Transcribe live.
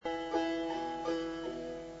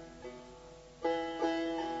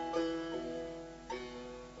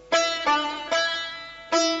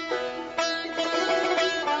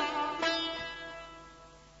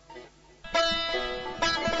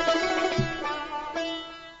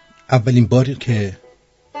اولین باری که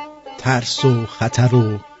ترس و خطر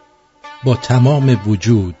رو با تمام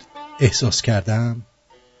وجود احساس کردم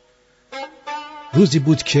روزی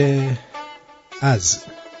بود که از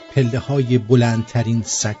پله‌های بلندترین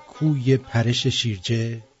سکوی پرش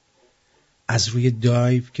شیرجه از روی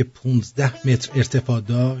دایو که 15 متر ارتفاع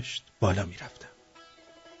داشت بالا می رفتم.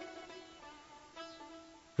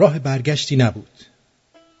 راه برگشتی نبود.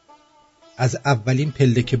 از اولین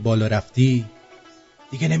پله که بالا رفتی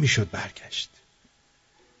دیگه نمیشد برگشت.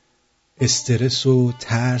 استرس و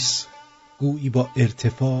ترس گویی با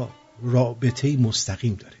ارتفاع رابطه‌ای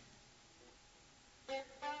مستقیم داره.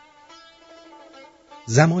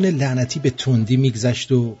 زمان لعنتی به تندی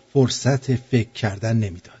میگذشت و فرصت فکر کردن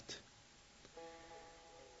نمیداد.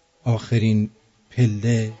 آخرین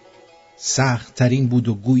پله سخت ترین بود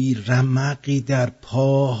و گویی رمقی در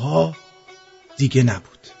پاها دیگه نبود.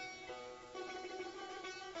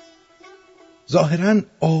 ظاهراً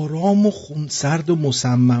آرام و خونسرد و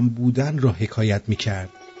مصمم بودن را حکایت میکرد،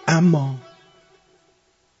 اما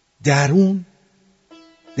درون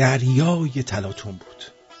دریای تلاطم بود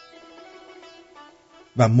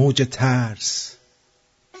و موج ترس،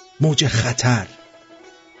 موج خطر،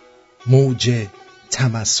 موج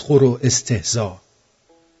تمسخر و استهزا،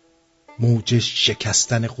 موج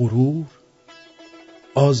شکستن غرور،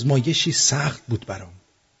 آزمایشی سخت بود برام.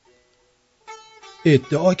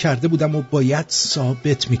 ادعا کرده بودم و باید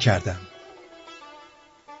ثابت میکردم.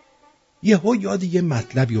 یهو یاد یه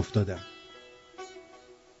مطلبی افتادم.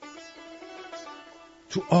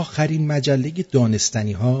 تو آخرین مجله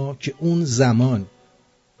دانستنی ها که اون زمان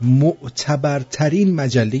معتبرترین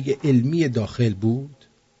مجله علمی داخل بود،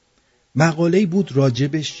 مقاله‌ای بود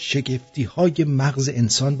راجب شگفتی‌های مغز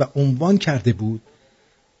انسان و عنوان کرده بود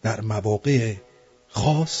در مواقع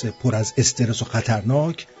خاص پر از استرس و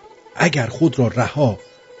خطرناک اگر خود را رها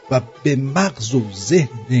و به مغز و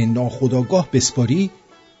ذهن ناخودآگاه بسپاری،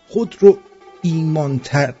 خود رو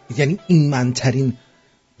ایمن‌ترین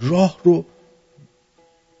راه رو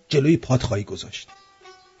جلوی پات خواهی گذاشت.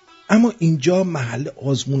 اما اینجا محل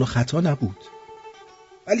آزمون و خطا نبود،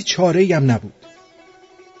 ولی چاره‌ای هم نبود.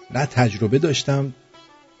 نه تجربه داشتم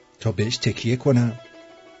تا بهش تکیه کنم،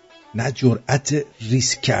 نه جرأت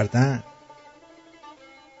ریسک کردن.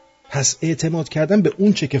 پس اعتماد کردم به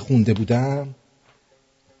اون چه که خونده بودم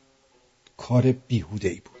کار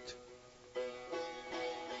بیهوده‌ای بود.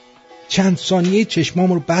 چند ثانیه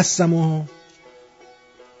چشمام رو بستم و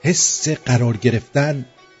حس قرار گرفتن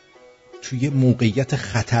توی موقعیت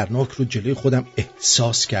خطرناک رو جلوی خودم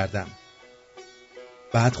احساس کردم.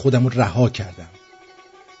 بعد خودم رو رها کردم.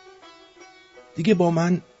 دیگه با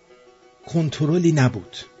من کنترلی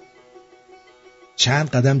نبود. چند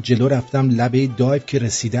قدم جلو رفتم. لبه دایو که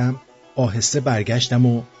رسیدم آهسته برگشتم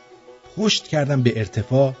و پشت کردم به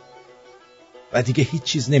ارتفاع و دیگه هیچ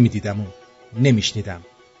چیز نمیدیدم و نمیشنیدم.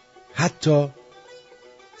 حتی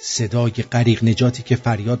صدای غریق نجاتی که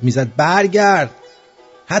فریاد میزد برگرد،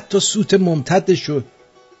 حتی صوت ممتدشو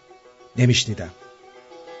نمیشنیدم.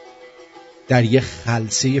 در یه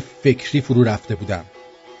خلسه فکری فرو رفته بودم.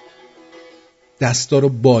 دستا رو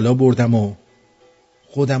بالا بردم و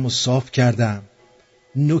خودم رو صاف کردم.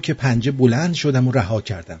 نوک پنجه بلند شدم و رها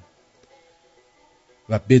کردم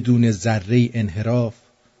و بدون ذره انحراف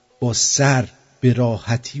با سر به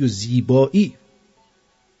راحتی و زیبایی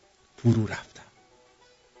فرو رفتم.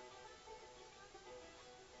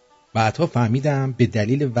 بعدها فهمیدم به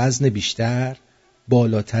دلیل وزن بیشتر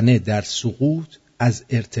بالاتنه در سقوط از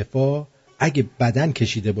ارتفاع اگه بدن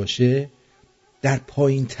کشیده باشه در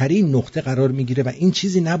پایین ترین نقطه قرار میگیره و این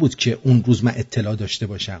چیزی نبود که اون روز من اطلاع داشته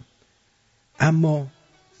باشم، اما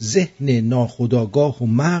ذهن ناخودآگاه و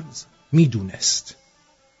مغز میدونست.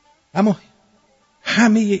 اما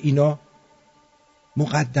همه اینا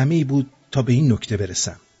مقدمه‌ای بود تا به این نکته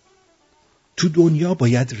برسم. تو دنیا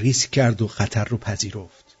باید ریسک کرد و خطر رو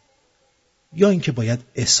پذیرفت، یا اینکه باید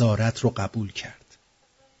اسارت رو قبول کرد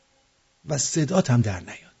و صدات هم در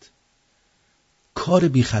نیاد. کار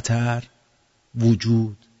بی خطر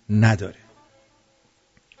وجود نداره.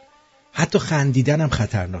 حتی خندیدن هم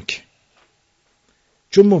خطرناکه،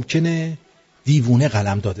 چون ممکنه دیوونه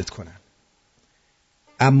قلم دادت کنن.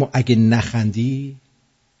 اما اگه نخندی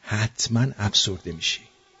حتما افسرده میشی.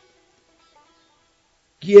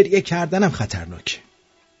 گریه کردن هم خطرناکه.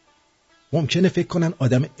 ممکنه فکر کنن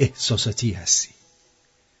آدم احساساتی هستی.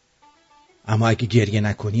 اما اگه گریه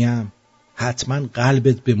نکنی هم حتما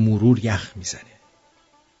قلبت به مرور یخ میزنه.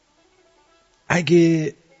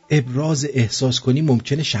 اگه ابراز احساس کنی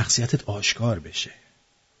ممکنه شخصیتت آشکار بشه.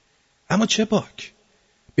 اما چه باک؟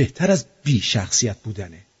 بهتر از بی شخصیت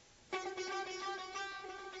بودنه.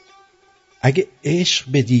 اگه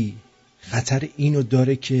عشق بدی خطر اینو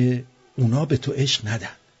داره که اونا به تو عشق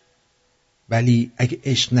ندن، ولی اگه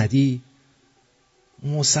عشق ندی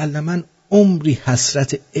مسلماً عمری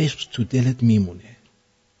حسرت عشق تو دلت میمونه.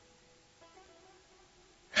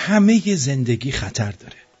 همه زندگی خطر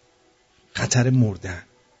داره، خطر مردن،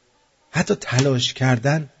 حتی تلاش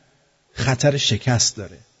کردن خطر شکست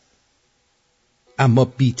داره، اما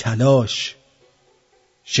بی تلاش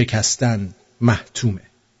شکستن محتومه.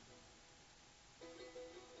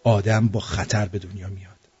 آدم با خطر به دنیا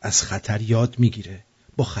میاد، از خطر یاد میگیره،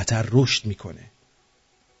 با خطر رشد میکنه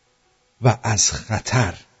و از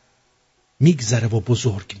خطر میگذره و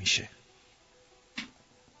بزرگ میشه.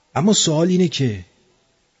 اما سوال اینه که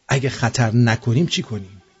اگه خطر نکنیم چی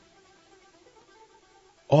کنیم؟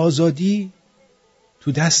 آزادی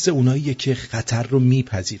تو دست اوناییه که خطر رو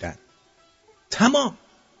میپذیرن. تمام.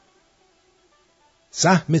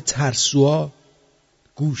 سهم ترسوها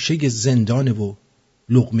گوشه زندانه و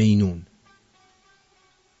لقمه نون.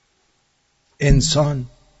 انسان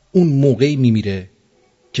اون موقعی میمیره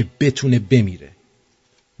که بتونه بمیره،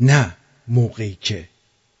 نه موقعی که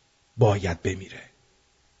باید بمیره.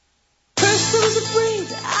 First I was afraid,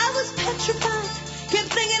 I was petrified, kept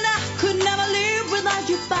thinking I could never live without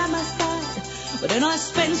you by my side. But then I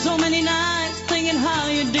spent so many nights thinking how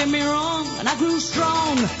you did me wrong, and I grew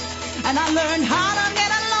strong, and I learned how to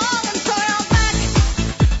get along. And so you're back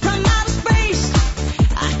from outer space.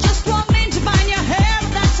 I just walked in to find your hair,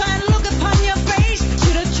 that sad look upon your face.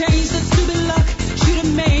 Should have changed that stupid luck, should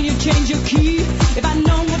have made you change your key. If I'd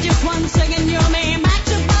known for just 1 second your name had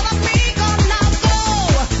to bother me. Gone now, go,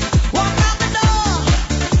 walk out the door,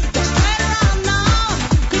 look straight around now,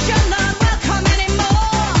 'cause you're not welcome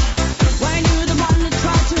anymore. When you're the one that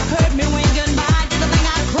tried to hurt me when goodbye, did I think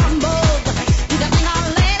I'd crumble? Did I think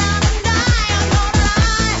I'd lay down and die? I'm not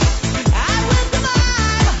alive, I will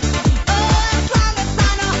survive. Oh, as long as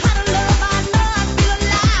I know how to love, I know I feel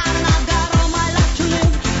alive. And I've got all my life to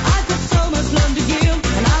live, I've got so much love to give,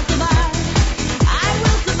 and I'll survive, I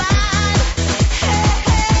will survive. Hey,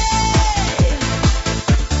 hey.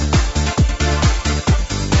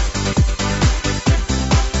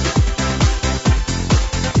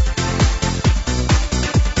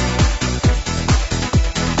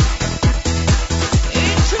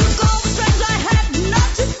 It took all the strength I had not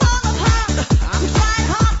to fall apart. I'm trying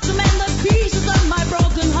hard to mend the pieces of my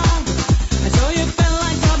broken heart. And so you felt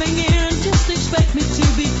like coming in, just expect me to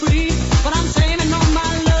be free. But I'm saving all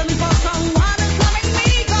my love for someone who's loving me.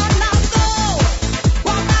 Gone now, go,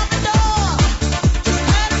 walk out the door, just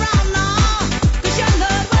turn around now, 'cause you're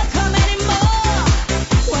not welcome anymore.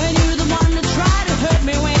 When you're the one that tried to hurt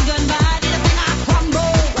me when goodbye, did you think I'd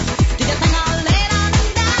crumble? Did you think I'd lay down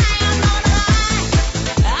and die? I'm not alive,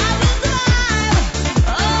 I will survive.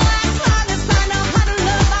 Oh, as long as I know how to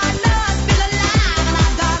love, I know I feel alive. And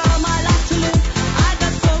I've got all my life to live, I've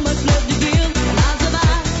got so much love to give, and I'll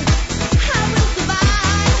survive, I will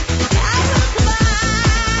survive, I will survive.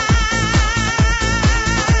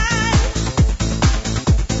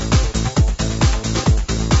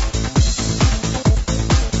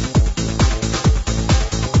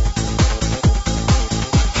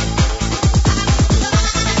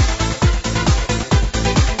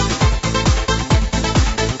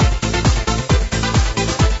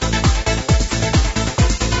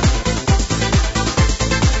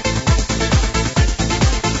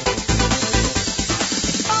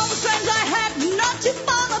 All the strength I had not to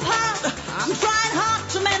fall apart. I'm trying hard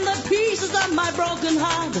to mend the pieces of my broken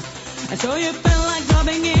heart. And so you felt like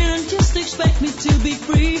dropping in, just expect me to be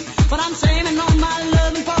free. But I'm saving all my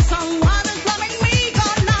loving for someone who's loving me.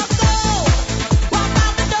 Gone now, go, walk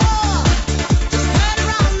out the door, just turn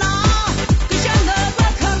around now, 'cause you're not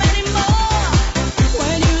welcome anymore.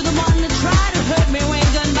 When you're the one that tried to hurt me when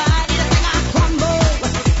goodbye, did you think I'd crumble?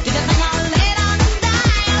 Did you think I'd lay down and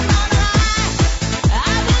die? I'm not alive,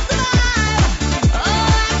 I will survive.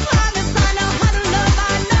 Oh, as long as I know how to love,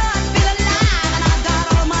 I know I feel alive. And I've got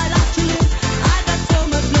all my life to live, I've got so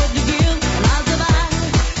much love to give, and I'll survive,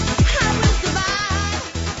 I will survive,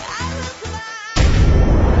 I will survive.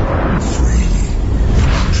 3,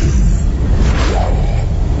 2, 1,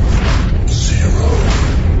 0.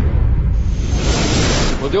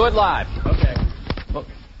 We'll do it live. Okay.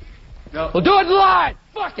 We'll do it live.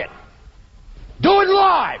 Fuck it. Do it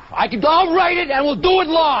live. I'll write it and we'll do it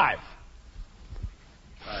live.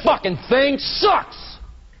 Fucking thing sucks.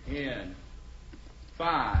 In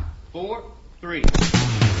 5, 4, 3.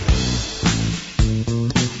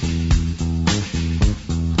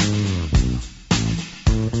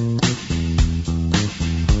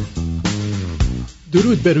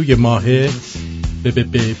 درود بر روی ماهت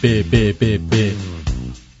به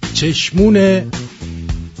چشمون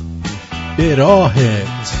به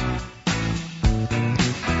راهت.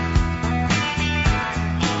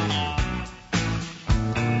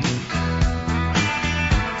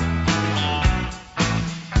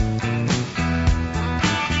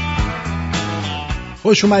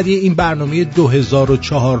 خوش اومدی. این برنامه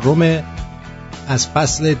 2004 از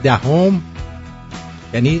فصل 10،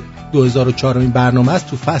 یعنی 2004 برنامه است.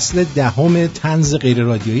 تو فصل 10 طنز غیر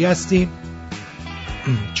رادیویی هستیم.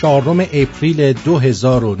 4 اپریل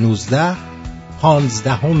 2019،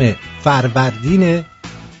 15 فروردین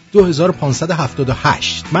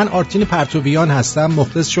 2578. من آرتین پرتویان هستم،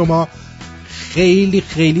 مخلص شما. خیلی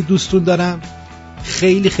خیلی دوستون دارم،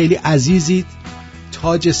 خیلی خیلی عزیزید،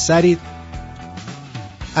 تاج سرید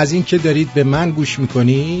از این که دارید به من گوش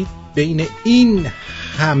میکنید. بین این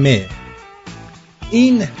همه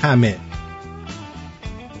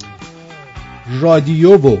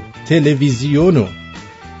رادیو و تلویزیون و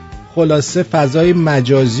خلاصه فضای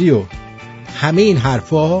مجازی و همه این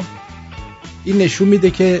حرفا، این نشون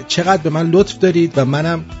میده که چقدر به من لطف دارید و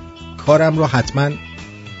منم کارم رو حتما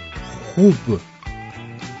خوب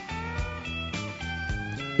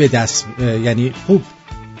به دست، یعنی خوب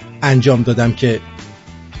انجام دادم که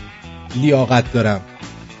لیاقت دارم.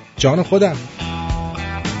 جان خودم.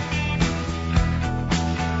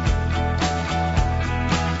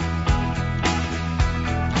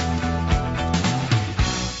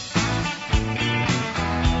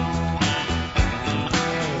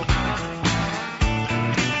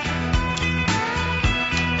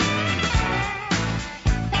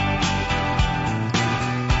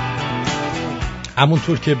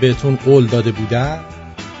 همونطور که بهتون قول داده بودم،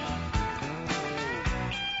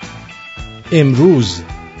 امروز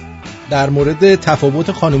در مورد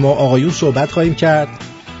تفاوت خانم و آقایون صحبت خواهیم کرد،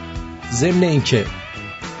 ضمن اینکه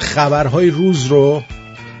خبرهای روز رو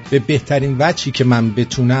به بهترین وجهی که من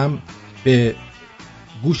بتونم به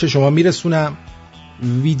گوش شما میرسونم.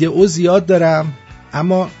 ویدئو زیاد دارم،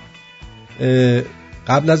 اما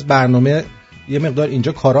قبل از برنامه یه مقدار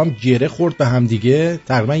اینجا کارام گره خورد به هم دیگه.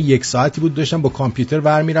 تقریبا 1 ساعتی بود داشتم با کامپیوتر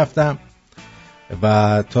ور میرفتم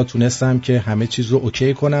و تا تونستم که همه چیز رو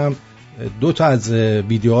اوکی کنم. 2 تا از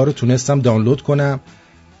ویدیوها رو تونستم دانلود کنم،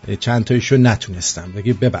 چند تایشو نتونستم،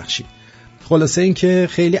 بگید ببخشید. خلاصه این که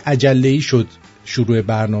خیلی عجله‌ای شد شروع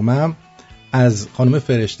برنامه‌ام. از خانم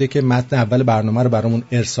فرشته که متن اول برنامه رو برامون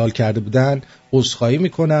ارسال کرده بودن عذرخواهی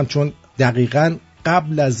میکنم، چون دقیقاً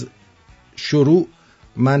قبل از شروع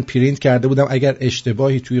من پرینت کرده بودم. اگر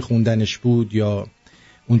اشتباهی توی خوندنش بود یا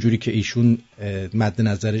اونجوری که ایشون مد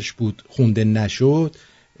نظرش بود خونده نشد،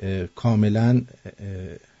 کاملاً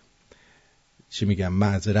چی میگم،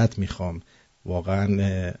 معذرت میخوام. واقعا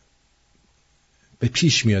به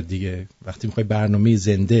پیش میاد دیگه وقتی میخوای برنامه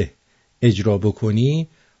زنده اجرا بکنی،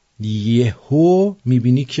 یهو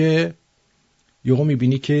میبینی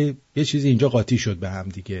که یه چیزی اینجا قاطی شد به هم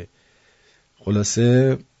دیگه.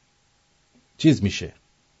 خلاصه چیز میشه،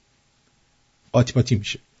 قاطی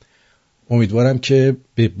میشه. امیدوارم که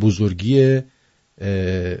به بزرگی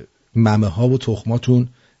ممه ها و تخماتون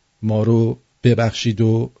ما رو ببخشید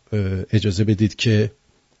و اجازه بدید که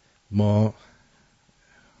ما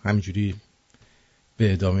همینجوری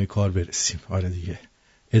به ادامه کار برسیم. آره دیگه،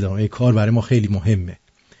 ادامه کار برای ما خیلی مهمه.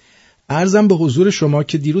 عرضم به حضور شما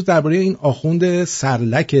که دیروز درباره این آخوند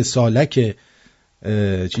سرلک سالک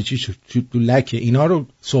لک اینا رو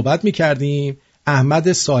صحبت میکردیم.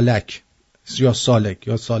 احمد سالک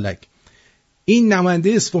یا سالک این نماینده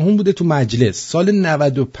اصفهان بوده تو مجلس. سال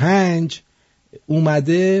 95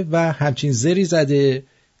 اومده و همچین زری زده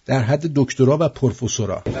در حد دکترا و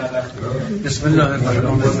پروفسورا. بسم الله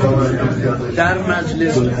الرحمن الرحیم. در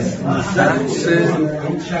مجلس بحث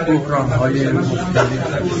بحران‌های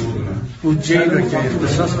مختلف، بودجه‌ای رو که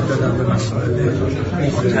اختصاص می‌دادن به مسائل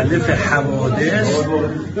مختلف حوادث،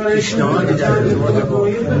 پیشنهادی در ارتباط با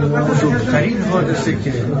بزرگترین حادثه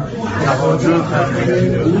که توجه فرهنگی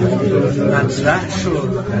بود مطرح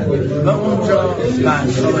شد و اونجا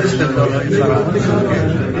بحث‌ها و استدلال‌های فراوانی شد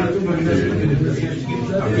که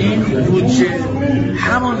این بودجه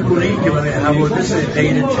همان گونه‌ای که برای حوادث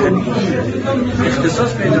غیر طبیعی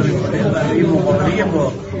اختصاص پیدا می‌کنه، برای مقابله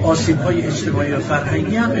با آسیب‌های اجتماعی و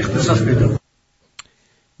فرهنگی هم اختصاص پیدا می‌کنه.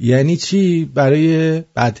 یعنی چی؟ برای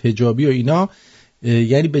بدحجابی و اینا،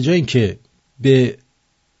 یعنی به جای اینکه به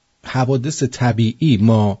حوادث طبیعی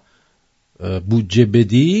ما بودجه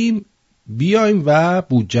بدیم، بیایم و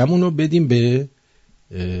بودجه‌مون رو بدیم به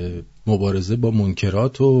مبارزه با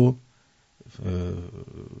منکرات و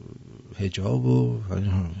حجاب و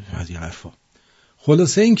از این حرفا.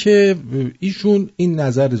 خلاصه این که ایشون این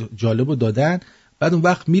نظر جالب رو دادن. بعد اون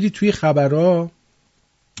وقت میری توی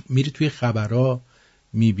خبرها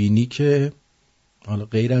میبینی که حالا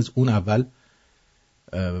غیر از اون اول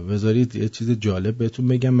بذارید یه چیز جالب بهتون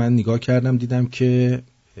بگم. من نگاه کردم دیدم که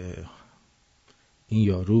این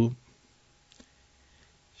یارو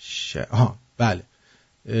بله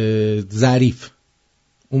ظریف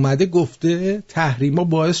اومده گفته تحریما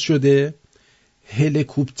باعث شده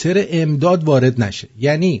هلیکوپتر امداد وارد نشه.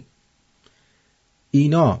 یعنی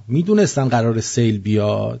اینا میدونستن قرار سیل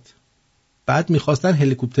بیاد، بعد میخواستن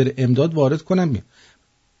هلیکوپتر امداد وارد کنن.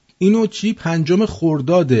 اینو چی 5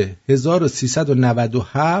 خرداد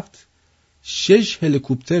 1397 6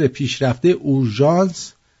 هلیکوپتر پیشرفته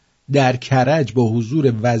اورژانس در کرج با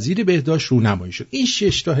حضور وزیر بهداشت رونمایی شد. این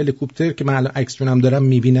 6 تا هلیکوپتر که من الان عکسشون هم دارم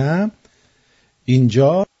میبینم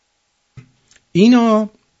اینجا، اینا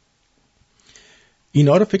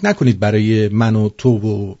رو فکر نکنید برای من و تو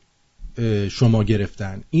و شما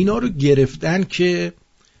گرفتن. اینا رو گرفتن که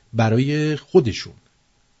برای خودشون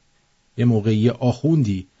یه موقعی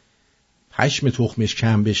آخوندی پشم تخمش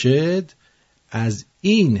کم بشه از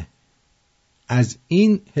این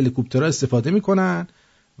هلیکوپترها استفاده میکنن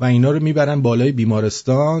و اینا رو میبرن بالای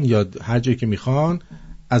بیمارستان یا هر جایی که میخوان،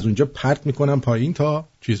 از اونجا پرت میکنن پایین تا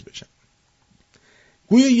چیز بشن.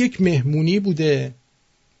 گویا یک مهمونی بوده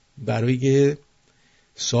برای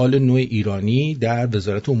سال نو ایرانی در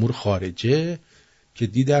وزارت امور خارجه که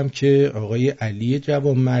دیدم که آقای علی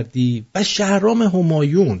جوانمردی و شهرام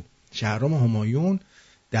همایون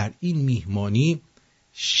در این میهمانی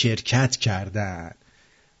شرکت کردند.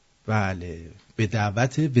 بله، به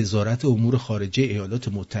دعوت وزارت امور خارجه ایالات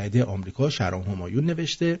متحده آمریکا شهرام همایون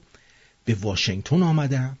نوشته به واشنگتن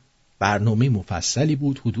آمدم. برنامه مفصلی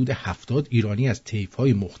بود، حدود 70 ایرانی از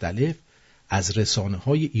طیف‌های مختلف، از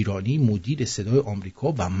رسانه‌های ایرانی، مدیر صدای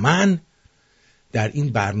آمریکا و من. در این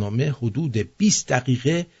برنامه حدود 20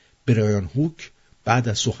 دقیقه برایان هوک بعد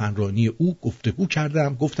از سخنرانی او گفتگو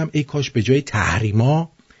کردم. گفتم ای کاش به جای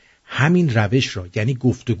تحریما همین روش را، یعنی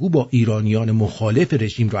گفتگو با ایرانیان مخالف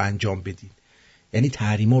رژیم را انجام بدید. یعنی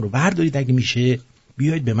تحریما رو بردارید، اگه میشه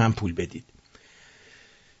بیایید به من پول بدید.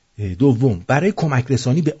 دوم، برای کمک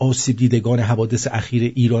رسانی به آسیب دیدگان حوادث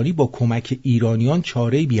اخیر ایرانی با کمک ایرانیان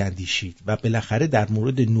چاره‌ای بیاندیشید و بالاخره در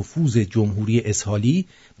مورد نفوذ جمهوری اسحاقی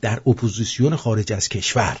در اپوزیسیون خارج از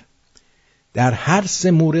کشور در هر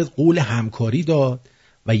 3 مورد قول همکاری داد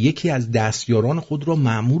و یکی از دستیاران خود را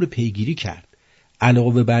مأمور پیگیری کرد.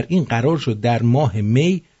 علاوه بر این قرار شد در ماه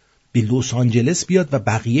می به لس آنجلس بیاد و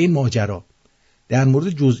بقیه ماجرا. در مورد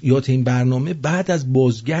جزئیات این برنامه بعد از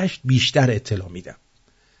بازگشت بیشتر اطلاع میدم.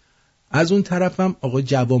 از اون طرفم آقای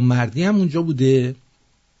جوانمردی هم اونجا بوده.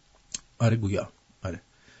 آره گویا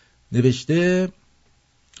نوشته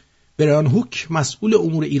برایان هوک مسئول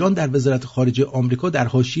امور ایران در وزارت خارجه آمریکا در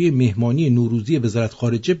حاشیه مهمانی نوروزی وزارت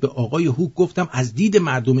خارجه به آقای هوک گفتم از دید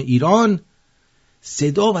مردم ایران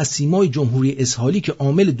صدا و سیمای جمهوری اسحاقی که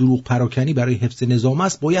عامل دروغ پراکنی برای حفظ نظام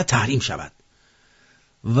است باید تحریم شود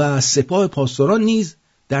و سپاه پاسداران نیز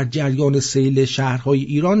در جریان سیل شهرهای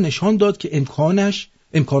ایران نشان داد که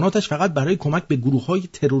امکاناتش فقط برای کمک به گروه‌های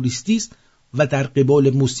تروریستی است و در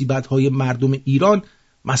قبال مصیبت‌های مردم ایران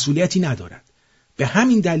مسئولیتی ندارد. به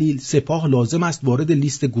همین دلیل سپاه لازم است وارد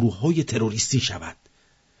لیست گروه‌های تروریستی شود.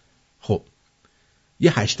 خب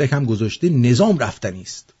یه هشتگ هم گذاشته نظام رفتنی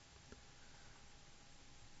است.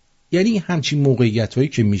 یعنی همچین موقعیت‌هایی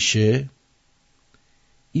که میشه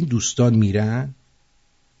این دوستان میرن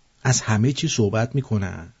از همه چی صحبت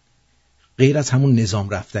میکنن غیر از همون نظام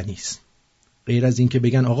رفتنی است. غیر از این که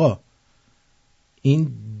بگن آقا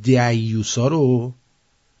این دیوسا رو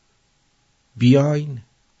بیاین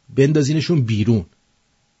بندازینشون بیرون،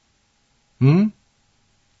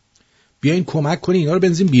 بیاین کمک کنین اینا رو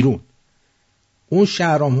بنزین بیرون. اون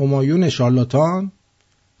شهرام همایون شارلاتان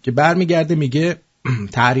که برمیگرده میگه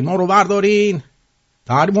تحریما رو بردارین،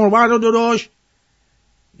 تحریما رو بردار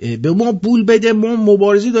به ما پول بده، ما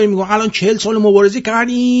مبارزه داریم. میگم الان 40 سال مبارزه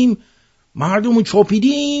کردیم، مردمو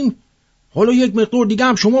چاپیدیم، حالا یک مقدار دیگه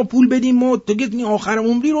هم شما پول بدیم ما دیگه آخر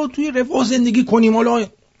عمری رو توی رفاه زندگی کنیم. حالا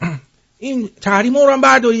این تحریما رو هم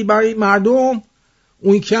بردارید برای مردم.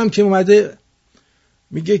 اون کم که اومده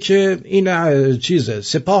میگه که این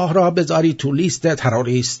سپاه را بذارید تو لیست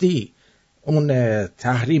تروریستی، اون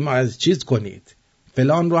تحریم از چیز کنید،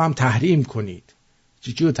 فلان رو هم تحریم کنید.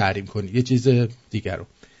 چی رو تحریم کنید؟ یه چیز دیگر رو.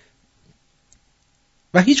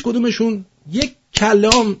 و هیچ کدومشون یک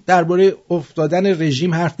کلام درباره افتادن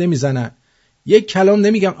رژیم حرف نمیزنن. یک کلام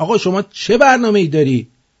نمیگم آقا شما چه برنامه‌ای داری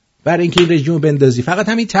برای اینکه این رژیم رو بندازی. فقط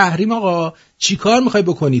همین تحریم. آقا چی کار میخوای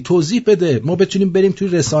بکنی؟ توضیح بده، ما بتونیم بریم توی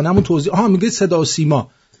رسانه‌مون توضیح. میگه صدا و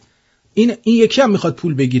سیما. این یکی هم میخواد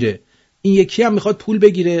پول بگیره، این یکی هم میخواد پول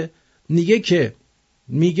بگیره.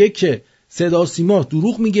 میگه که صدا و سیما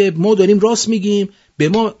دروغ میگه، ما داریم راست میگیم. به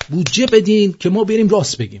ما بودجه بدین که ما بریم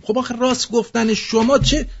راست بگیم. خب آخه راست گفتن شما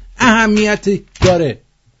چه اهمیتی داره؟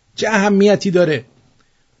 چه اهمیتی داره؟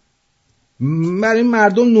 برای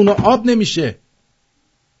مردم نون و آب نمیشه.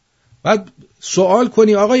 بعد سوال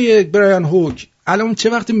کنی آقای برایان هوک الان چه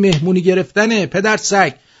وقت مهمونی گرفتنه؟ پدر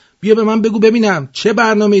سگ بیا به من بگو ببینم چه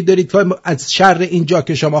برنامه‌ای دارید تا از شر اینجا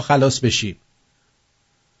که شما خلاص بشیم؟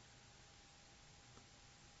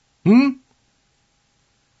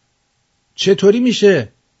 چطوری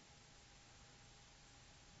میشه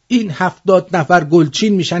این 70 نفر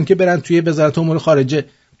گلچین میشن که برن توی وزارت امور خارجه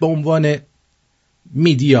به عنوان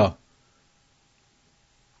میدیا؟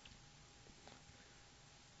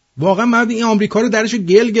 واقعا مرد این آمریکا رو درشو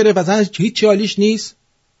گل گرفت، اصلا هیچ چالیش نیست.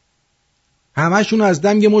 همشون از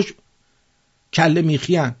دم یه مش کله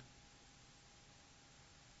میخیان.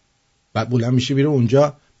 بعد بلند میشه میره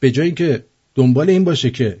اونجا به جای اینکه دنبال این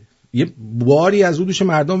باشه که یه باری از اون دوش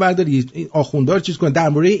مردم برداری این آخوندار چیز کنه، در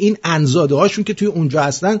مورد این انزاده هاشون که توی اونجا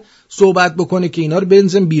هستن صحبت بکنه که اینا رو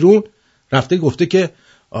بنزن بیرون. رفته گفته که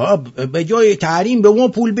به جای تحریم به ما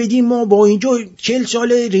پول بدیم، ما با اینجا 40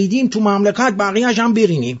 ساله ریدیم تو مملکت، بقیه‌اش هم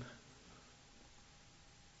برینیم.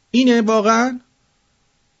 اینه واقعا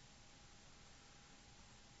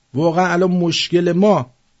الان مشکل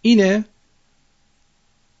ما اینه.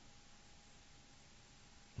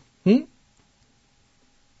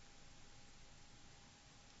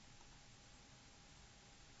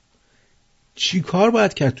 چی کار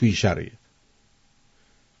باید کرد توی شرایط؟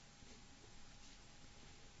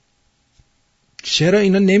 چرا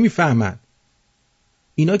اینا نمیفهمن؟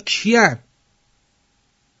 اینا کیان؟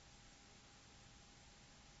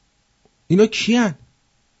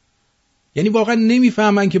 یعنی واقعا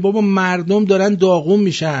نمیفهمن که بابا مردم دارن داغون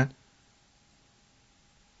میشن.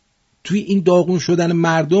 توی این داغون شدن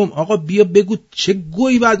مردم آقا بیا بگو چه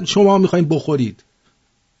گویی بعد شما میخواین بخورید؟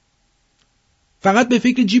 فقط به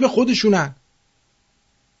فکر جیب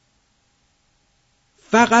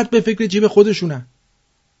خودشونن.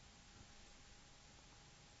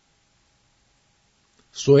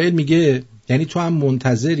 سهیل میگه یعنی تو هم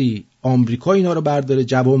منتظری آمریکا اینا رو برداره؟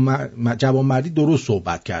 جوانمردی درست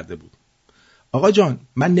صحبت کرده بود. آقا جان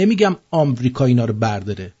من نمیگم آمریکا اینا رو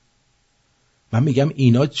برداره، من میگم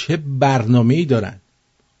اینا چه برنامه‌ای دارن.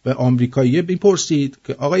 به آمریکایی بپرسید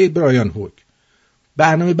که آقای برایان هوک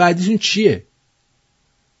برنامه بعدیشون چیه؟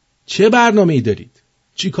 چه برنامه‌ای دارید؟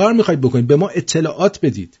 چی کار میخواید بکنید؟ به ما اطلاعات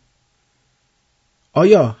بدید.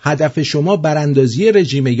 آیا هدف شما براندازی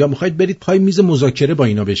رژیمه یا میخواید برید پای میز مذاکره با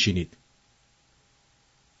اینا بشینید؟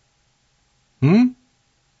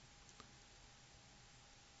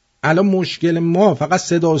 الان مشکل ما فقط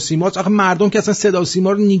صدا و سیماست. آخه مردم که اصلا صدا و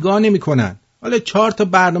سیما رو نگاه نمی‌کنن. حالا 4 تا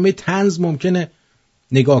برنامه طنز ممکنه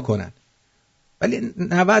نگاه کنن، ولی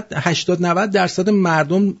 80-90%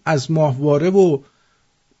 مردم از ماهواره و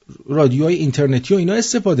رادیوهای اینترنتی و اینا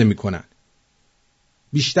استفاده میکنن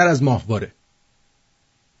بیشتر از ماهواره.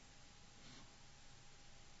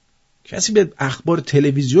 کسی به اخبار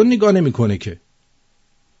تلویزیون نگاه نمیکنه که.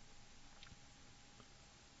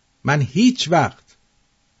 من هیچ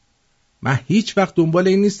وقت دنبال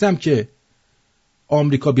این نیستم که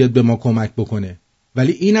آمریکا بیاد به ما کمک بکنه،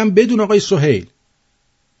 ولی اینم بدون آقای سهیل،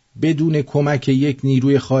 بدون کمک یک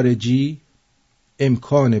نیروی خارجی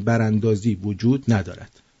امکان براندازی وجود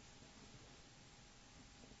ندارد.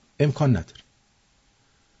 امکان نداره.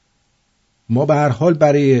 ما به هر حال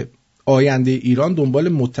برای آینده ایران دنبال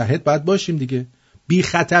متحد باید باشیم دیگه. بی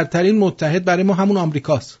خطرترین متحد برای ما همون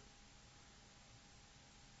آمریکاست.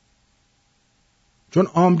 چون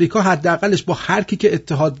آمریکا حداقلش با هر کی که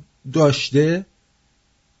اتحاد داشته،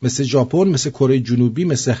 مثل ژاپن، مثل کره جنوبی،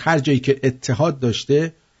 مثل هر جایی که اتحاد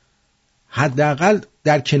داشته، حداقل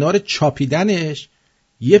در کنار چاپیدنش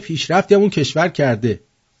یه پیشرفتی همون کشور کرده.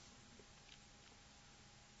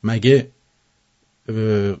 مگه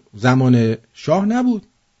زمان شاه نبود؟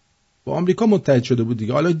 با آمریکا متحد شده بود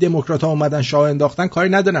دیگه. حالا دموکرات ها اومدن شاه انداختن، کاری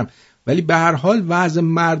ندارم، ولی به هر حال وضع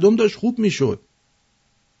مردم داشت خوب میشد.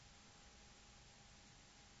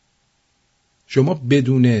 شما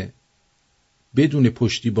بدون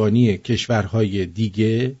پشتیبانی کشورهای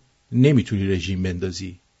دیگه نمیتونی رژیم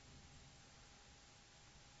بندازی.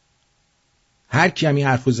 هر کی همین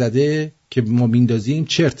حرفو زده که ما میندازیم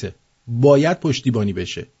چرته، باید پشتیبانی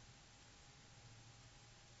بشه.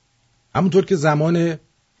 همونطور که زمان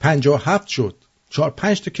 57 شد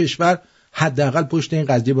 4-5 تا کشور حداقل پشت این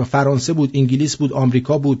قضیه بود. فرانسه بود، انگلیس بود،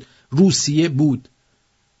 آمریکا بود، روسیه بود.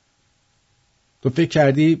 تو فکر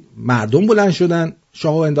کردی مردم بلند شدن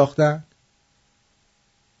شاهو انداختن؟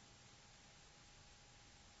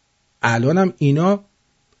 الانم اینا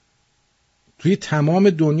توی تمام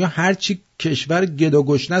دنیا هر چی کشور گدا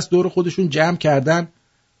گشنه است دور خودشون جمع کردن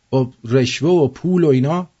با رشوه و پول و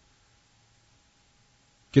اینا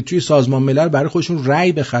که توی سازمان ملل برای خودشون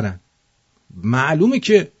رأی بخرن. معلومه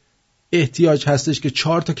که احتیاج هستش که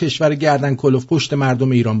 4 تا کشور گردن کلوف پشت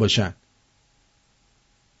مردم ایران باشن.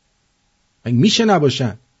 میشه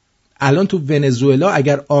نباشن. الان تو ونزوئلا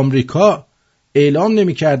اگر آمریکا اعلام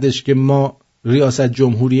نمی‌کردش که ما ریاست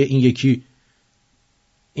جمهوری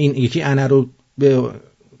این یکی انا رو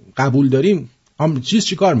قبول داریم،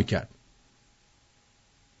 چی کار میکرد؟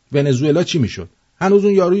 ونزوئلا چی میشد؟ هنوز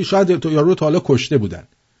اون یارو شاید یارو تا حالا کشته بودن،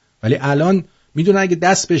 ولی الان میدونن اگه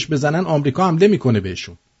دست بهش بزنن آمریکا حمله میکنه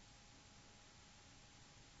بهشون.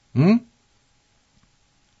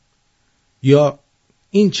 یا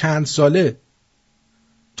این چند ساله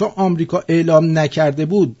تا آمریکا اعلام نکرده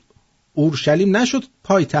بود اورشلیم نشد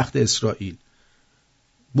پایتخت اسرائیل،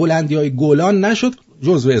 بلندی‌های گولان نشد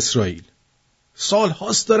جزو اسرائیل. سال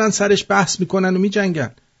هاست دارن سرش بحث میکنن و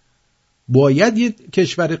میجنگن. باید یه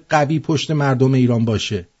کشور قوی پشت مردم ایران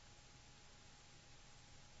باشه.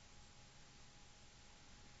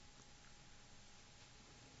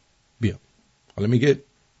 بیا حالا میگه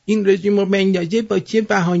این رژیم رو بندازه با چه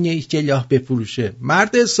بهانه‌ای سلاح بفروشه.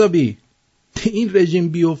 مرد حسابی این رژیم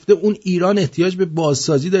بیفته اون ایران احتیاج به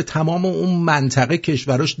بازسازی داره. تمام اون منطقه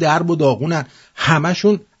کشوراش درب و داغونن،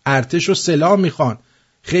 همشون ارتش و سلاح میخوان،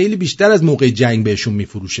 خیلی بیشتر از موقع جنگ بهشون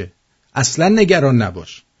میفروشه. اصلا نگران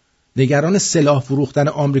نباش، نگران سلاح فروختن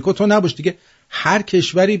آمریکا تو نباش دیگه. هر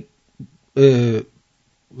کشوری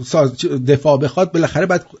دفاع بخواد بالاخره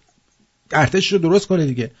باید ارتش رو درست کنه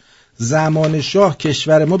دیگه. زمان شاه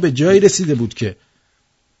کشور ما به جایی رسیده بود که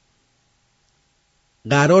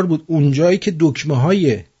قرار بود اونجایی که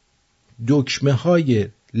دکمه های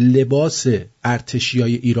لباس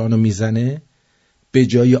ارتشیای ایرانو میزنه به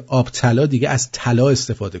جای آب طلا دیگه از طلا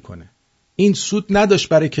استفاده کنه. این سود نداشت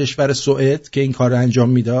برای کشور سوئد که این کار رو انجام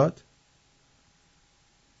میداد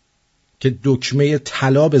که دکمه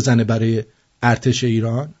طلا بزنه برای ارتش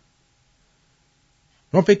ایران؟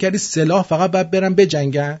 ما فکر کردی سلاح فقط باید برن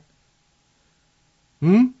بجنگن؟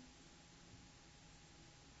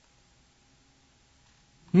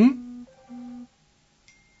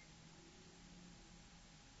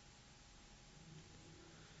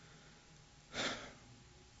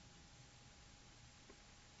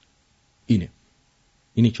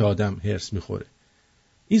 اینی که آدم هرس میخوره.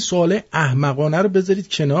 این سوال احمقانه رو بذارید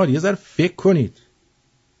کنار، یه ذره فکر کنید.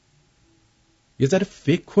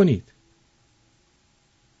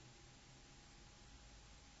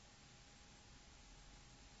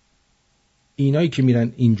 اینایی که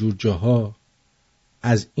میرن اینجور جاها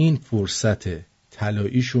از این فرصت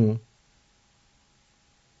طلاییشون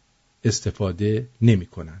استفاده نمی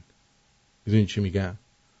کنن. میدونید چی میگم؟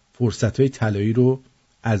 فرصتهای طلایی رو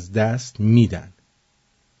از دست میدن.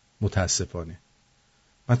 متاسفانه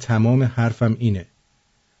من تمام حرفم اینه،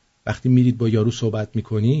 وقتی میرید با یارو صحبت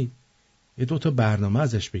میکنید یه 2 تا برنامه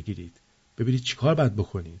ازش بگیرید، ببینید چیکار باید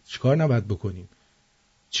بکنید، چیکار نباید بکنید،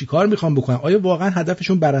 چیکار میخوام بکنن، آیا واقعا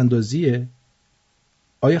هدفشون براندازیه،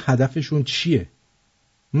 آیا هدفشون چیه؟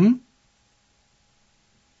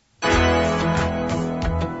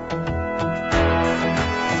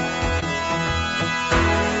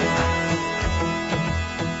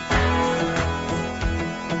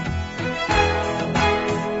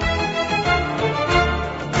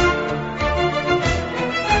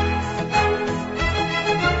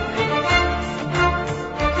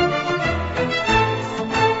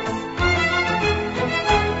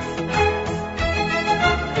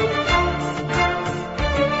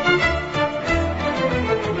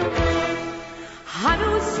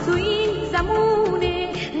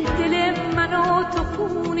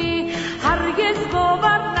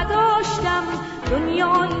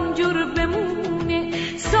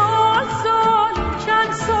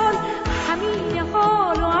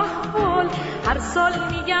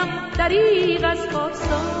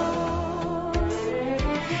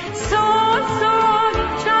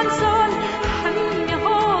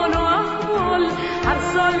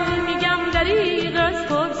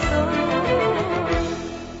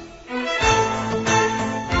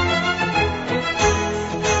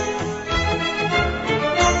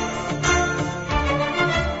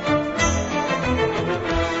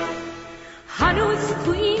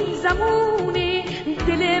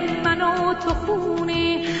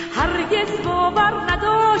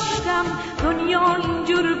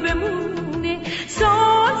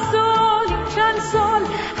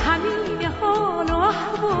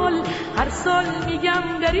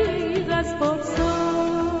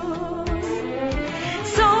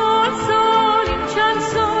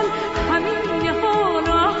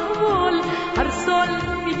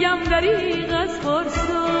 دریغ از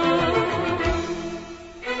فرصت.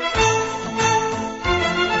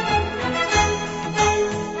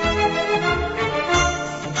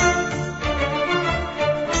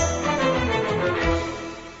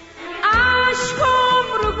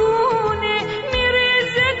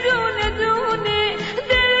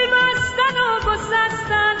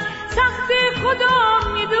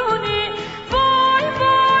 خدا میدونه وای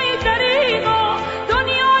وای دریغا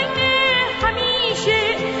دنیای همیشه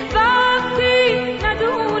وقتی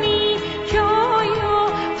ندونی که آیا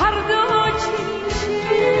فردا چی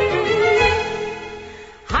میشه.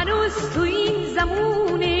 هنوز تو این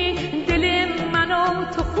زمونه دل من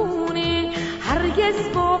و تو خونه،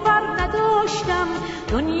 هرگز باور نداشتم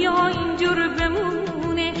دنیا اینجور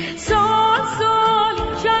بمونه. سال سال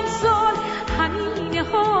چند سال همین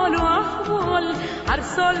حال و احوال، هر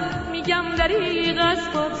سال میگم دریغ از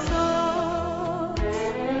فرصت.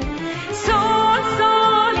 سال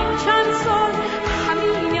سال چند سال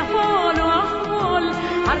همین حال و احوال،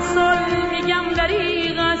 هر سال میگم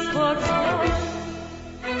دریغ از فرصت.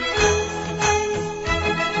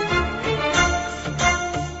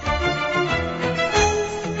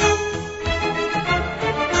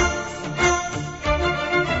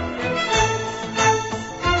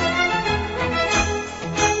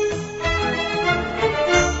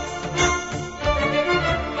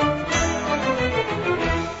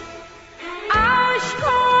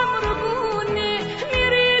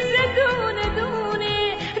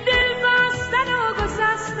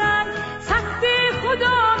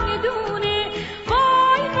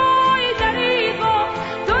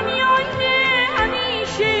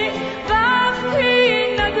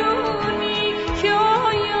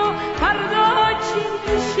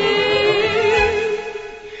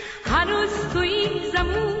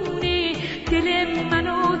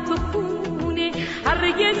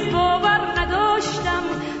 هرگز باور نداشتم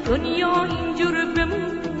دنیا اینجور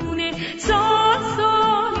بمونه. سال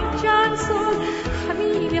سال چند سال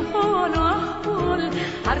همین حال و احوال،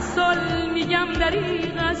 هر سال میگم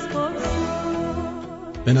دریغ از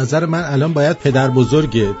فرصت. به نظر من الان باید پدر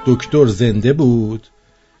بزرگ دکتر زنده بود،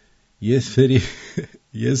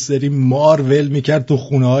 یه سری مار ول میکرد تو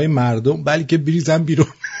خونه های مردم، بلکه بریزن بیرون.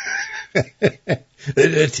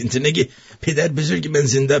 تو نگه پدر بزرگ من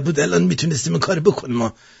زنده بود الان میتونستیم کار بکنیم،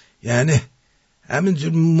 ما یعنی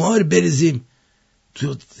همینجور مار بریزیم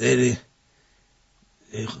تو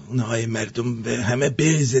خونه های مردم، به همه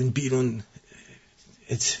بریزن بیرون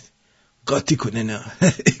قاطی کنه. نه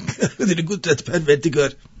قدرت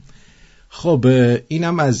پروردگار. خب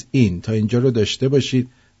اینم از این، تا اینجا رو داشته باشید.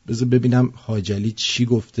 بذار ببینم حاجلی چی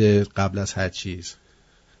گفته قبل از هر چیز.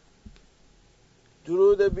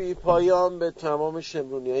 درود بی پایان به تمام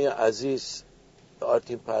شمرونی‌های عزیز،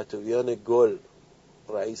 آرتین پرتویان گل،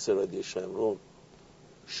 رئیس رادیو شمرون،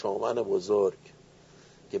 شومن بزرگ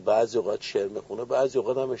که بعضی اوقات شعر میخونه بعضی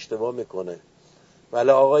اوقات هم اشتباه میکنه. ولی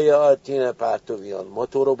آقای آرتین پرتویان، ما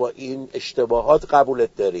تو رو با این اشتباهات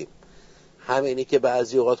قبولت داریم. همینی که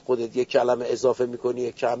بعضی اوقات خودت یک کلمه اضافه میکنی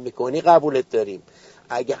یک کم میکنی قبولت داریم.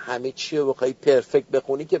 اگه همه چی رو بخوای پرفکت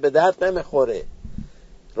بخونی که به درد نمیخوره.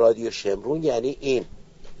 رادیو شمرون یعنی این،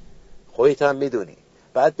 خودت هم میدونی.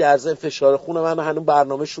 بعد در ضمن فشار خون من هنوز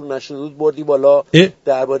برنامه شروع نشده بود بردی بالا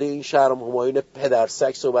درباره این شهرام همایون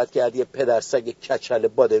پدرسگ صحبت کردی، یه پدرسگ کچل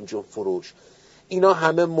بادمجون فروش. اینا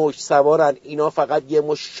همه موج سوارن، اینا فقط یه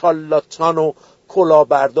مش شالاتان و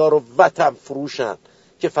کلاهبردار و وطن فروشن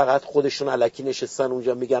که فقط خودشون الکی نشستن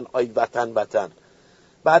اونجا میگن آی وطن وطن.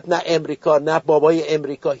 بعد نه امریکا نه بابای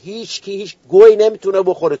امریکا هیچ گوی نمیتونه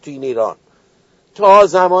بخوره تو این ایران تا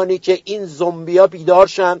زمانی که این زومبیا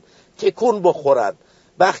بیدارشن تکون بخورن.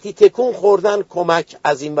 وقتی تکون خوردن کمک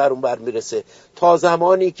از این بر اون بر میرسه. تا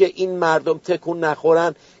زمانی که این مردم تکون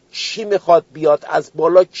نخورن چی میخواد بیاد از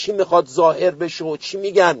بالا، چی میخواد ظاهر بشه و چی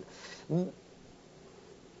میگن.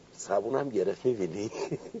 صابونم گرفت میبینی؟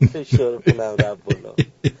 فشار خونم رفت بالا.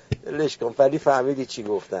 لش کن. ولی فهمیدی چی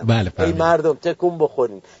گفتم؟ بله ای مردم تکون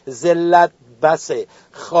بخورین. ذلت بسه،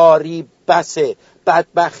 خاری بسه،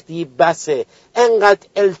 بدبختی بسه. انقدر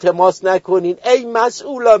التماس نکنین. ای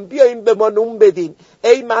مسئولان بیاین به ما نون بدین.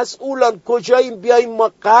 ای مسئولان کجایین بیاین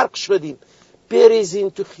ما غرق شدیم. بریزین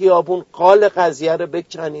تو خیابون قال قضیه رو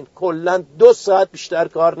بکنین. کلن 2 ساعت بیشتر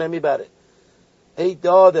کار نمیبره. ای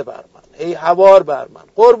داده بر من، ای هوار بر من،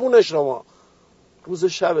 قربون شما. روز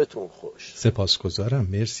شبتون خوش. سپاسگزارم،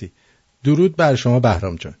 مرسی. درود بر شما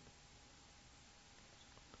بهرام جان.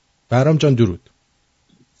 بهرام جان درود.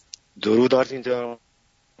 درود آرتین جان،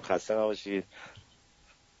 خسته نباشید،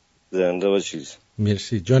 زنده باشید.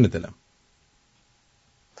 مرسی جان دلم.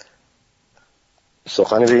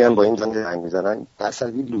 سخنی بگم با این زنگ میزنن اصلا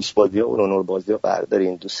این لوس بازی ها و رونور بازی ها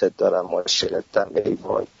بردارین، دوست دارم ماشالله ای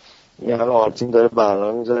وای این همه آرتین داره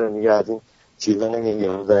برنامه میذاره میگه از این چیزا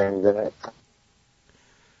نمیگه زنگ میزنه.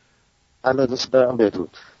 الله دوست دارم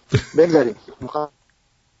بدرود. بگذاریم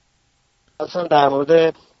اصلا در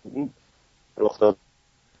مورد رخ داد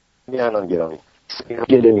میانان گرامی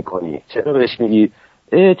گله میکنی چرا بهش میگی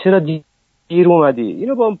چرا دیر اومدی؟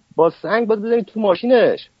 اینو با سنگ باید بزنی تو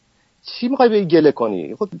ماشینش. چی میخوای بگی گله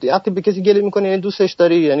کنی؟ خب وقتی به کسی گله میکنی یعنی دوستش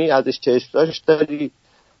داری، یعنی ازش چشمش داری.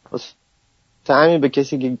 همین به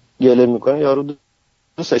کسی گله میکنی یارو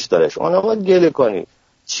دوستش داره، شما نباید گله کنی.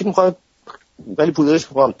 چی میخوای؟ ولی پودرش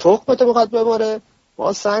میخوام تخمت میخواد بباره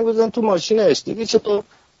با سنگ بزن تو ماشینش دیگه. چطور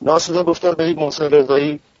ناسزا گفتن به محسن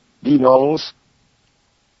رضایی بی ناموس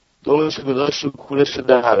دومش گذاشت رو کولش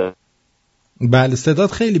دهره. بله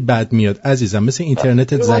صدات خیلی بد میاد عزیزم، مثل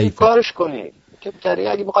اینترنتت ضعیفه. کارش کنی که بتری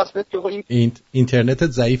اگه بخواست بهت که اینترنتت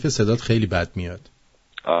ضعیفه، صدات خیلی بد میاد.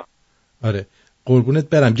 آره قربونت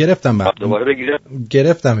برم.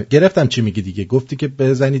 گرفتم چی میگی دیگه. گفتی که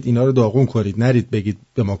بزنید اینا رو داغون کنید، نرید بگید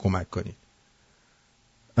به ما کمک کنید.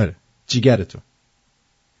 آره جیگرتو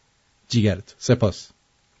سپاس.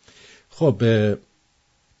 خب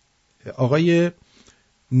آقای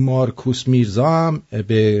مارکوس میرزا هم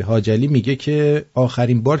به حاجلی میگه که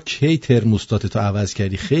آخرین بار کی ترموستاتتو عوض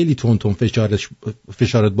کردی؟ خیلی تون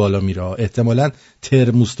فشارت بالا میره، احتمالاً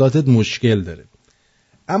ترموستاتت مشکل داره.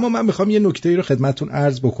 اما من میخوام یه نکته‌ای رو خدمتتون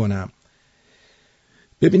عرض بکنم.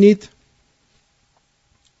 ببینید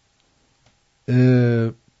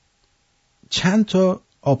چند تا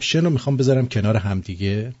آپشن رو میخوام بذارم کنار هم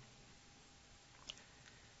دیگه.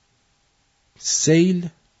 سیل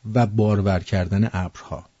و بارور کردن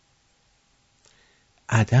ابرها،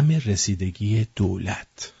 عدم رسیدگی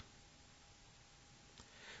دولت،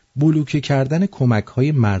 بلوکه کردن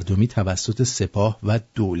کمک‌های مردمی توسط سپاه و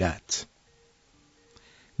دولت،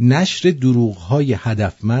 نشر دروغ‌های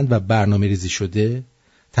هدفمند و برنامه‌ریزی شده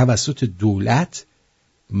توسط دولت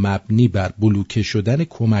مبنی بر بلوکه شدن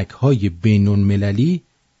کمک‌های بین‌المللی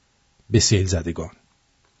به سیل زدگان.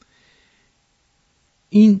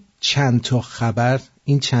 این چند تا خبر،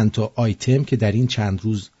 این چند تا آیتم که در این چند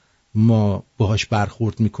روز ما باهاش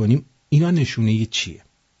برخورد میکنیم، اینا نشونه یه چیه؟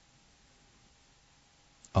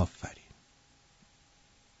 آفرین.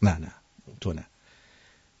 نه تو نه.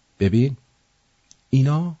 ببین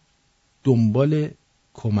اینا دنبال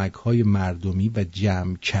کمک‌های مردمی و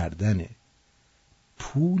جمع کردن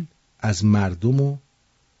پول از مردم و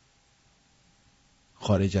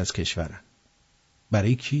خارج از کشورن.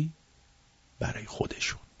 برای کی؟ برای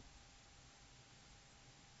خودشون.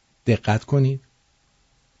 دقت کنید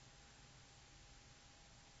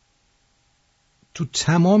تو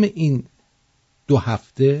تمام این 2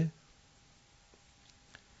 هفته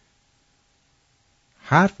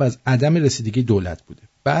حرف از عدم رسیدگی دولت بوده،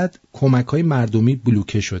 بعد کمک‌های مردمی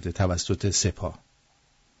بلوکه شده توسط سپاه،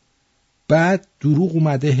 بعد دروغ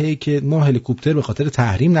اومده هی که ما هلیکوپتر به خاطر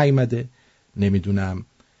تحریم نیومده، نمیدونم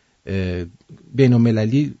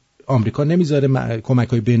بین‌المللی آمریکا نمیذاره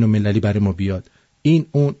کمک‌های بین‌المللی برای ما بیاد، این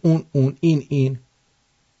اون این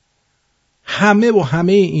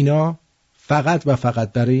همه اینا فقط و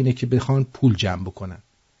فقط برای اینه که بخوان پول جمع بکنن.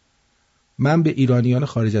 من به ایرانیان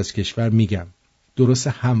خارج از کشور میگم درست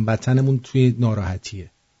هموطنمون توی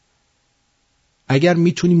ناراحتیه. اگر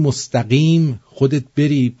میتونی مستقیم خودت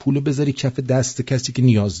بری پولو بذاری کف دست کسی که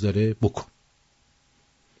نیاز داره بکن،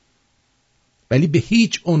 ولی به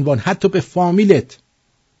هیچ عنوان حتی به فامیلت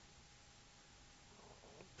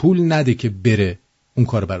پول نده که بره اون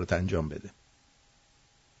کار برات انجام بده.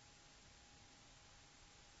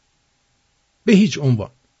 به هیچ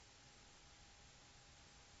عنوان.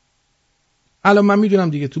 الان من میدونم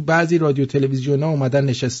دیگه تو بعضی رادیو تلویزیون ها اومدن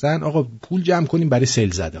نشستن آقا پول جمع کنیم برای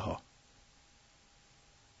سیل زده ها.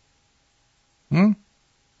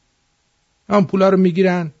 هم پولا رو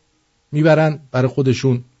میگیرن میبرن برای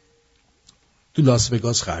خودشون تو لاس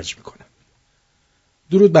وگاس خرج میکنن.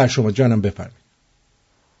 درود بر شما جانم، بفرمایید.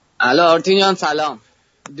 الو آرتین جان سلام.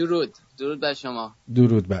 درود بر شما.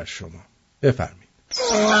 درود بر شما، بفرمایید.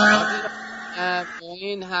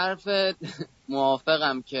 این حرف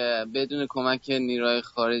موافقم که بدون کمک نیروهای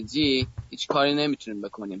خارجی هیچ کاری نمیتونیم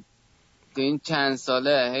بکنیم. تو این چند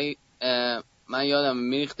ساله من یادم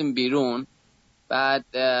میریختیم بیرون، بعد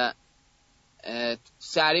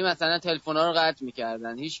سریع مثلا تلفن‌ها رو قطع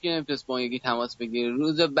می‌کردن، هیچ کی نمیتونست با یکی تماس بگیره.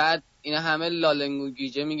 روز بعد اینا همه لالنگو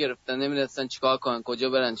گیجه می‌گرفتن، نمی‌دونستن چیکار کنن، کجا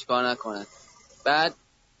برن، چیکار نکنن. بعد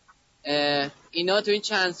اینا تو این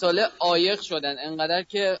چند ساله عایق شدن، انقدر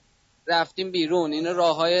که رفتیم بیرون اینا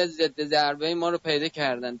راههای ضد ضربه ما رو پیدا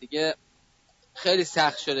کردن دیگه. خیلی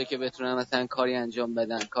سخت شده که بتونن مثلا کاری انجام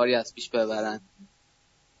بدن، کاری از پیش ببرن.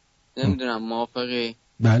 نمیدونم موافقی؟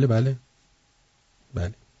 بله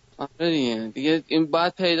آره دیگه این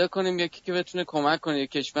باید پیدا کنیم یکی که بتونه کمک کنه.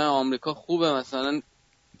 کشور آمریکا خوبه، مثلا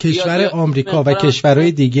کشور آمریکا و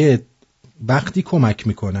کشورهای دیگه وقتی کمک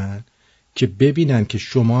میکنن که ببینن که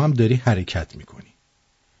شما هم داری حرکت میکنی.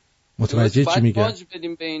 متوجه چی میگم؟ باج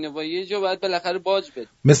بدیم به اینه و یه جا باید بالاخره باج بدیم.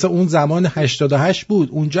 مثل اون زمان 88 بود،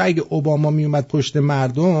 اونجا اگه اوباما میومد پشت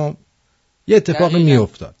مردم یه اتفاقی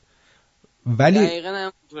میافتاد. ولی دقیقاً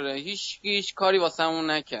همونطوره، هیچ کاری واسمون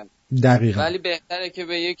نکرد. دقیقاً. ولی بهتره که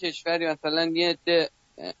به یه کشوری مثلا یه عده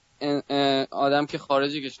آدم که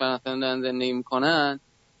خارج کشور مثلا دارن زندگی میکنن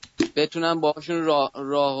بتونن باهاشون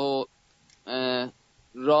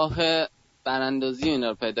راه براندازی اینا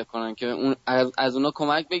رو پیدا کنن که اون از اونا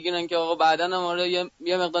کمک بگیرن که آقا بعداً ما رو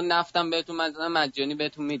یه مقدار نفتم بهتون مثلا مجانی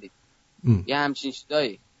بهتون میدیم. یه همچین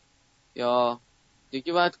چیزایی. یا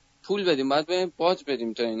دیگه باید پول بدیم، باید باج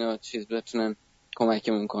بدیم تا اینا چیز بتونن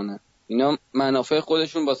کمکمون کنن. اینا منافع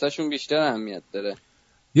خودشون واسهشون بیشتر اهمیت داره.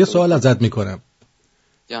 یه سوال ازت میکنم.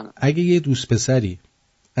 جانم. اگه یه دوست پسری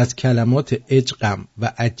از کلمات عجقم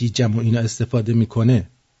و عجیجم و اینا استفاده میکنه،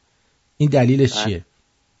 این دلیلش چیه؟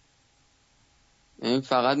 این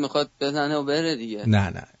فقط میخواد بزنه و بره دیگه.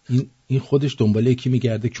 نه این خودش دنبال یکی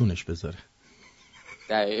میگرده کونش بذاره.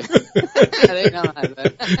 دقیقا.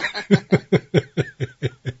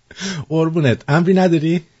 قربونت، امری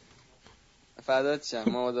نداری؟ فدات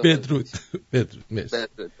شم. بدرود.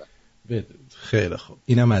 خیلی خوب،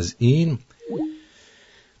 اینم از این.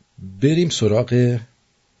 بریم سراغ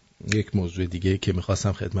یک موضوع دیگه که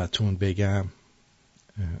میخواستم خدمتون بگم،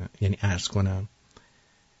 یعنی عرض کنم.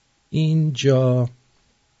 اینجا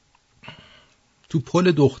تو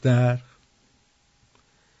پل دختر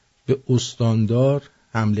به استاندار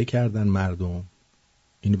حمله کردن مردم.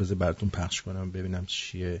 اینو بذار براتون پخش کنم ببینم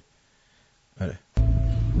چیه. آره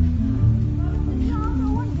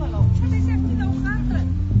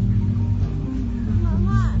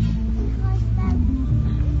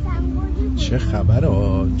چه خبره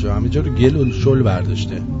آجا، همه جا رو گل و شل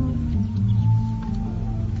برداشته.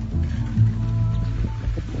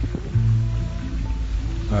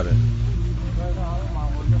 آره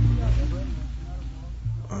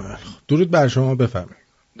درود بر شما، بفرمایید.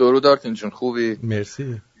 درود آرتین جون، خوبی؟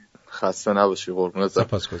 مرسی. خسته نباشی قربونت.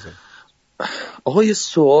 سپاسگزارم. آقا یه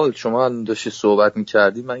سوال، شما الان داشتی صحبت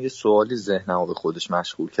می‌کردی، من یه سوالی ذهنمو به خودش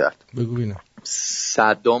مشغول کرد. بگو ببینم.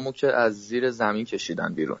 صدامو که از زیر زمین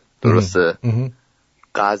کشیدن بیرون، درسته؟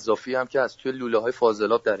 قذافی هم که از توی لوله‌های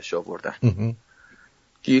فاضلاب درش آوردن.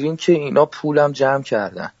 گیریم که اینا پولم جمع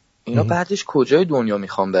کردن. اینا بعدش کجای دنیا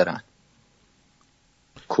میخوان برن؟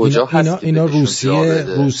 کجا هست؟ اینا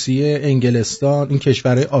روسیه، انگلستان، این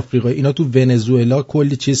کشورهای آفریقایی، اینا تو ونزوئلا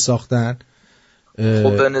کلی چیز ساختن. خب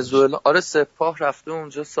ونزوئلا آره سپاه رفته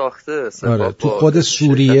اونجا ساخته. آره تو خود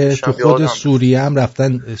سوریه هم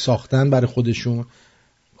رفتن ساختن برای خودشون.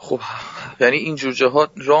 خب یعنی این جور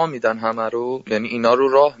جهات راه میدن همه رو، یعنی اینا رو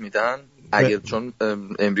راه میدن اگر چون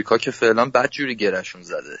امریکا که فعلا بدجوری گرشون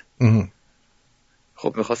زده.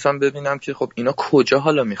 خب میخواستم ببینم که خب اینا کجا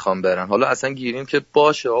حالا میخوان برن. حالا اصلا گیریم که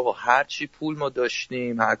باشه آقا هر چی پول ما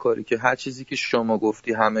داشتیم، هر کاری که هر چیزی که شما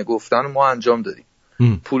گفتی همه گفتن ما انجام دادیم،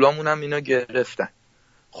 پولامون هم اینا گرفتن.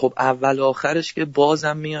 خب اول آخرش که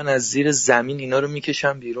بازم میان از زیر زمین اینا رو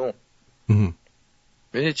میکشن بیرون.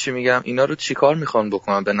 ببینید چی میگم، اینا رو چی کار میخوان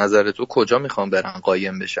بکنن؟ به نظر تو کجا میخوان برن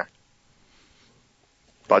قایم بشن؟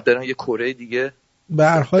 باید برن یه کره دیگه؟ به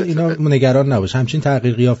هر حال اینا نگران نباش، همچین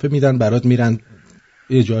تغییر قیافه میدن برات، میرن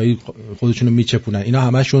یه جایی خودشونو میچپونن. اینا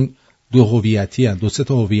همشون دو هویتی هن، 2-3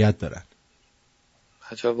 تا هویت دارن.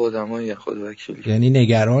 عجب آدمایی خدا وکیلی. یعنی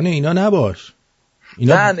نگران اینا نباش.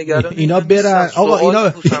 اینا برن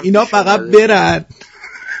آقا، اینا فقط برن.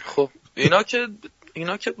 خب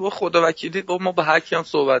اینا که با خدا وکیلی ما با هر کی هم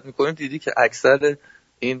صحبت میکنیم دیدی که اکثر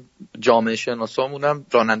این جامعه شناسامون هم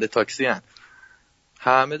راننده تاکسی هن.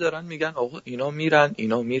 همه دارن میگن آقا اینا میرن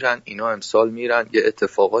اینا امسال میرن، یه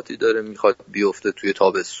اتفاقاتی داره میخواد بیفته توی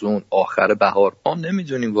تابستون آخر بهار، ما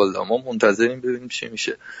نمیدونیم والله، ما منتظریم ببینیم چی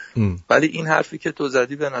میشه. ولی این حرفی که تو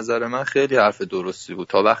زدی به نظر من خیلی حرف درستی بود.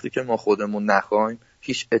 تا وقتی که ما خودمون نخوایم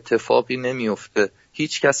هیچ اتفاقی نمیفته،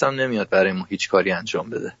 هیچ کس هم نمیاد برای ما هیچ کاری انجام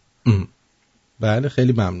بده. بله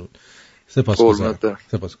خیلی ممنون، سپاسگزارم.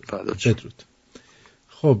 بدرود.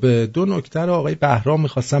 خب 2 نکته رو آقای بهرام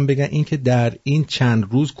میخواستم بگن. این که در این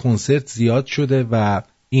چند روز کنسرت زیاد شده و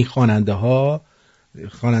این خواننده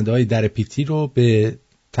های در پیتی رو به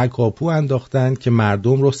تکاپو انداختن که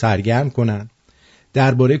مردم رو سرگرم کنن.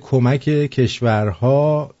 درباره کمک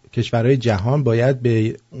کشورهای جهان باید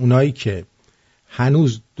به اونایی که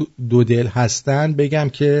هنوز دو دل هستن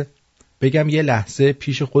بگم یه لحظه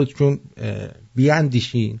پیش خودتون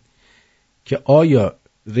بیاندیشین که آیا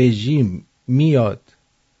رژیم میاد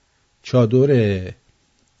چادر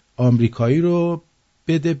آمریکایی رو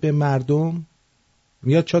بده به مردم،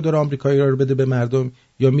 میاد چادر آمریکایی رو بده به مردم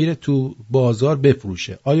یا میره تو بازار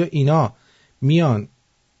بفروشه؟ آیا اینا میان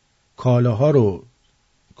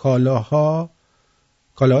کالاهای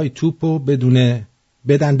توپو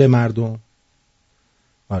بدن به مردم؟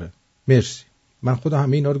 آره مرسی، من خودم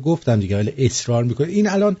همه اینا رو گفتم دیگه، ولی اصرار میکنه. این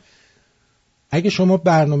الان اگه شما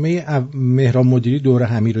برنامه مهران مدیری دوره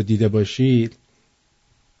همی رو دیده باشید،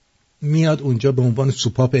 میاد اونجا به عنوان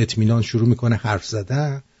سوپاپ اطمینان شروع میکنه حرف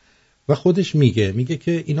زدن و خودش میگه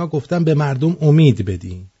که اینا گفتن به مردم امید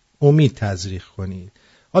بدین، امید تزریق کنید.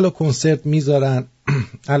 حالا کنسرت میذارن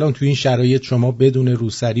الان تو این شرایط شما بدون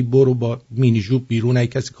روسری برو با مینی جوب بیرون، اگه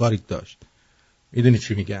کسی کاری داشت. میدونی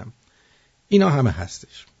چی میگم؟ اینا همه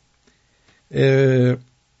هستش.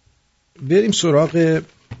 بریم سراغ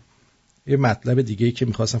یه مطلب دیگه‌ای که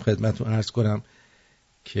میخواستم خدمتتون عرض کنم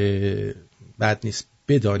که بد نیست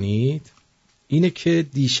بدانید، اینه که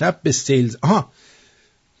دیشب به سیلز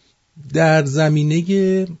در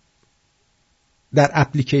زمینه در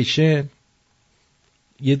اپلیکیشن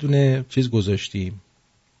یه دونه چیز گذاشتیم،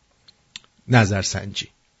 نظرسنجی.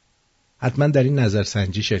 حتما در این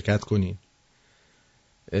نظرسنجی شرکت کنین.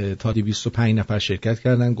 تا 25 نفر شرکت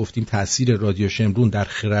کردن، گفتیم تأثیر رادیو شمرون در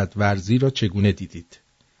خردورزی را چگونه دیدید.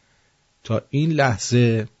 تا این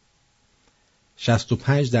لحظه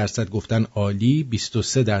 65% گفتن عالی،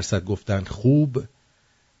 23% گفتن خوب،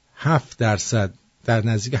 7% در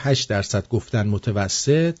نزدیک 8% گفتن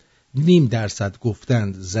متوسط، 0.5%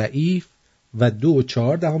 گفتن ضعیف و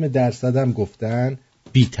 2.4% هم گفتن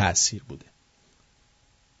بی تأثیر بوده.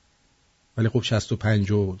 ولی خب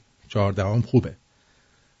 65.4 خوبه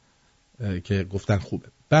که گفتن خوبه.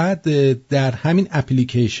 بعد در همین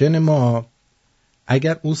اپلیکیشن ما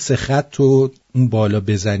اگر اون 3 خط رو اون بالا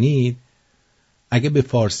بزنید، اگر به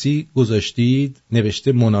فارسی گذاشتید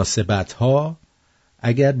نوشته مناسبت ها،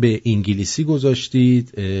 اگر به انگلیسی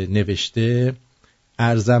گذاشتید نوشته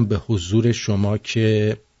عرضم به حضور شما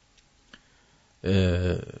که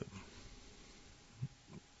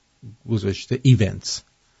گذاشته ایونتس.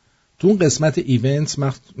 تو اون قسمت ایونتس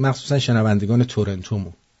مخصوصا شنوندگان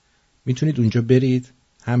تورنتومون میتونید اونجا برید،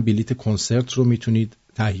 هم بلیت کنسرت رو میتونید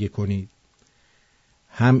تهیه کنید،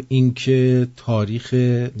 هم اینکه تاریخ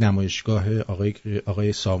نمایشگاه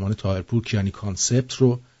آقای سامان طاهرپور کیانی کانسپت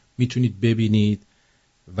رو میتونید ببینید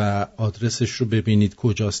و آدرسش رو ببینید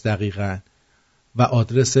کجاست دقیقاً و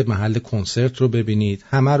آدرس محل کنسرت رو ببینید.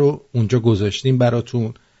 همه رو اونجا گذاشتیم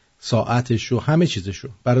براتون، ساعتش رو همه چیزش رو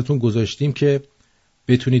براتون گذاشتیم که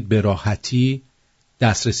بتونید به راحتی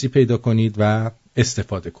دسترسی پیدا کنید و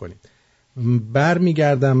استفاده کنید.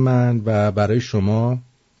 برمیگردم من و برای شما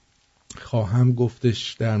خواهم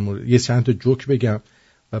گفتش در مورد یه چند تا جوک بگم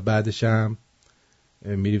و بعدش هم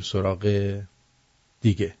میریم سراغ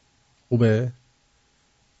دیگه. خوبه؟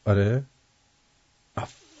 آره؟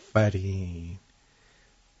 آفرین.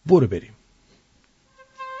 برو بریم.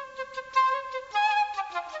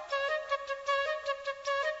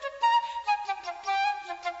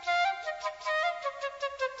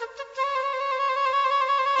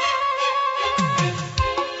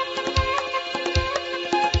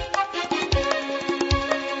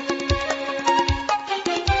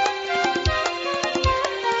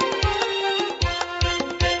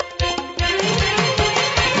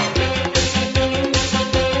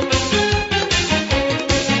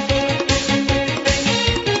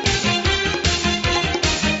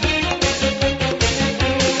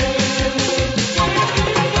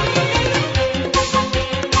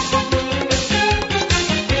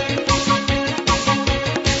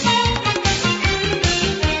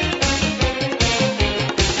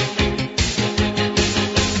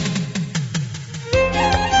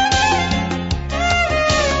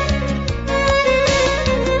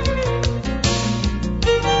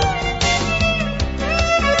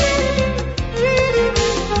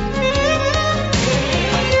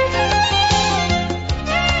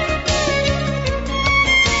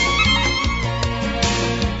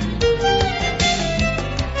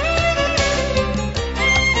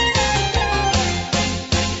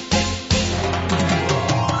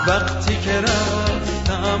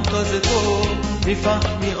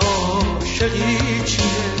 میفهمی عاشقی چیه،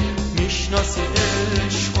 میشناسی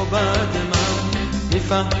عشق و بعد من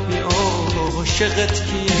میفهمی عاشقت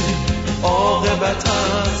کیه. عاقبت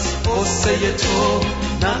از قصه تو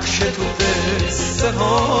نقش تو قصه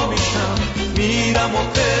ها میشم، میرم و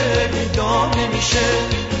پیدا نمیشه،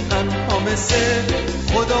 تنها مثل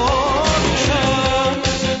خدا میشم.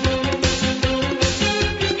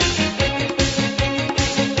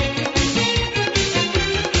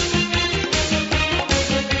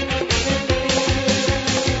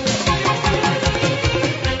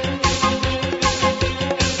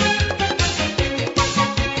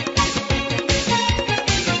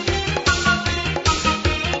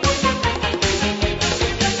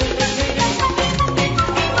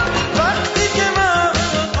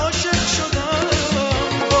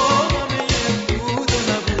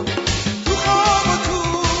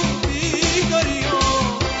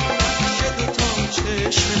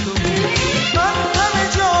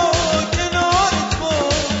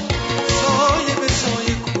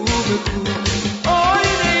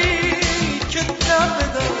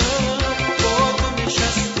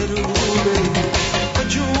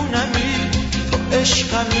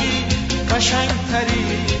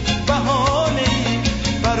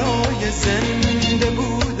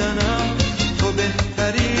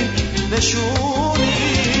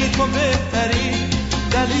 نشونی تو بهترین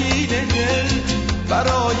دلیل دل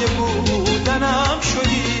برای بودنم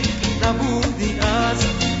شدی، نبودی از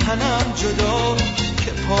تنم جدا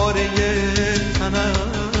که پاره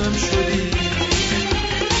تنم شدی.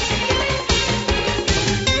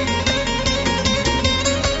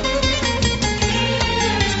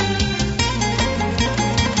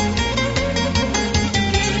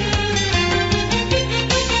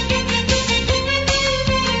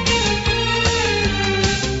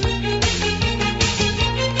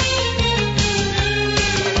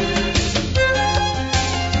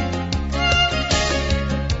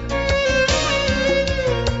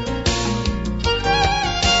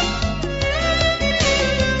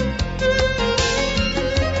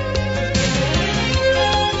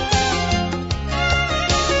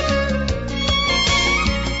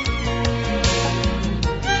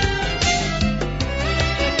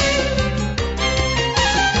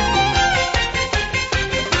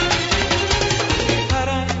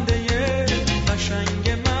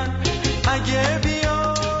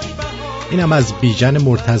 اینم از بیژن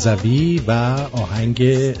مرتضوی و آهنگ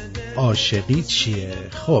عاشقی چیه.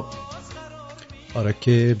 خب آره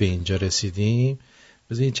که به اینجا رسیدیم،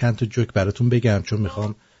 بذارین چند تا جوک براتون بگم چون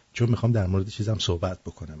میخوام در مورد چیزم صحبت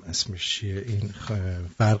بکنم. اسمش چیه؟ این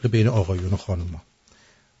فرق بین آقایون و خانوما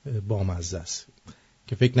بامزه است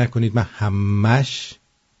که فکر نکنید من همش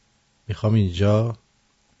میخوام اینجا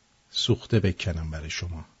سوخته بکنم برای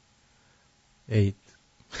شما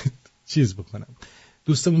چیز بکنم.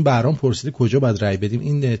 دوستمون بهرام پرسیده کجا باید رای بدیم.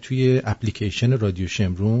 این توی اپلیکیشن رادیو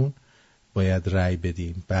شمرون باید رای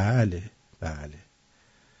بدیم. بله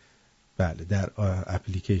در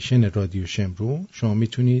اپلیکیشن رادیو شمرون شما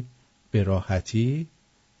میتونید به راحتی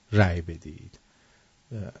رای بدید.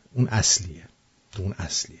 اون اصلیه.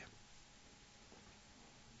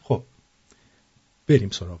 خب بریم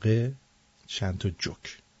سراغ چند تا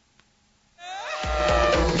جوک.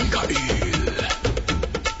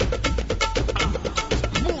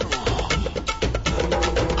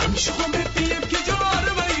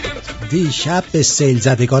 دیشب به سیل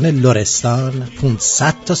زدگان لرستان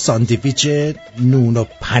 500 تا ساندویچ نون و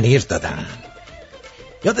پنیر دادن.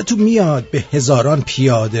 یادتون میاد به هزاران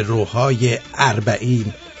پیاده روهای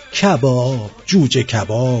اربعین کباب، جوجه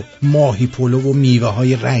کباب، ماهی پلو و میوه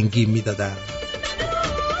های رنگین میدادن.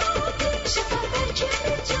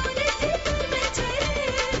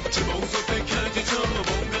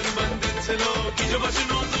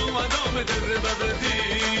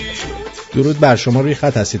 درود بر شما، روی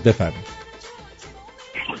خط هستید، بفرمایید.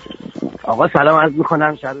 آقا سلام عرض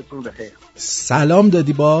میکنم، شبتون بخیر. سلام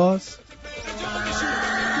دادی باز؟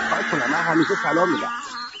 من همیشه سلام میگم.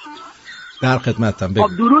 در خدمتم. بگو.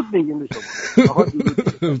 درود میگیم به شما. آقا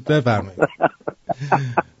درود. بفرمایید.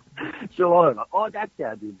 شما عادت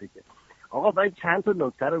کردید دیگه. آقا من چند تا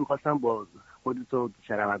نکته رو می‌خواستم با خودت و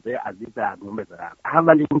شنونده‌های عزیز در میون بذارم.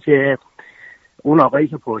 اول اینکه اون آقایی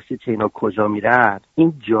که پرسید چه اینا کجا میرن،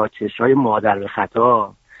 این جاکش‌های مادر به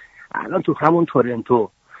خطا الان تو همون تورنتو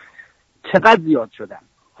چقدر زیاد شدن.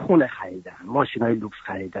 خونه خریدن، ماشینای لوکس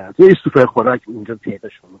خریدن، یه سوپر خوراک اونجا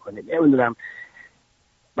پیداشون میکنه، نمیدونم.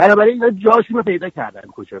 بنابراین اینا جاشون رو پیدا کردن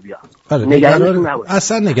کجا بیان. نگرانشون نباش.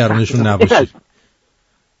 اصلا نگرانشون نباشید.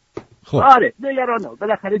 خب آره نگران نباش.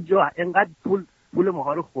 بالاخره جا انقدر پول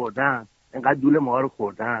ماها رو خوردن، انقدر دول ماها رو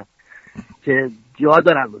خوردن که جا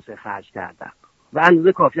دارن واسه خرج کردن و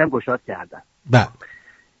اندازه کافی هم گشاد کردن. بله.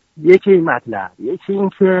 یکی این مطلب، یکی این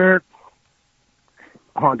که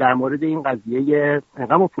در مورد این قضیه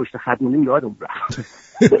انقدر ما پشت خط موندیم یادم رفت.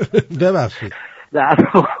 ببخشید. در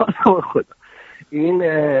خدا این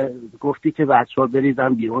گفتی که بچه‌ها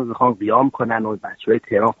بریزن بیرون میخوان قیام کنن و بچه‌های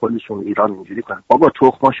تهران خودشون ایران اینجوری کنن. بابا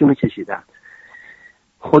تخماشون رو کشیدن.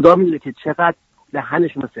 خدا میدونه که چقدر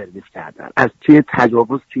دهنشون رو سرویس کردن. از توی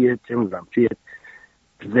تجاوز توی توی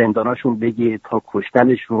زنداناشون بگی تا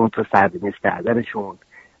کشتنشون تا سربیز کردنشون،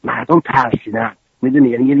 مردم ترسیدن. میدونی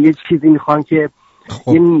یعنی یه چیزی میخوان که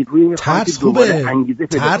خب. یه نیرویی میخوان که دوباره انگیزه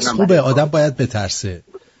پیدا کنن. ترس خوبه، آدم باید بترسه،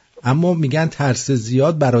 اما میگن ترس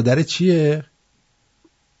زیاد برادر چیه؟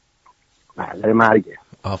 برادر مرگه.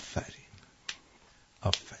 آفرین.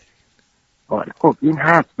 آره خب این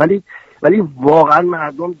هست، ولی واقعا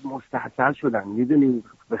مردم مستحصل شدن. میدونی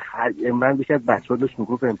من بیشتر از بچه‌ها داشت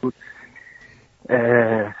میگفت امروز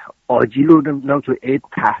آجیل رو نمیدونم تو عید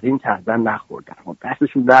تحریم کردن نخوردن،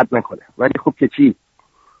 دستشون درد نکنه. ولی خب که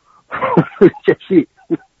چی؟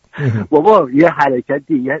 بابا یه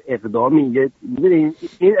حرکتی، یه اقدامی،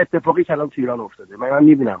 این اتفاقی که الان تو ایران افتاده. من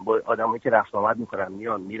میبینم با آدمایی که رفت آمد میکنن،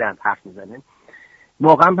 میان میرن حرف میزنن،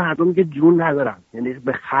 واقعا مردم که جون ندارن. یعنی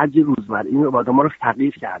به خرج روزمره این آدما رو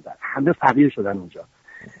فقیر کردن، همه فقیر شدن اونجا.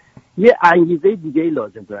 یه انگیزه دیگه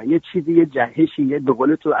لازم دارن، یه چیزی، یه جهشی، یه به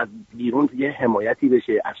قول تو از بیرون یه حمایتی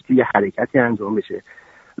بشه، از توی حرکتی انجام بشه.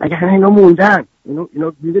 اگه اینا موندن،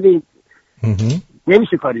 اینا میدونید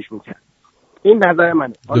نمیشه کاریش میکرد. این نظر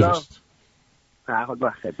منه. حالا در حال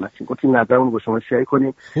با خدمتتون گفتیم نظرمون با شما شیر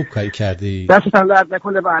کنیم. خوب کاری کردی. دستتون درد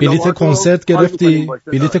نکنه. بلیت کنسرت گرفتی؟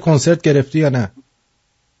 بلیت کنسرت گرفتی یا نه؟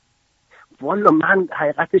 والا من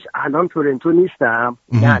حقیقتش الان تورنتو نیستم.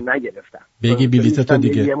 نه نگرفتم. بگی بلیتتو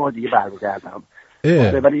دیگه. یه ما دیگه برمیگردم.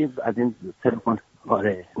 ولی از این تلفن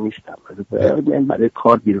نیستم. برای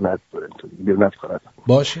کار بیرون از تورنتو، بیرون از کار هستم.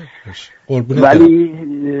 باشه. قربونت.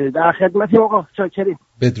 ولی در خدمتیم آقا. چاکریم.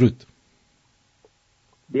 بدرود.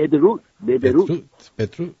 برو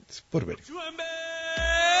بریم.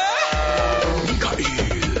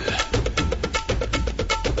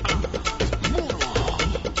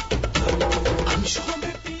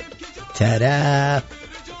 طرف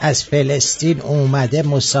از فلسطین اومده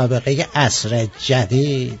مسابقه عصر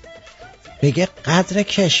جدید، میگه قدر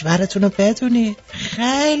کشورتون رو بدونید،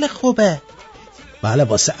 خیلی خوبه. بله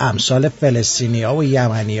واسه امثال فلسطینی ها و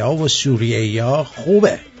یمنی ها و سوریه‌ای ها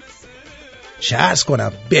خوبه، چه عرض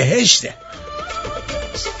کنم بهشته.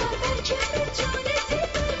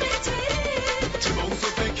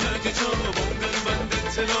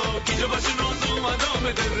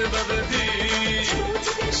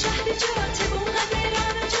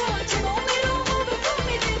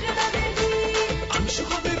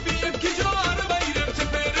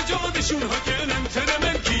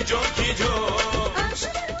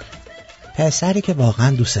 پسری که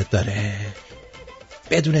واقعا دوست داره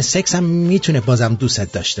بدون سکس هم میتونه بازم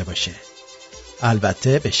دوست داشته باشه،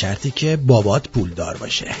 البته به شرطی که بابات پولدار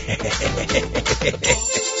باشه.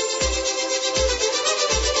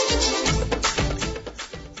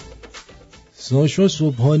 ساشا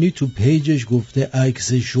صبحانی تو پیجش گفته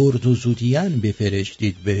عکس شورت و سوتین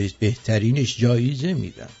بفرستید بهترینش جایزه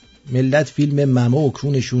میدم. ملت فیلم ممه و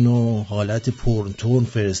کرونشون و حالت پورنتون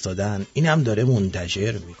فرستادن، اینم داره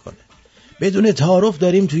منتشر میکنه. بدون تعارف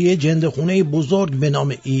داریم توی یه جندخونه بزرگ به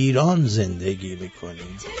نام ایران زندگی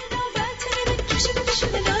میکنیم.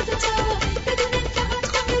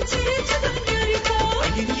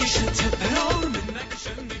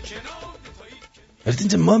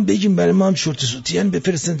 البته ما هم بگیم برای ما هم شورت سوتین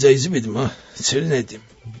بفرستن جایزه بدیم. ما چرا ندیم؟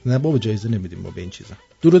 نه بابا جایزه نمیدیم ما به این چیزا.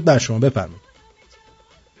 درود بر شما، بفرمایید.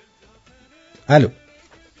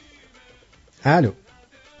 الو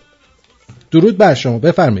درود بر شما،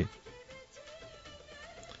 بفرمایید.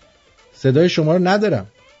 صدای شما رو ندارم.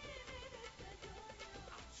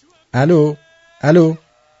 الو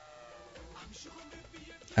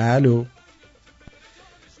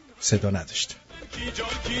صدا نداشت.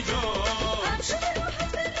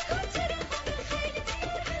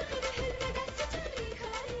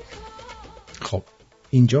 خب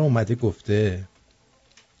اینجا اومده گفته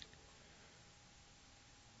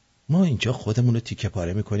ما اینجا خودمون رو تیکه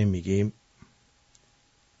پاره میکنیم، میگیم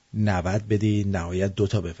 90 بدی نهایت 2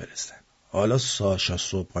 تا بفرستن. حالا ساشا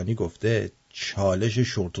صبحانی گفته چالش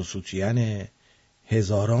شورت و سوتین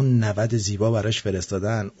هزاران 90 زیبا براش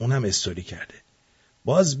فرستادن، اونم استوری کرده.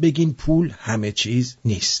 باز بگین پول همه چیز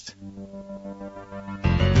نیست.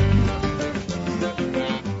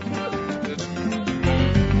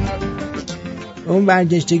 اون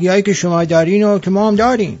برگشتگی هایی که شما دارین و که ما هم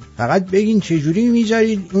داریم، فقط بگین چجوری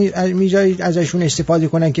میذارید ازشون استفاده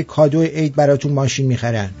کنن که کادو عید براتون ماشین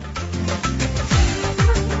میخرن.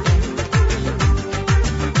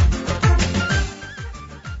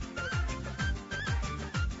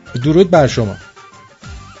 درود بر شما.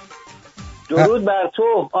 درود بر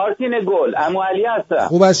تو آرتین گل. عمو علی هستم.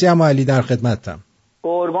 خوب هستی عمو علی؟ در خدمتم.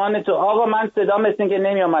 قربان تو آقا. من صدا مثل که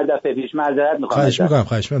نمیام دفعه پیش، معذرت میخوام.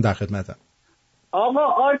 خواهش میکنم، در خدمتم. آقا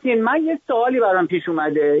آرتین من یه سوالی برام پیش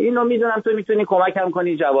اومده، اینو میدونم تو میتونی کمکم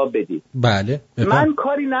کنی جواب بدی. بله من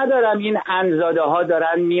کاری ندارم این انزاده ها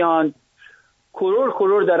دارن میان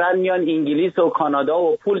کرور دارن میان انگلیس و کانادا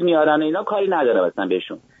و پول میارن، اینا کاری ندارم اصلا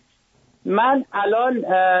بهشون. من الان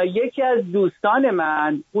یکی از دوستان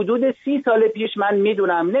من حدود 30 سال پیش، من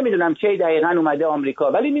نمیدونم کی دقیقاً اومده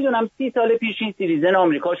آمریکا، ولی میدونم 30 سال پیش این سیتیزن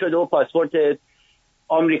آمریکا شده و پاسپورت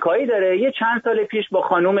آمریکایی داره. یه چند سال پیش با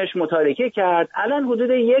خانومش متارکه کرد، الان حدود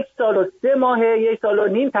 1 سال و 3 ماه، 1 سال و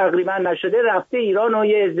نیم تقریبا نشده رفته ایران و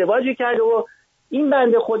یه ازدواجی کرده و این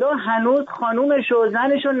بنده خدا هنوز خانومش و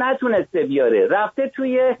زنش رو نتونسته بیاره، رفته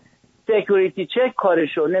توی سکیوریتی چک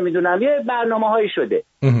کارشو، نمیدونم یه برنامه‌هایی شده.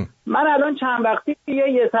 من الان چند وقتی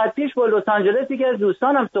یه ساعت پیش با لس آنجلس که از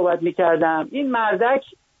دوستانم صحبت می‌کردم، این مردک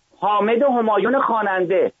حامد همایون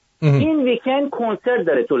خواننده این ویکند کنسرت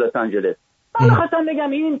داره تو لس آنجلس. من خواستم بگم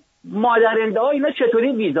این مادرنده ها اینا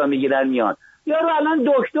چطوری ویزا میگیرن میان؟ یارو الان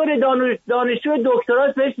دکتر دانشجو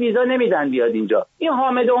دکترا بهش ویزا نمیدن بیاد اینجا. این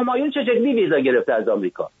حامد همایون چه شکلی ویزا گرفته از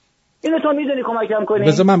آمریکا؟ اینو تو میدونی کمکم کنی؟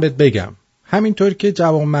 بذار من بهت بگم. همینطور که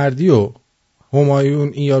جوانمردی و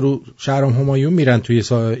همایون، این یارو شهرام همایون میرن توی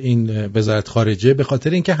این وزارت خارجه به خاطر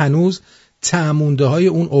اینکه هنوز تعمونده های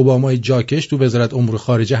اون اوبامای جاکش تو وزارت امور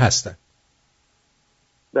خارجه هستن.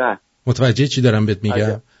 بله. متوجه چی دارم بهت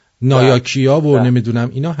میگم؟ نایاکیا و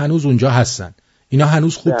نمیدونم اینا هنوز اونجا هستن. اینا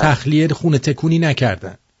هنوز خوب تخلیه خونه تکونی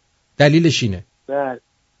نکردن. دلیلش اینه. بله.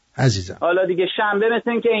 عزیزم. حالا دیگه شنبه مثل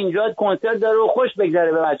این که اینجا کنسرت داره و خوش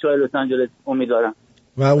بگذره به بچه‌های لس آنجلس امیدوارم.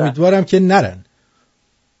 و امیدوارم که نرن.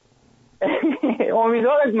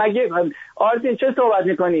 امیدوارم. مگه آرتین چه صحبت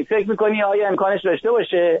میکنی؟ فکر میکنی آیا امکانش داشته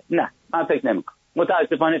باشه؟ نه من فکر نمیکنم.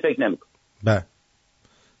 متاسفانه فکر نمیکنم. بله.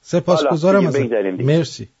 سپاسگزارم ازت.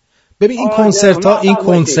 مرسی. ببین این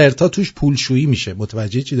کنسرت ها توش پولشویی میشه.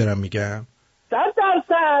 متوجه چی دارم میگم؟ 100%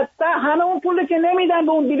 همه اون پولی که نمیدن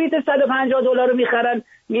به اون بلیت $150 رو میخرن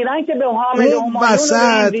میرن که به حامد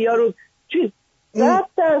همایون رو چیز 100%.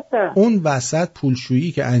 اون وسط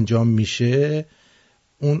پولشویی که انجام میشه،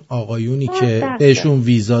 اون آقایونی که بهشون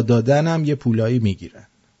ویزا دادن هم یه پولایی میگیرن.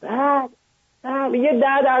 یه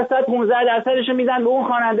 10% 15% رو میدن به اون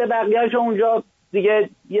خواننده، بقیه‌اشو اونجا دیگه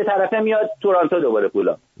یه طرفه میاد تورنتو دوباره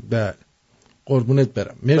پولا. بله. قربونت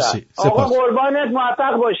برم. مرسی. آقا قربانت،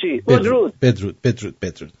 موفق باشی. بدرود.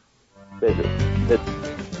 بدرود.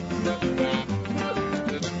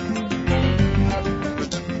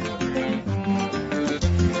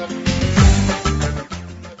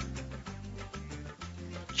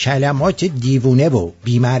 کلمات دیوونه و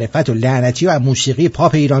بی‌معرفت و لعنتی و موسیقی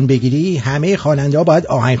پاپ ایران بگیری، همه خواننده‌ها باید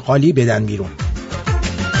آهنگ خالی بدن بیرون.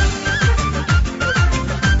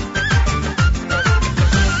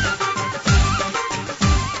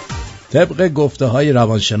 طبق گفته های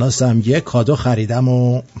روانشناسم یه کادو خریدم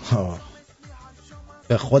و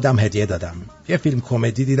به خودم هدیه دادم. یه فیلم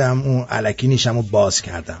کمدی دیدم، اون الکی نیشم و باز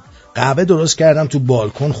کردم. قهوه درست کردم تو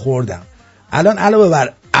بالکن خوردم. الان علاوه بر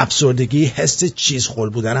افسردگی حس چیز خول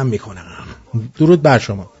بودنم میکنم. درود بر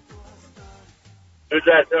شما.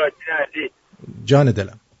 جان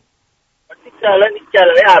دلم. الان این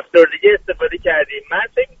کلمه افسردگی استفاده کردیم. من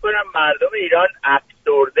فکر میکنم مردم ایران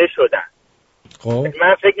افسرده شدن. خب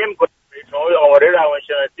من فکر نمیکنم شما آماره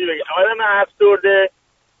روانشناسی بگید آدم افسرده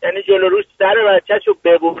یعنی جلو روش سر بچه‌شو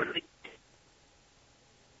ببری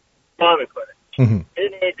ما میکنه.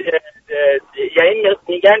 یعنی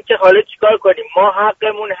میگن که حالا چیکار کنیم، ما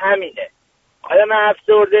حقمون همینه. آدم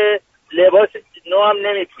افسرده لباس نو هم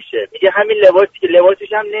نمیپوشه، میگه همین لباسی که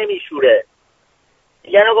لباسش هم نمیشوره.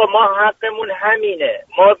 میگن آقا ما حقمون همینه،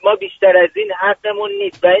 ما بیشتر از این حقمون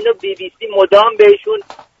نیست. و اینو BBC مدام بهشون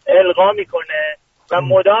القا میکنه و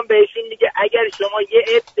مدام بهشون میگه اگر شما یه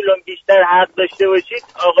اپسیلون بیشتر حق داشته باشید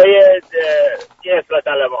آقای افراط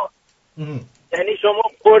طلبان، یعنی شما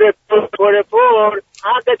پر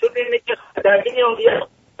حقتون اینه که خدمینی و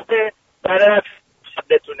برای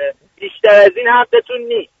حقتونه، بیشتر از این حقتون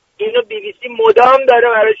نیست. اینو BBC مدام داره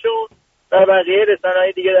براشون و بقیه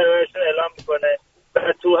رسانه‌های دیگه داره براشون اعلام میکنه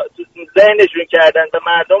و تو ذهنشون کردن و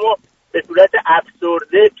مردم رو به صورت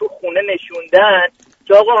افسرده تو خونه نشوندن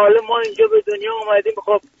که آقا حالا ما اینجا به دنیا اومدیم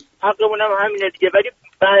خب حقمون هم همینه دیگه. ولی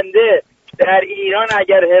بنده در ایران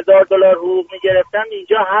اگر $1000 حقوق میگرفتم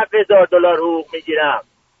اینجا $7000 حقوق میگیرم.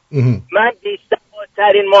 من 20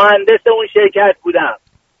 ترین مهندس اون شرکت بودم.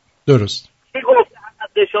 درست. کی گفت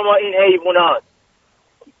حق شما این حیوانات؟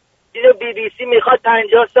 اینو BBC میخواد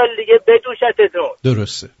 50 سال دیگه بدوشتتون.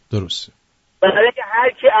 درسته. برای اینکه هر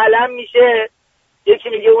کی علم میشه یکی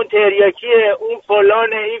میگه اون تریاکیه، اون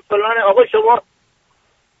فلانه، این فلانه. آقا شما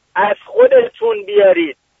از خودتون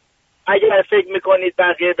بیارید اگر فکر میکنید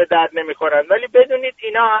بقیه به درد نمیخورن، ولی بدونید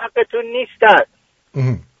اینا حقتون نیستن.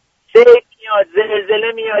 سیل میاد،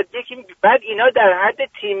 زلزله میاد، یکی بعد اینا در حد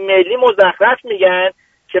تیم ملی مزخرف میگن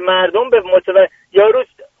که مردم به یارو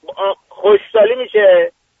خوشحالی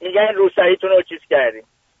میشه میگن روسریتون رو چیز کردیم،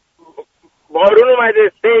 بارون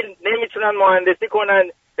اومده، سیل نمیتونن مهندسی کنن،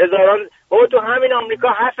 هزاران تو همین آمریکا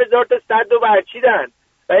 7000 تا صد رو برچیدن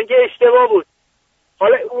و اینکه اشتباه بود.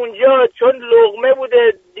 حالا اونجا چون لقمه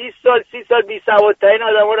بوده 20 سال 30 سال بی سوادترین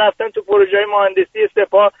آدما رفتن تو پروژه‌های مهندسی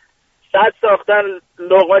سپاه صد ساختن،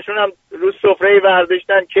 لقمه‌شون هم رو سفره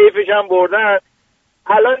برداشتن، کیفش هم بردن.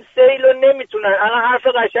 الان سیلو نمیتونن. الان حرف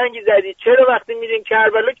قشنگی زدی، چرا وقتی میرین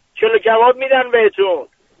کربلا چلو کباب میدن بهتون؟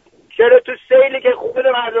 چرا تو سیلی که خود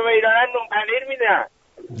مردم ایرانن نون پنیر میدن؟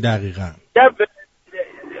 دقیقاً.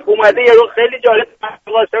 اومده یه رو خیلی جالب،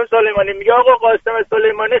 قاسم سلیمانی میگه آقا قاسم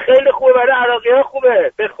سلیمانی خیلی خوبه برای عراقی‌ها،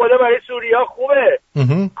 خوبه به خدا برای سوریه‌ها خوبه.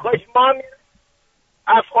 کاش ما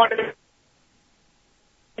افغان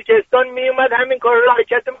که تاجیکستان میومد همین کار رو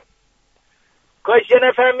حرکت کاش یه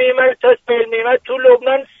نفر میومد تا اسرائیل میومد تو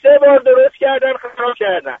لبنان 3 بار درست کردن خراب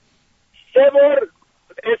کردن. 3 بار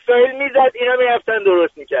اسرائیل میزد اینا میرفتن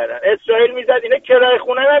درست میکردن، اسرائیل میزد اینا کرایه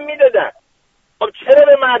خونه هم میدادن. خب چرا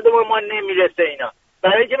به مردم ما نمیرسه اینا؟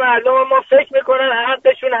 برای اینکه مردم ما فکر میکنن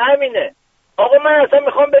حقشون همینه. آقا من اصلا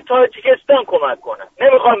میخوام به تاجیکستان کمک کنم،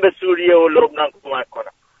 نمیخوام به سوریه و لبنان کمک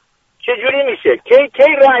کنم. چجوری میشه؟ کی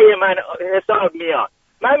رأی من حساب میاد؟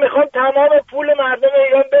 من میخوام تمام پول مردم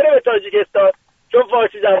ایران بره به تاجیکستان چون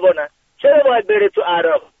فارسی زبانن. چرا باید بره تو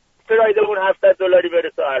عراق؟ فرایدمون $700 بره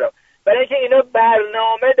تو عراق. برای اینکه اینا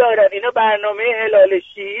برنامه دارن، اینا برنامه هلال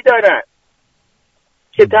شیعی دارن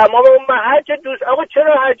که تمام اون هر چه دوست. آقا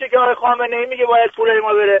چرا هر چه که آقای خامنه‌ای میگه باید پولای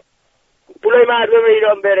ما بره، پولای مردم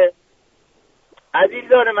ایران بره؟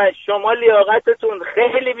 عزیزان من شما لیاقتتون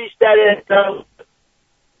خیلی بیشتره.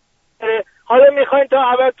 حالا میخواین تا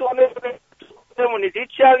ابد تو بمونید، هیچ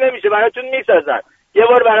چیز نمیشه، براتون میسازن. یه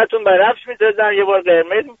بار براتون بنفش میسازن، یه بار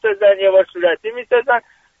قرمز میسازن، یه بار صورتی میسازن.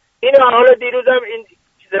 این حالا دیروزم این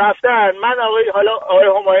رفتن. من آقای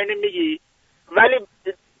همایونی میگی، ولی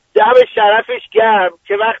جب شرفش گرم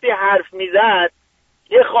که وقتی حرف میزد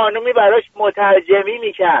یه خانومی براش مترجمی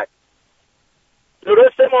میکرد.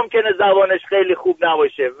 درسته ممکنه زبانش خیلی خوب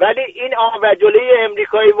نباشه، ولی این و جلوی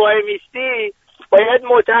امریکایی وای میستی باید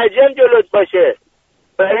مترجم جلوت باشه،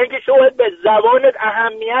 برای اینکه شما به زبانت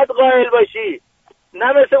اهمیت قائل باشی.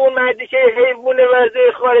 نه مثل اون مردی که حیوان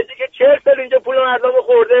وزیر خارجی که 40 سال اینجا پول مردم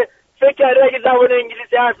خورده فکر کرده اگه زبان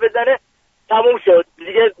انگلیسی حرف بزنه تموم شد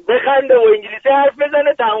دیگه، بخنده و انگلیسی حرف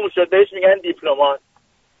بزنه تموم شد، بهش میگن دیپلمات.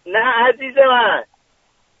 نه عزیز من،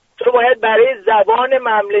 تو باید برای زبان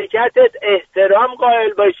مملکتت احترام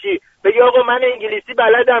قائل باشی. بگی آقا من انگلیسی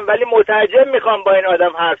بلدم ولی مترجم میخوام با این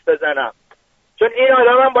آدم حرف بزنم، چون این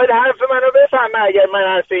آدم هم باید حرف منو بفهمه. اگر من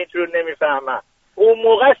حرف این رو نمیفهمم اون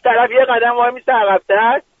موقع از طرف یه قدم وای میسته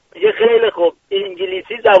عقب‌تر میگه خیلی خوب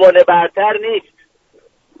انگلیسی زبان برتر نیست،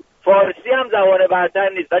 فارسی هم زبان برتر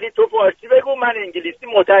نیست، ولی تو فارسی بگو من انگلیسی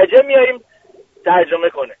مترجم میاریم ترجمه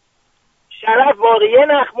کنه. شرف واقعی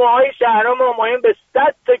نخمه های شهرام همایون به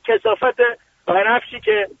 100 تا کثافت بنفشی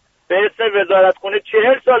که به اسم وزارتخونه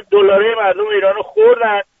 40 سال دلاره مردم ایرانو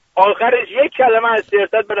خوردن، آخرش یک کلمه از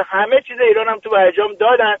سیاست برای همه چیز ایران هم تو برجام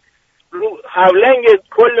دادن، رو حولنگ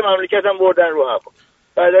کل مملکت هم بردن رو هوا.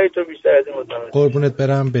 بعدای تو بیشتر از این مطمئن. قربونت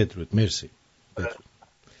برم. بدرود. مرسی. بدرود.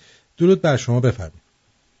 درود بر شما. بفرمایید.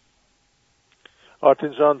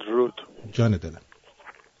 آرتین جان درود. جان دلم.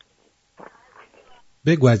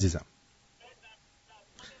 بگو عزیزم.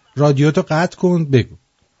 رادیوتو قطع کن بگو.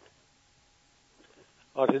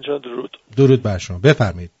 آرتین جان درود. درود بر شما.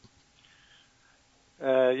 بفرمایید.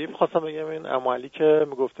 یه می‌خواستم بگم این عملی که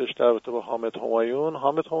میگفتش در رابطه با حامد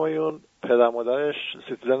همایون پدر مادرش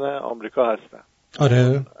سیتیزن آمریکا هستن.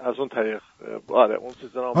 آره. از اون طریق آره اون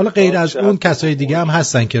سیتیزن آمریکا. حالا غیر از اون کسای دیگه هم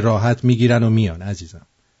هستن که راحت میگیرن و میان عزیزم.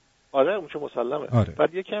 آره اون که مسلمه. آره.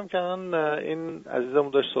 بعد یکم که این عزیزمون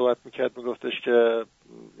داشت صحبت میکرد میگفتش که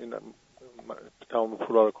این تمام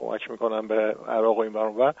پولا رو کمک میکنن به عراق و این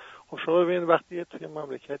برون. خب شما ببینید وقتی توی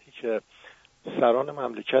مملکتی که سران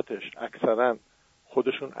مملکتش اکثرا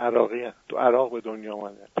خودشون عراقی هست، تو عراق به دنیا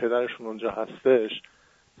اومده، پدرشون اونجا هستش،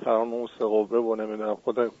 سران مستقبره و نمیدونم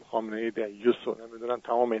خود خامنه‌ای دیوس و نمیدونم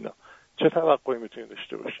تمام اینا، چه توقعی میتونی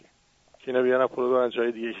داشته باشی که اینا بیان پول دارن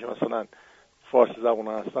جای دیگه که مثلا فارسی زبان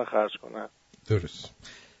هستن خرج کنن؟ درست.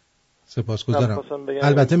 سپاسگزارم.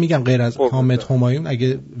 البته میگم غیر از حامد همایون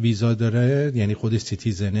اگه ویزا داره یعنی خودش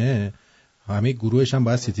سیتیزنه، همه گروهش هم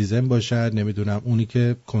باید سیتیزن باشد. نمیدونم اونی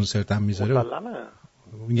که کنسرت هم میذاره مسلمه.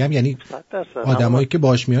 میگم یعنی آدمایی که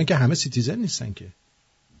باش میان که همه سیتیزن نیستن که.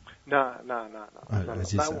 نه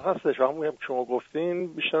اون هستش. همون شما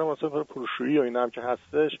گفتین بیشتر مثلا برای پروشویی و اینا هم که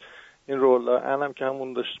هستش. این رول هم که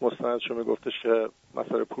همون داشت مستندشو میگفتش که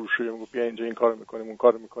مثلا پروشویی میگفت بیا اینجا این کارو میکنیم اون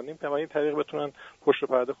کارو میکنیم که این طریق بتونن پشت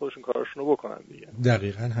پرده خودشون کاراشونو بکنن دیگه.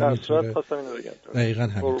 دقیقاً همینطوره. دقیقاً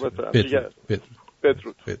همینطوره.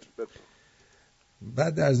 بدرود.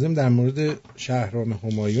 بعد در ضمن در مورد شهرام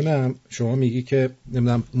همایون هم شما میگی که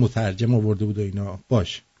نمیدونم مترجم آورده بود و اینا.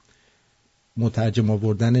 باش، مترجم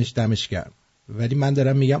آوردنش دمش گرم، ولی من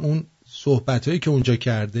دارم میگم اون صحبتایی که اونجا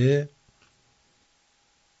کرده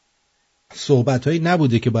صحبتایی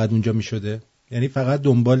نبوده که باید اونجا میشده. یعنی فقط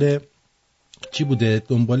دنبال چی بوده؟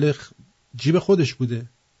 دنبال جیب خودش بوده.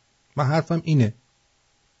 من حرفم اینه.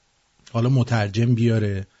 حالا مترجم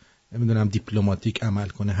بیاره، نمیدونم دیپلماتیک عمل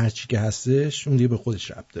کنه، هر چی که هستش اون دیگه به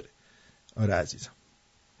خودش ربط داره. آره عزیزم.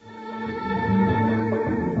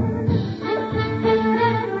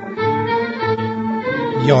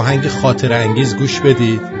 یا آهنگ خاطره انگیز گوش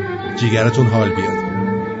بدید جیگرتون حال بیاد.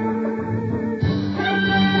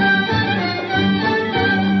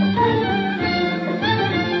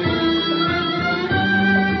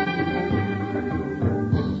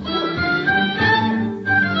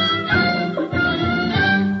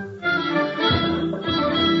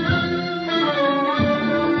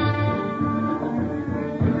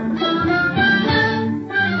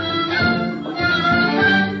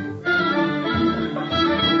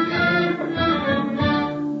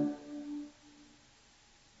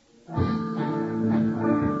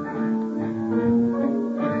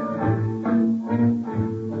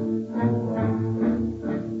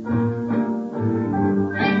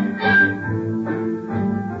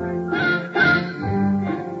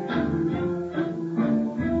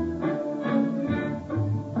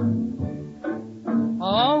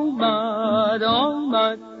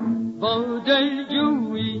 آمد با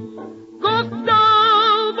دلجویی گفتا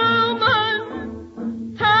با من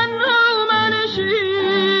تنها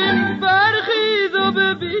منشین برخیز و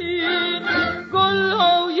ببین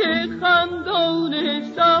گلهای خندان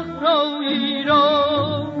صحرایی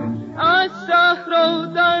را از صحرا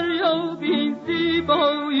دریابین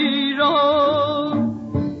زیبایی را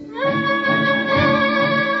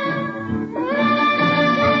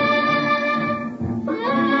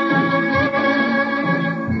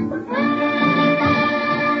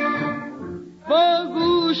با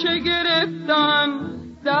گوشه گرفتن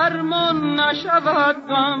درمان نشود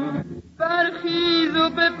غم برخیز و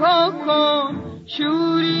بپا کن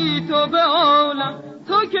شوری تو به عالم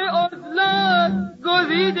تو که عزلت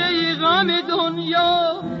گزیده ای غم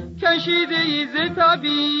دنیا کشیده ای ز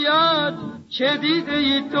طبیعت چه دیده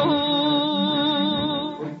ای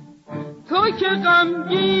تو که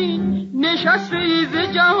غمگین نشسته ای ز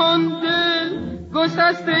جهان دل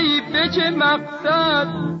گسسته ای به چه مقصد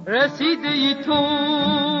رسیده ای تو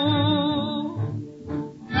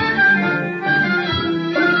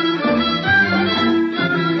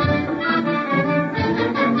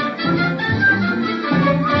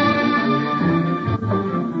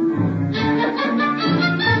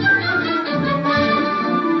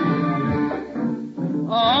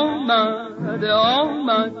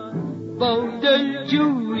آمد با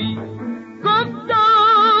دلجویی گفتا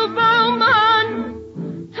با من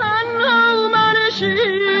تنها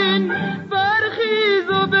منشین برخیز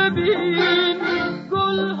و ببین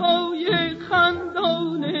گلهای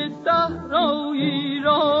خندان صحرایی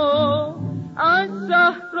را از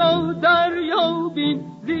صحرا دریابین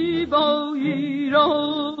زیبایی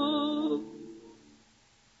را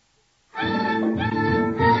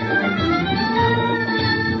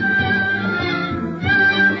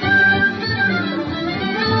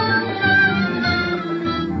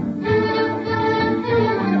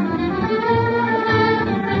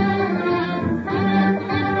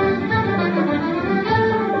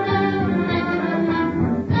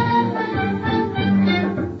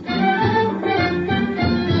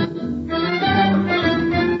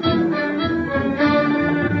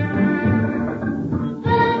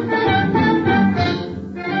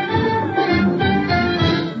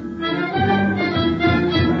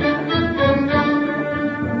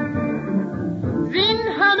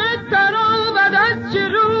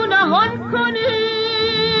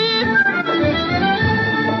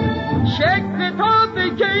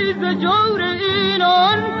جور این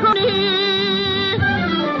آن کنی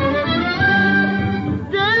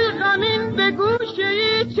دل غمین به گوشه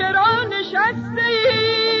ای چرا نشسته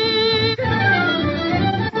ای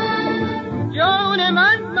جان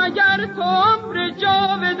من مگر تو عمر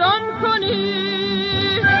جاودان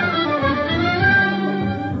کنی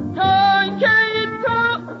تا کی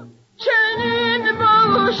تو چنین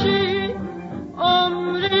باشی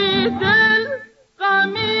عمری دل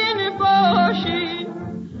غمین باشی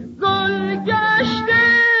گل گشته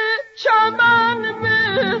چمن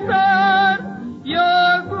بهتر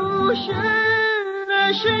یا گوشه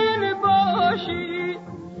نشین باشی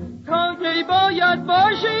تا کی باید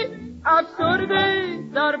باشی افسرده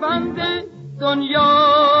در بند دنیا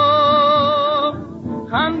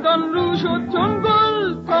خندان رو شد چون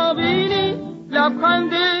گل تا بینی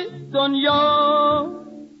لبخند دنیا.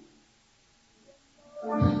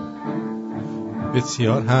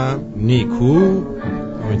 بسیار هم نیکو.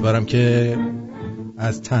 امیدوارم که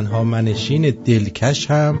از تنها منشین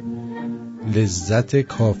دلکش هم لذت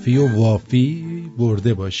کافی و وافی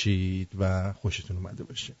برده باشید و خوشتون اومده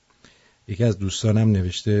باشه. یکی از دوستانم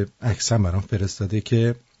نوشته عکسم برام فرستاده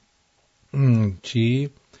که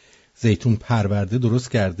زیتون پرورده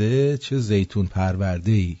درست کرده. چه زیتون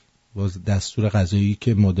پرورده ای، باز دستور غذایی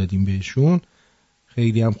که ما دادیم بهشون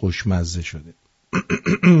خیلی هم خوشمزه شده.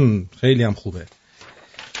 خیلی هم خوبه.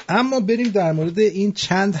 اما بریم در مورد این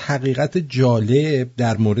چند حقیقت جالب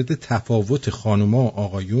در مورد تفاوت خانوما و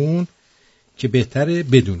آقایون که بهتره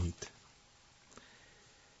بدونید.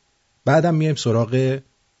 بعدم میایم سراغ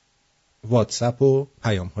واتساپ و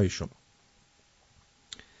پیام های شما.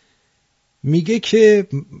 میگه که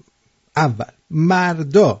اول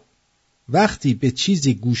مردا وقتی به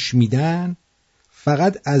چیزی گوش میدن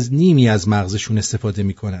فقط از نیمی از مغزشون استفاده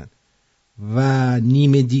میکنن و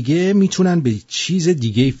نیم دیگه میتونن به چیز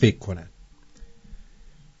دیگه فکر کنن.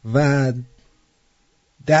 و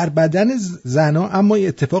در بدن زنا اما یه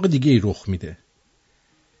اتفاق دیگه رخ میده.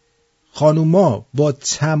 خانوما با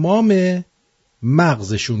تمام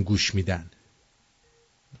مغزشون گوش میدن.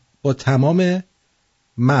 با تمام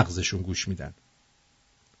مغزشون گوش میدن.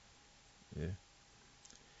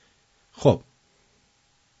 خب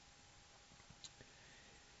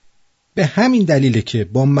به همین دلیله که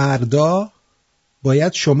با مردا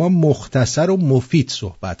باید شما مختصر و مفید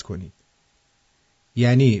صحبت کنید.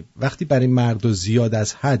 یعنی وقتی برای مردا زیاد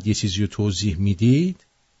از حد یه چیزی رو توضیح میدید،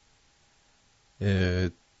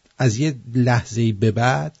 از یه لحظه‌ای به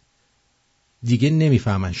بعد دیگه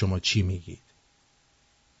نمیفهمن شما چی میگید.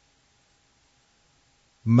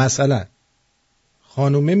 مثلا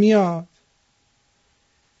خانومه میاد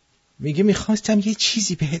میگه میخواستم یه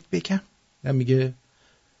چیزی بهت بگم، و میگه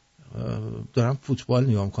دارم فوتبال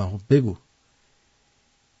نگاه میکنم. خب بگو.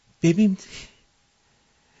 ببین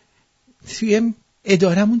توی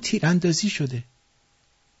ادارمون تیراندازی شده،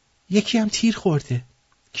 یکی هم تیر خورده.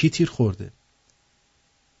 کی تیر خورده؟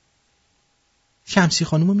 شمسی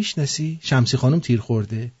خانومو میشناسی؟ شمسی خانوم تیر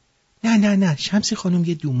خورده؟ نه شمسی خانوم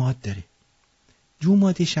یه دوماد داره.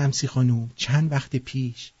 دوماد شمسی خانوم چند وقت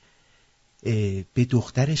پیش به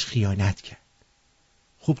دخترش خیانت کرد.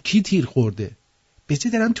 خب کی تیر خورده؟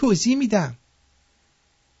 بذار دارم توضیح میدم.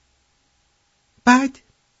 بعد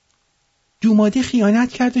دوماده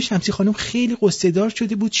خیانت کرد و شمسی خانوم خیلی قصه دار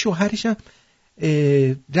شده بود. شوهرش هم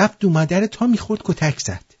رفت دوماده رو تا میخورد کتک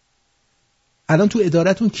زد. الان تو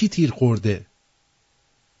ادارتون کی تیر خورده؟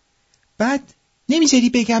 بعد نمیذاری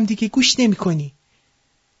بگم دیگه، گوش نمی کنی.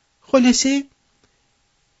 خلاصه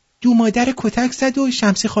دوماده رو کتک زد و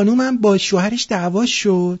شمسی خانوم هم با شوهرش دعوا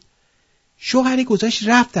شد. شوهر گذاشت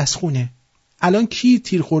رفت از خونه. الان کی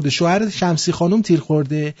تیر خورده؟ شوهر شمسی خانوم تیر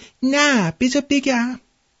خورده؟ نه بذار بگم.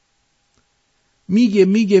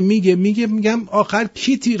 میگم آخر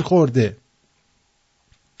کی تیر خورده؟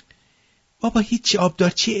 بابا هیچی،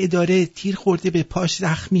 آبدارچی اداره تیر خورده به پاش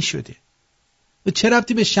زخمی شده. و چه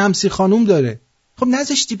ربطی به شمسی خانوم داره؟ خب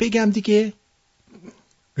نذاشتی بگم دیگه.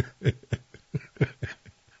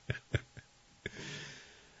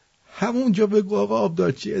 همونجا بگو آقا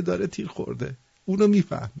آبدارچی اداره تیر خورده، اونو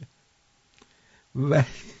میفهمه.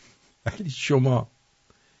 ولی شما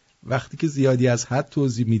وقتی که زیادی از حد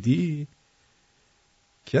توضیح میدی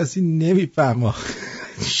کسی نمیفهمه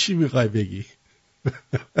چی میخوای بگی.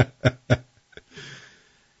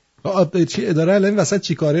 آبدارچی اداره الان وسط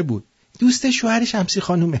چی کاره بود؟ دوست شوهر شمسی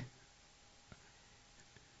خانومه.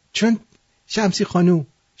 چون شمسی خانوم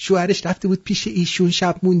شوهرش رفته بود پیش ایشون،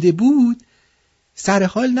 شب مونده بود، سر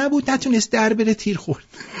حال نبود، نتونست در بره، تیر خورد.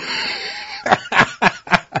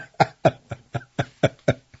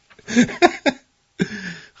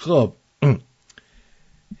 خب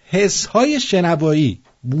حس‌های شنوایی،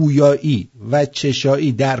 بویایی و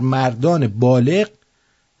چشایی در مردان بالغ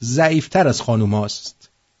ضعیف‌تر از خانوماست.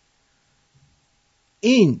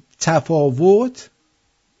 این تفاوت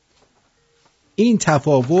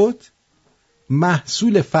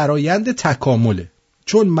محصول فرایند تکامله،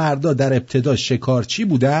 چون مردا در ابتدا شکارچی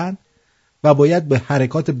بودن و باید به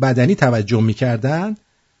حرکات بدنی توجه می‌کردن،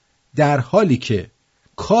 در حالی که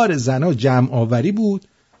کار زنها جمع آوری بود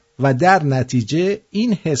و در نتیجه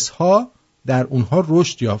این حس‌ها در اونها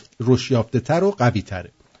رشد یافته‌تر و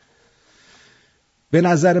قوی‌تره. به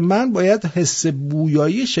نظر من باید حس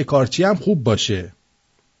بویایی شکارچی هم خوب باشه،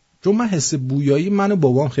 چون من حس بویایی من و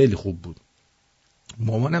بابام خیلی خوب بود.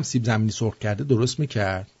 مامانم سیب زمینی سرخ کرده درست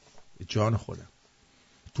میکرد، جان خودم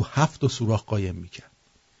تو 7 سوراخ قایم میکرد.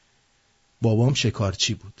 بابام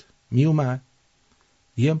شکارچی بود، میومد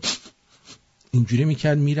یه اینجوری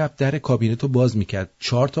میکرد، میرفت در کابینتو باز میکرد،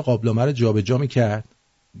 4 قابلمه رو جابجا میکرد،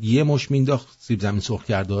 یه مش مینداخت سیب زمینی سرخ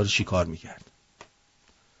کرده رو شکار میکرد.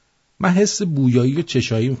 من حس بویایی و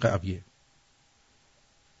چشاییم قویه.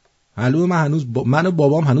 من و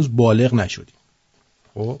بابام هنوز بالغ نشدیم.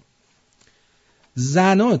 خب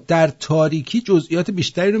زنا در تاریکی جزئیات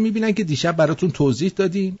بیشتری رو میبینن که دیشب براتون توضیح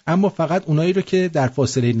دادیم، اما فقط اونایی رو که در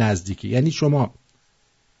فاصله نزدیکی. یعنی شما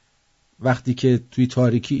وقتی که توی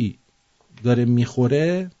تاریکی داره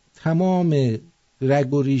میخوره تمام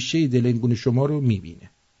رگ و ریشه دلنگون شما رو میبینه.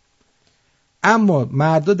 اما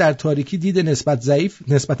مردا در تاریکی دید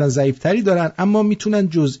نسبتا ضعیف‌تری دارن، اما میتونن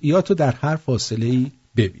جزئیات رو در هر فاصله‌ای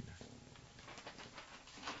ببینن.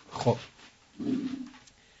 خب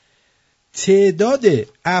تعداد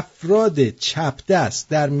افراد چپ دست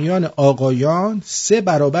در میان آقایان 3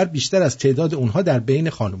 برابر بیشتر از تعداد اونها در بین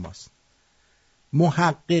خانوماست.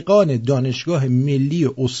 محققان دانشگاه ملی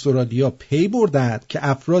استرالیا پی بردند که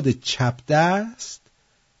افراد چپ دست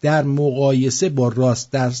در مقایسه با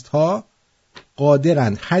راست دست ها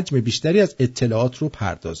قادرند حجم بیشتری از اطلاعات رو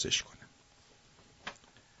پردازش کنند.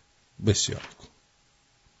 بسیار خوب.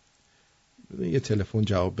 یه تلفن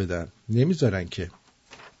جواب بدن نمیذارن که.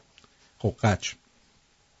 خب قچ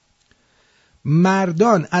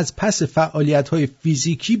مردان از پس فعالیت‌های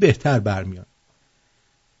فیزیکی بهتر برمیان.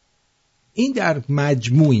 این در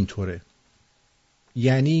مجموع اینطوره.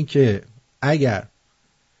 یعنی که اگر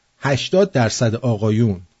 80%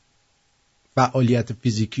 آقایون فعالیت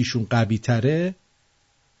فیزیکیشون قوی تره،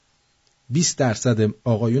 20%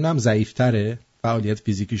 آقایون هم ضعیف تره فعالیت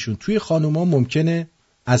فیزیکیشون. توی خانوما ممکنه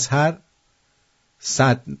از هر 100%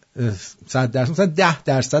 مثلا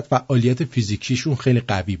 10% فعالیت فیزیکیشون خیلی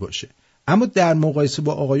قوی باشه، اما در مقایسه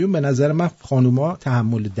با آقایون به نظر من خانوما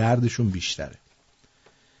تحمل دردشون بیشتره.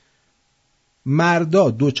 مردا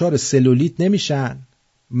دوچار سلولیت نمیشن،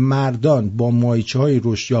 مردان با مایچه‌های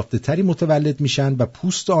رشد یافته تری متولد میشن و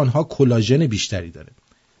پوست آنها کلاژن بیشتری داره.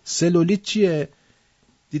 سلولیت چیه؟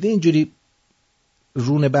 دیده اینجوری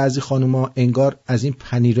رون بعضی خانوما انگار از این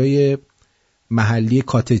پنیرای محلی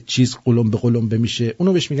کاتج چیز قلمبه میشه،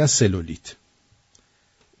 اونو بهش میگن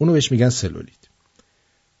سلولیت.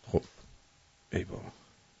 خب ای بابا،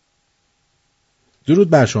 درود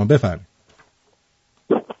بر شما، بفرمایید.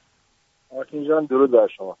 آرتین جان درود بر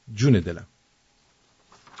شما. جون دلم.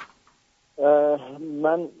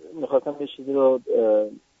 من میخواستم یه چیزی رو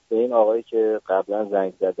به این آقایی که قبلا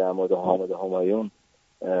زنگ زد در مورد حامد همایون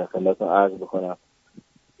خدمتتون عرض بکنم.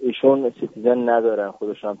 ایشون سیتیزن ندارن،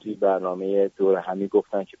 خودشون هم توی برنامه دور همی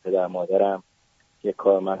گفتن که پدر مادرم یه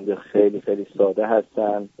کارمند خیلی خیلی ساده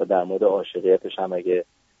هستن و در مورد عاشقیتش هم اگه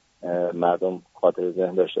مردم خاطر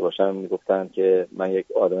ذهن داشته باشن میگفتن که من یک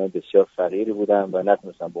آدم بسیار فقیری بودم و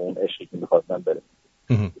نتونستم به اون عشقی که میخواستم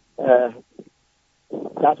برسم.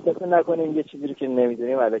 تفسیر نکنیم یه چیزی رو که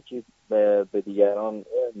نمیدونیم الکی به دیگران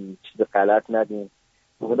چیز غلط ندیم.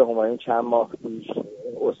 خود همایون چند ماه پیش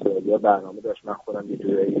استرالیا برنامه داشت، من خودم یه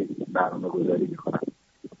جوری برنامه گذاری میکنم،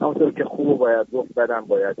 همونطور که خوب باید گفت بدم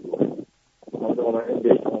باید گفت. خود همایون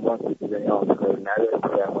به یک عنوان سیتیزنی آمریکایی نداره،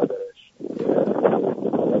 پدر مادرش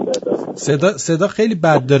صدا خیلی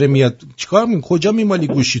بد داره میاد. چیکار میکنی؟ کجا میمالی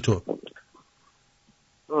گوشی تو؟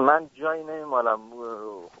 من جایی نمیمالم،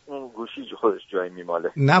 اون گوشی خودش جایی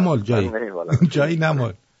میماله. نمال جایی. جایی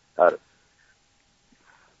نمال. آره.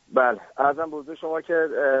 بله، عرضم بزرگ شما که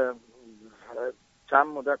چند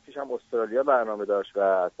مدت پیشم استرالیا برنامه داشت و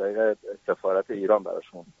از طریق سفارت ایران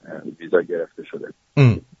براشون ویزا گرفته شده.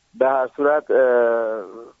 به هر صورت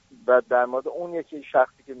و در مورد اون یکی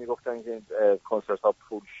شخصی که میگفتن که کنسرت ها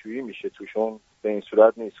پولشویی میشه توشون، به این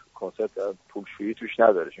صورت نیست. کنسرت پولشویی توش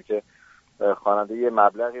نداره، چون که خواننده یه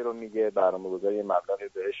مبلغی رو میگه، برنامه‌گذار یه مبلغی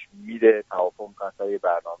بهش میده، توافق میکنن سر یه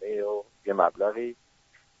برنامه و یه مبلغی،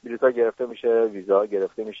 بلیط‌ها گرفته میشه، ویزا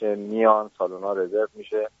گرفته میشه، میان، سالن‌ها رزرو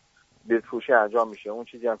میشه، بلیط فروشی انجام میشه. اون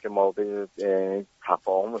چیزی هم که ما به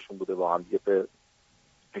تفاهمشون بوده با هم دیگه به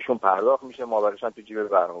ایشون پرداخت میشه، مابقیش هم تو جیب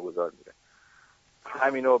برنامه‌گذار میره.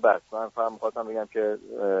 همینو بس. من فقط می‌خواستم بگم که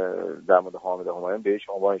در مورد حامد همایون به هیچ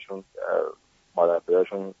عنوان ایشون مادر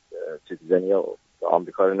پدرشون سیتیزنی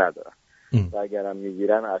آمریکا رو ندارن و اگرم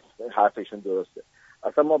میگیرن حرفشون درسته.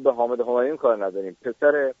 اصلا ما به حامد همایون کار نداریم.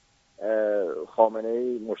 پسر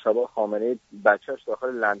خامنه‌ای، مجتبی خامنه‌ای، بچه‌اش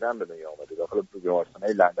داخل لندن به دنیا آمده، داخل بیمارستان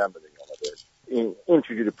لندن به دنیا آمده. این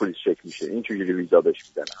چجوری پلیس چک میشه؟ این چجوری ویزا بهش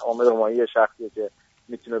میدن؟ حامد همایون یه شخصیه که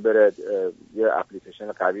میتونه بره یه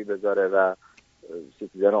اپلیکیشن قوی بذاره و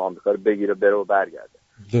سیتیزن آمریکا رو بگیره بره و برگرده.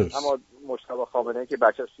 درست. اما مجتبی خامنه‌ای که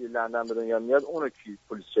بچه‌ش توی لندن به دنیا میاد، اونو کی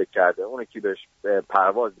پلیس چک کرده؟ اونو کی بهش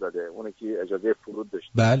پرواز داده؟ اونو کی اجازه فرود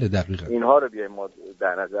داشته؟ بله دقیقاً. اینها رو بیایم ما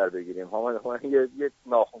در نظر بگیریم. یه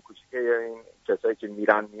ناخن کوچیکه این کسایی که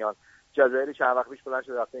میان جزایری چند وقت پیش بلند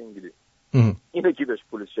شده رفته انگلیس، اینو کی بهش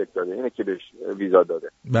پلیس چک داده؟ اینو کی بهش ویزا داده؟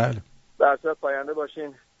 بله. در صورت پاینده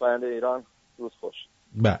باشین، پاینده ایران. روز خوش.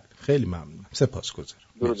 بله خیلی ممنونم، سپاسگزارم.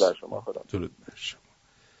 درود بر شما. خدا. درود بر شما.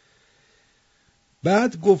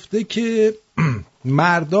 بعد گفته که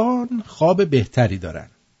مردان خواب بهتری دارن.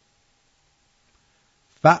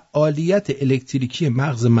 فعالیت الکتریکی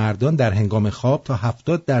مغز مردان در هنگام خواب تا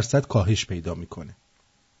 70% کاهش پیدا میکنه،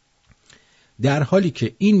 در حالی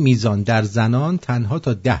که این میزان در زنان تنها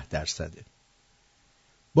تا 10%.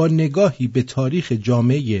 با نگاهی به تاریخ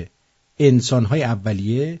جامعه انسانهای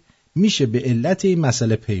اولیه میشه به علت این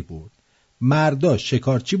مسئله پی برد. مردا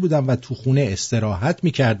شکارچی بودن و تو خونه استراحت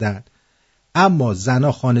میکردن، اما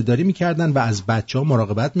زنا خانه‌داری میکردن و از بچه‌ها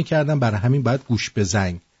مراقبت میکردن، برای همین باید گوش به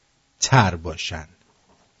زنگ تر باشن.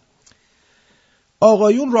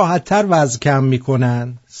 آقایون راحت‌تر وزن کم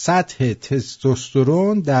میکنن. سطح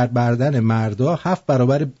تستوسترون در بدن مردا 7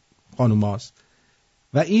 برابر خانوماست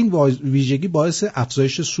و این ویژگی باعث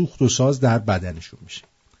افزایش سوخت و ساز در بدنشون میشه.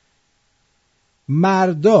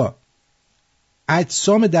 مردا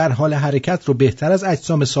اجسام در حال حرکت رو بهتر از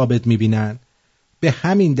اجسام ثابت میبینن، به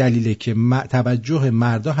همین دلیله که توجه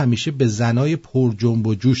مردا همیشه به زنای پر جنب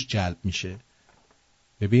و جوش جلب میشه.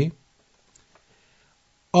 ببین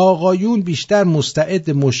آقایون بیشتر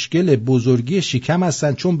مستعد مشکل بزرگی شکم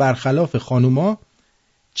هستن، چون برخلاف خانوما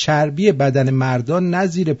چربی بدن مردان نه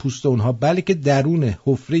زیر پوست اونها بلکه درون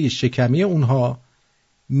حفره شکمی اونها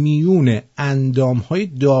میون اندامهای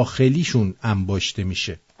داخلیشون انباشته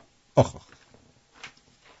میشه. آخ.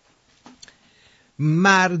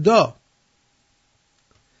 مردا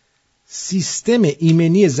سیستم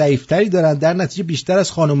ایمنی ضعیفتری دارن، در نتیجه بیشتر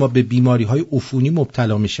از خانم‌ها به بیماری‌های عفونی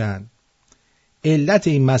مبتلا میشن. علت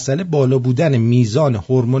این مسئله بالا بودن میزان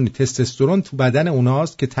هورمون تستوسترون تو بدن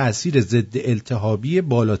اوناست که تأثیر ضد التهابی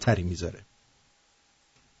بالاتری میذاره.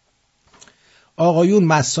 آقایون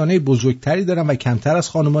مثانه بزرگتری دارن و کمتر از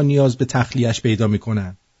خانم‌ها نیاز به تخلیه‌اش پیدا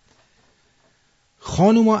میکنن.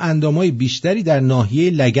 خانم‌ها اندام‌های بیشتری در ناحیه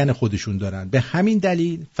لگن خودشون دارن، به همین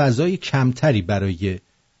دلیل فضای کمتری برای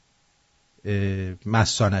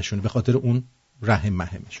مثانه‌شون، به خاطر اون رحم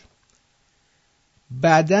محمشون.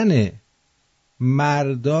 بدن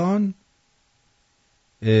مردان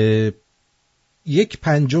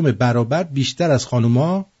 1/5 برابر بیشتر از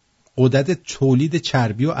خانوما قدرت تولید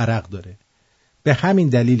چربی و عرق داره. به همین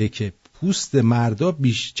دلیله که پوست مردا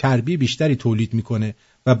چربی بیشتری تولید میکنه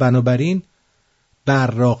و بنابراین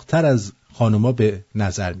براق‌تر از خانوما به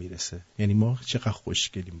نظر میرسه. یعنی ما چقدر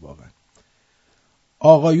خوشگلیم واقعا.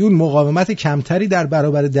 آقایون مقاومت کمتری در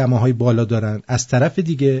برابر دماهای بالا دارن. از طرف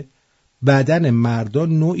دیگه بدن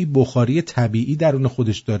مردان نوعی بخاری طبیعی درون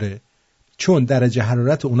خودش داره، چون درجه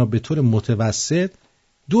حرارت اونا به طور متوسط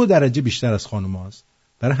 2 درجه بیشتر از خانوماست.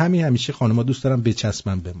 برای همین همیشه خانوما دوست دارن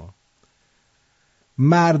بچسبن به ما.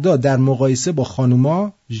 مردا در مقایسه با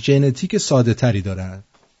خانوما ژنتیک ساده تری دارن.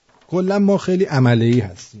 کلا ما خیلی عملیی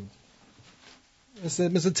هستیم،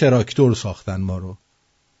 مثل تراکتور ساختن ما رو.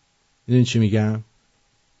 میدونی چی میگم؟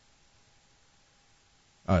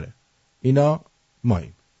 آره اینا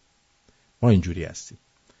ما اینجوری هستیم.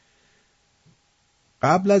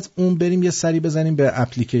 قبل از اون بریم یه سری بزنیم به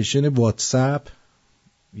اپلیکیشن واتساپ،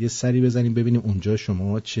 یه سری بزنیم ببینیم اونجا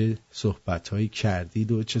شما چه صحبت‌هایی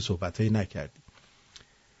کردید و چه صحبت‌هایی نکردید.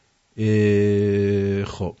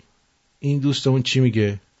 خب این دوستمون چی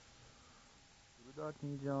میگه؟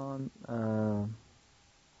 آرتین جان،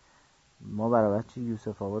 ما برای بچه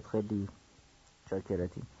یوسف آباد خیلی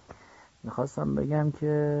شاکرتیم. میخواستم بگم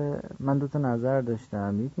که من 2 نظر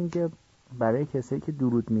داشتم. یکی این که برای کسایی که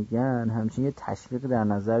درود میگن همچین یه تشویق در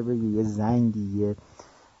نظر بگی، یه زنگی، یه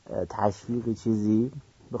تشویق چیزی.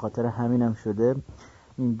 به خاطر همینم شده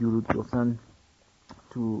این درود گفتن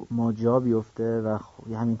تو ما جا بیفته و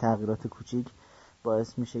همین تغییرات کوچیک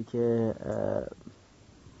باعث میشه که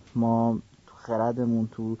ما تو خردمون،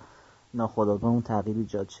 تو ناخودآگاهمون تغییر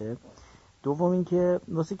ایجاد شه. دوم این که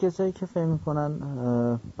واسه کسایی که فهم میکنن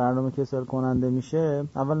برنامه کسل کننده میشه،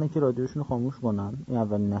 اول اینکه رادیوشون رو خاموش کنن، این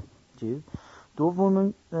اولین چیز.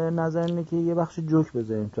 دوم نظر اینه که یه بخش جوک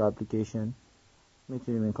بذاریم تو اپلیکیشن،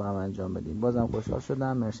 میتونیم این کارم انجام بدیم. بازم خوشحال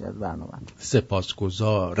شدم، مرسی از برنامه.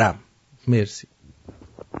 سپاسگزارم، مرسی.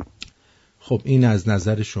 خب این از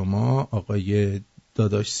نظر شما آقای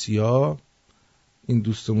داداش سیا. این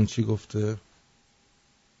دوستمون چی گفته؟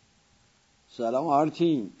 سلام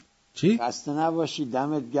آرتین. چی؟ خسته نباشی،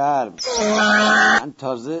 دمت گرم. من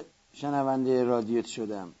تازه شنونده رادیوت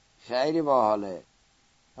شدم، خیلی باحاله.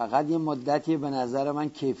 فقط یه مدتی به نظر من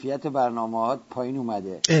کیفیت برنامه‌هات پایین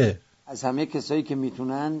اومده. از همه کسایی که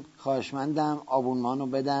میتونن خواهشمندم آبونمانو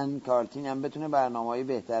بدن که آرتین هم بتونه برنامه‌های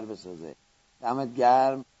بهتر بسازه. دمت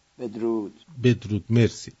گرم. بدرود. بدرود،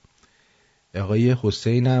 مرسی. آقای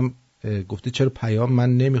حسینم گفته چرا پیام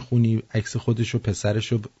من نمیخونی؟ عکس خودشو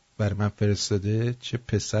پسرشو برای من فرستاده. چه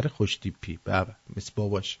پسر خوش تیپی، بابا مثل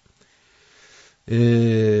باباش.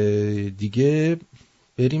 دیگه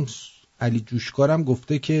بریم. علی جوشکارم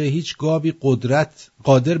گفته که هیچ گاوی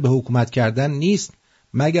قادر به حکومت کردن نیست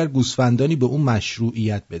مگر گوسفندانی به اون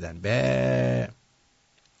مشروعیت بدن.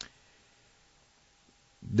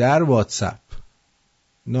 در واتساپ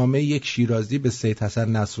نامه یک شیرازی به سید حسن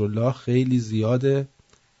نصرالله خیلی زیاده.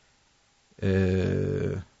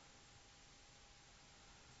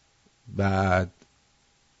 بعد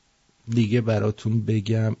دیگه براتون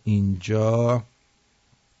بگم اینجا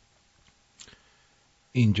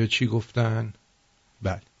چی گفتن.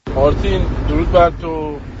 بله آرتین درود بر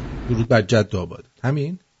تو، درود بر جد آباد.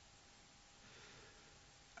 همین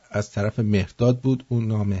از طرف مهرداد بود اون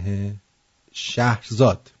نامه.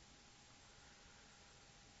 شهرزاد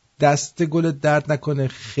دست گل درد نکنه،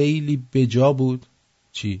 خیلی بجا بود.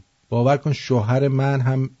 چی؟ باور کن شوهر من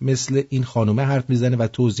هم مثل این خانومه حرف میزنه و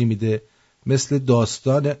توضیح میده، مثل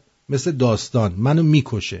داستان منو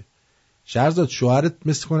میکشه. شهرزاد شوهرت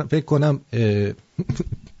فکر کنم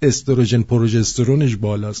استروژن پروژسترونش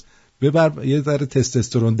بالاست، ببر یه ذره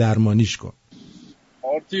تستوسترون درمانیش کن.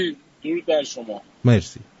 آرتی درود بر شما.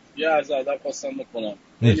 مرسی. یه عرض ادب خواستم بکنم.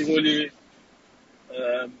 خیلی گلی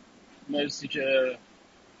مرسی که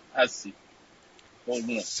هستی.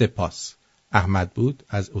 سپاس. احمد بود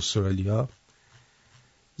از استرالیا.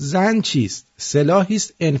 زن چیست؟ سلاحی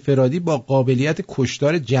است انفرادی با قابلیت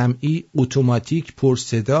کشتار جمعی، اتوماتیک،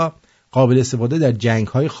 پرصدا، قابل استفاده در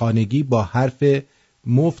جنگ‌های خانگی، با حرف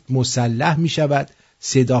مفت مسلح می‌شود،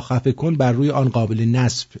 صدا خفه کن بر روی آن قابل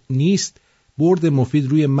نصب نیست، برد مفید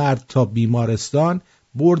روی مرد تا بیمارستان،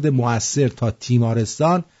 برد مؤثر تا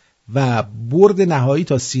تیمارستان و برد نهایی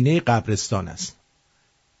تا سینه قبرستان است.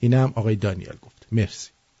 اینم آقای دانیل گفت. مرسی.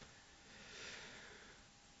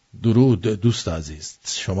 درود دوست عزیز،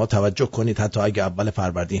 شما توجه کنید حتی اگه اول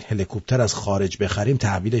فروردین هلیکوپتر از خارج بخریم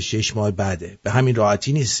تحویلش 6 ماه بعده. به همین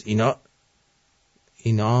راحتی نیست.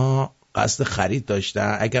 اینا قصد خرید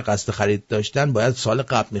داشتن. اگر قصد خرید داشتن باید سال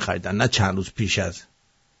قبل می‌خریدن، نه چند روز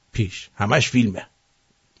پیش. همش فیلمه.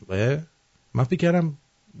 من فکر کردم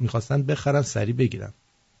می‌خواستن بخرن سریع بگیرن.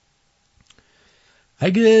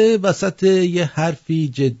 اگه وسط یه حرفی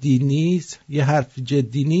جدی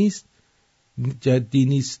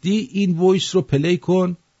نیستی این وایس رو پلی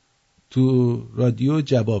کن تو رادیو،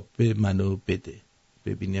 جواب به منو بده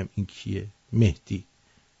ببینیم این کیه. مهدی،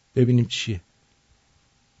 ببینیم چیه.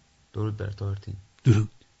 درود بر تو آرتین. درود.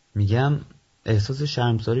 میگم احساس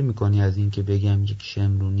شرمساری میکنی از این که بگم یک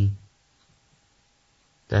شمرونی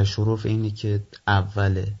در شرف اینه که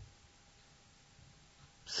اوله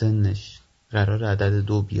سنش قرار عدد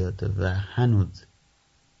 2 بیاده و هنوز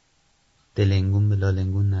دلنگون به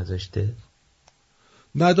لالنگون نذاشته؟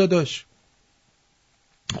 نه داداش،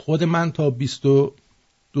 خود من تا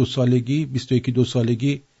 22 سالگی 21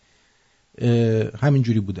 سالگی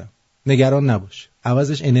همینجوری بودم. نگران نباش،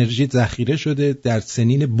 عوضش انرژی ذخیره شده، در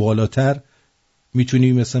سنین بالاتر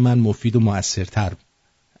میتونی مثل من مفید و مؤثرتر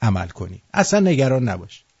عمل کنی. اصلا نگران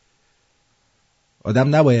نباش.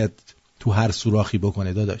 آدم نباید تو هر سوراخی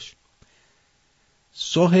بکنه داداش.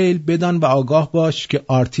 سهیل بدان و آگاه باش که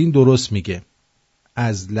آرتین درست میگه.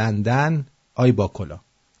 از لندن آی باکلا.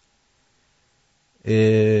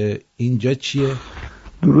 اینجا چیه؟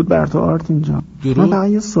 درود بر تو آرتین جان. درود. من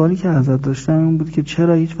فقط یه سوالی که ازت داشتم این بود که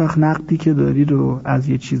چرا هیچ وقت نقدی که داری رو از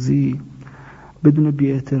یه چیزی بدون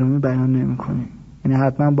بی احترامی بیان نمی کنی؟ یعنی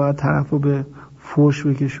حتما باید طرف رو به فوش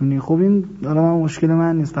بکشونی. خب این حالا من مشکل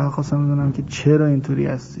من نیست، فقط خواستم بدونم که چرا اینطوری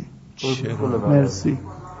هستی. چرا؟ مرسی.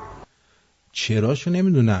 چراشو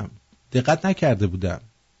نمیدونم، دقت نکرده بودم.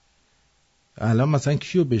 الان مثلا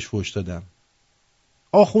کیو بهش فوش دادم؟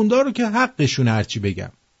 آخوندار رو که حقشون هرچی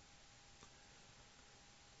بگم.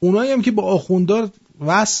 اونایی هم که با آخوندار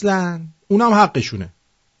وصلن اونم حقشونه.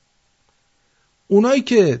 اونایی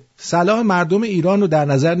که صلاح مردم ایران رو در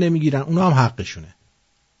نظر نمیگیرن اونا هم حقشونه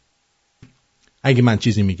اگه من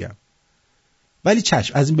چیزی میگم. ولی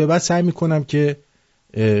چشم، از این به بعد سعی میکنم که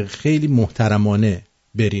خیلی محترمانه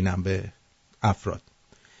برینم به افراد.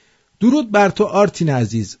 درود بر تو آرتین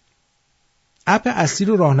عزیز. اپ اصلی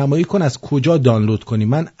رو راهنمایی کن از کجا دانلود کنی.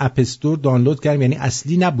 من اپ استور دانلود کردم، یعنی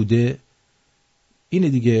اصلی نبوده. اینه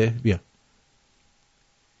دیگه. بیا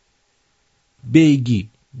بیگی.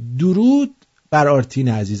 درود بر آرتین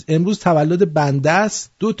عزیز. امروز تولد بنده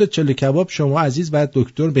است. 2 تا چلو کباب شما عزیز و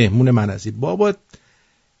دکتر مهمون من عزیز. بابا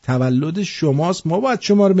تولد شماست، ما باید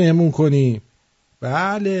شما رو مهمون کنیم.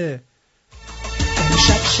 بله.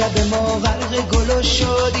 شب ما غرق گل و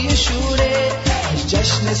شادی شوره،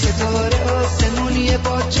 جشن ستاره آسمون یه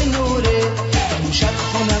باج نوره. شب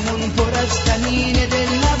خونمون پر از تنین دل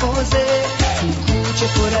نوازه، کوچه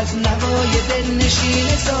پر از نوای دل نشین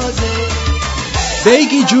سازه.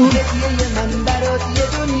 بیگی جون من برات یه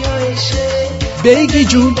دنیا عشقه، بیگی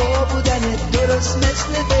جون با بودن درست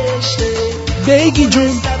مثل بهشته. بیگی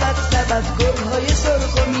جون سبت گلهای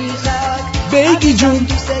سرخ و میخک، بیگی جون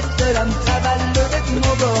دوست دارم. تولدت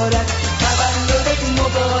مبارک، تولدت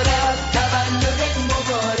مبارک، تولدت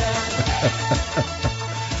مبارک.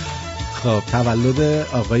 خب تولد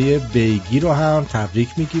آقای بیگی رو هم تبریک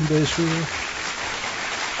میگیم بهشون.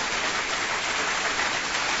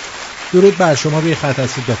 درود بر شما. به خط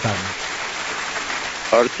هستید بفرمایید.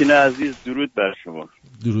 آرتین عزیز درود بر شما.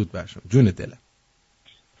 درود بر شما جون دلم.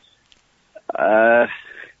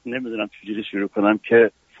 نمیدونم چجوری شروع کنم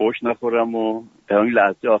که فوش نخورم و در اون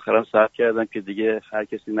لحظه آخرم صبر کردم که دیگه هر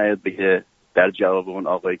کسی نیاد بگه در جواب اون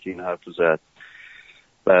آقایی که این حرف رو زد.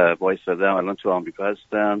 و وایسادم الان تو آمریکا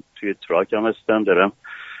هستم، توی تراک هم هستم، دارم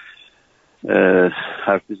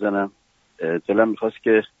حرف میزنم. دلم میخواست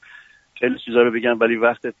که خیلی چیزا رو بگم ولی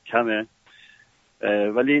وقتت کمه.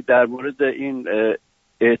 ولی در مورد این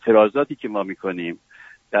اعتراضاتی که ما میکنیم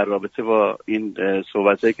در رابطه با این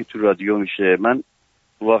صحبتایی که تو رادیو میشه، من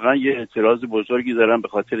واقعا یه اعتراض بزرگی دارم به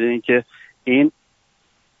خاطر اینکه این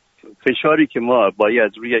فشاری که ما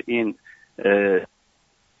باید روی این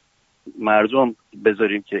مردم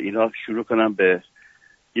بذاریم که اینا شروع کنن به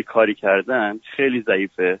یه کاری کردن خیلی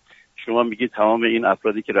ضعیفه. شما میگید تمام این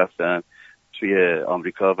افرادی که رفتن توی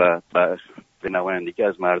آمریکا و به نمایندگی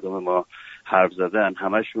از مردم ما حرف زدن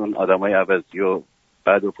همشون آدمای عوضی و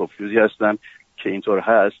بد و پوفیوزی هستن که اینطور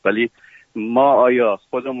هست، ولی ما آیا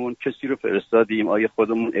خودمون کسی رو فرستادیم؟ آیا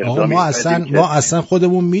خودمون اقدامی کردیم؟ ما اصلا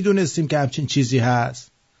خودمون میدونستیم که همچین چیزی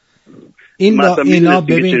هست؟ اینا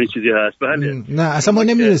ببین چیزی هست. بله. نه اصلا ما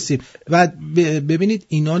نمیدونستیم. و ببینید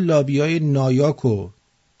اینا لابیای نایاک و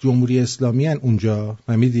جمهوری اسلامی هن اونجا،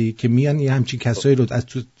 فهمیدی که میان یه همچین کسایی رو از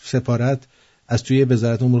تو سفارت، از توی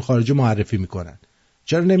وزارت امور خارجه معرفی میکنن.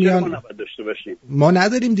 چرا نمیان؟ ما نباید داشته باشیم. ما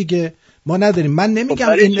نداریم دیگه، ما نداریم. من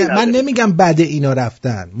نمیگم بعد اینا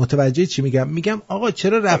رفتن، متوجه چی میگم؟ میگم آقا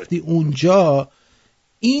چرا رفتی اونجا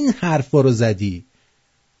این حرفا رو زدی؟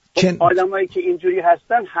 آدمایی که اینجوری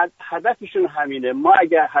هستن هدفشون همینه. ما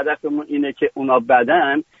اگر هدفمون اینه که اونا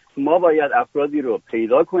بدن، ما باید افرادی رو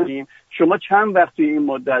پیدا کنیم. شما چند وقت توی این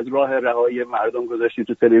مدت راه رهایی مردم گذاشتید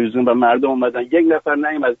تو تلویزیون و مردم اومدن، یک نفر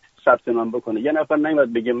نیومد ثبت نام بکنه، یه نفر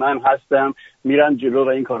نیومد بگه من هستم، میرن جلو و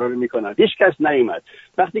این کارا رو میکنن. هیچ کس نیومد.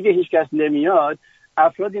 وقتی که هیچ کس نمیاد،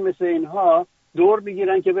 افرادی مثل اینها دور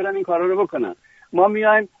میگیرن که برن این کارا رو بکنن. ما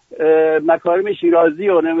میایم مکارم شیرازی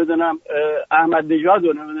و نمیدونم احمد نژاد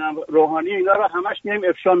و نمیدونم روحانی اینا رو همش میایم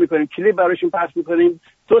افشا میکنیم، کلیپ براشون پخش میکنیم،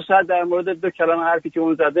 2 ساعت در مورد 2 کلمه حرفی که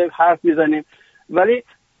اون زده حرف میزنیم، ولی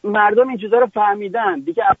مردم این چیزا رو فهمیدن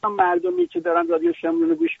دیگه. اصلا مردمی که دارن رادیو شمرون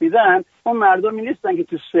رو گوش میدن اون مردمی نیستن که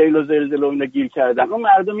تو سیل و زلزله و اینا گیر کردن، اون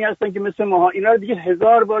مردمی هستن که مثل ما اینا رو دیگه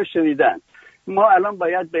 1000 بار شنیدن. ما الان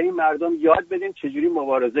باید به این مردم یاد بدیم چجوری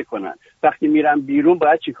مبارزه کنن، وقتی میرن بیرون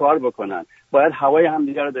باید چی کار بکنن، باید هوای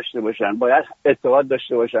همدیگه رو داشته باشن، باید اتحاد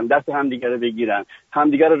داشته باشن، دست همدیگه رو بگیرن،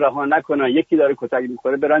 همدیگه رو رها نکنن، یکی داره کتک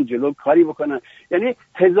میخوره برن جلو کاری بکنن. یعنی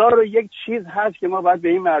 1001 چیز هست که ما باید به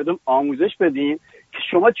این مردم آموزش بدیم که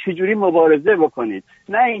شما چجوری مبارزه بکنید.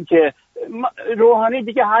 نه اینکه روحانی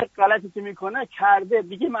دیگه هر غلطی که میکنه کرده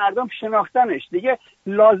دیگه، مردم شناختنش دیگه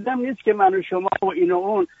لازم نیست که من و شما و این و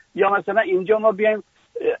اون، یا مثلا اینجا ما بیایم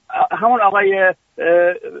همون آقای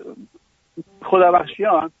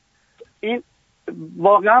خدابخشیان، این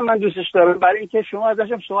واقعا من دوستش دارم، برای اینکه شما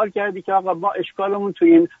ازشم سوال کردی که آقا ما اشکالمون تو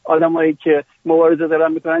این آدمایی که مبارزه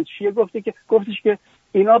دارن میکنن چیه، گفتش که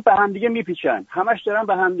اینا به همدیگه میپیچن، همش دارن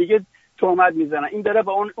به همدیگه تهمت میزنن، این داره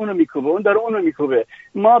با اونو میکوبه، اون داره اونو میکوبه.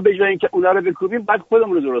 ما به جای اینکه اونا رو بکوبیم بعد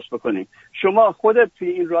خودمون رو درست بکنیم. شما خودت توی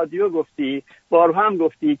این رادیو گفتی، بارها هم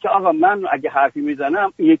گفتی که آقا من اگه حرفی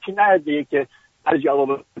میزنم یکی نهده که هر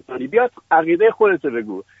جواب بدی، بیاد عقیده خودت رو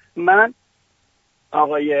بگو. من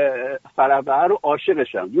آقای فربهر رو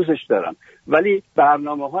عاشقشم، دوستش دارم، ولی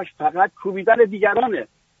برنامه‌هاش فقط کوبیدن دیگرانه.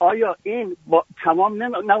 آیا این تمام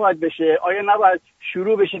نباید بشه؟ آیا نباید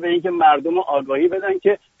شروع بشه به اینکه مردم رو آگاهی بدن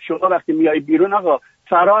که شما وقتی میای بیرون آقا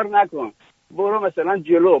فرار نکن، برو مثلا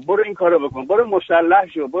جلو، برو این کارو بکن، برو مسلح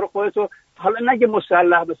شو، برو خودتو، حالا نگه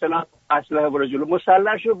مسلح مثلا اسلحه برو جلو،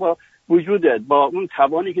 مسلح شو با وجودت، با اون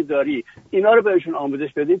توانی که داری. اینا رو بهشون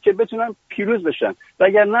آموزش بدیم که بتونن پیروز بشن،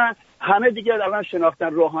 وگرنه همه دیگه الان شناختن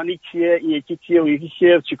روحانی کیه، یکی کیه و یکی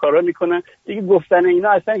کیه، چیکارا میکنن دیگه. گفتن اینا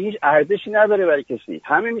اصلا هیچ ارزشی نداره برای کسی،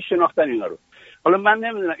 همه میشناختن اینا رو. حالا من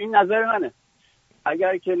نمیدونم، این نظر منه،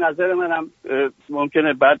 اگر که نظر منم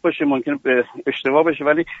ممکنه بد باشه، ممکنه اشتباه باشه،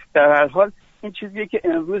 ولی در هر حال این چیزیه که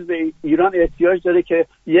امروز به ایران احتیاج داره که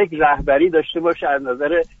یک رهبری داشته باشه از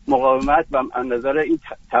نظر مقاومت و از نظر این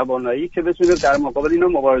توانایی که بتونه در مقابل اینا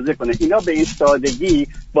مبارزه کنه. اینا به این سادگی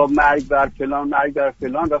با مرگ بر فلان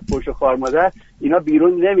و فحش و خارمادر اینا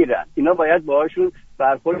بیرون نمیرن. اینا باید باهاشون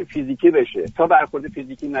برخورد فیزیکی بشه. تا برخورد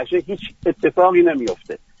فیزیکی نشه هیچ اتفاقی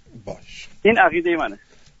نمیفته. باش، این عقیده منه.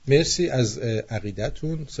 مرسی از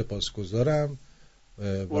عقیدتون، سپاسگزارم.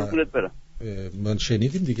 قربونت برم. من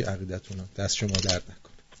شنیدیم دیگه عقیدتون رو، دست شما درد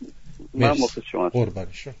نکنه. من مخلص شما. قربان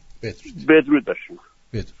شما. بدرود بر شما.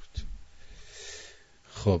 بدرود.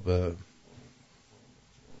 خب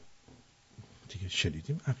دیگه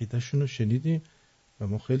شنیدیم عقیدهشون رو شنیدیم و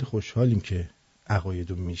ما خیلی خوشحالیم که عقاید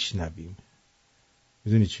رو میشنویم.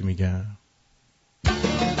 میدونی چی میگم؟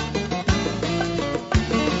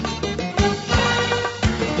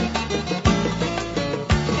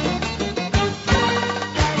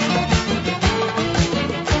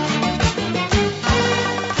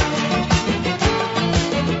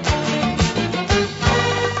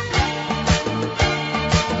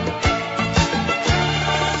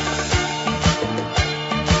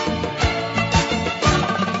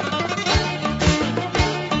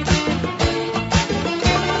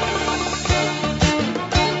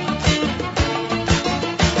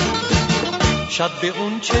 شب به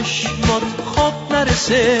اون چشمات خواب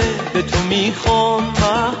نرسه، به تو میخوام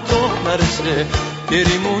مهدو نرسه،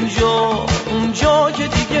 بریم اونجا که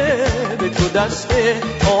دیگه به تو دست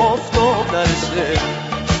آفتاب نرسه.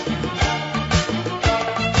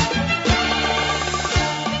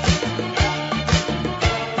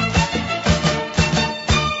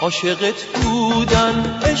 عاشقت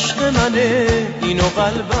بودن عشق منه، اینو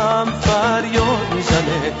قلبم فریاد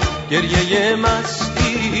میزنه، گریه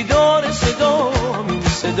مستی داره صدام، این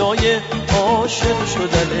صدای عاشق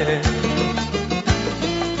شدنه.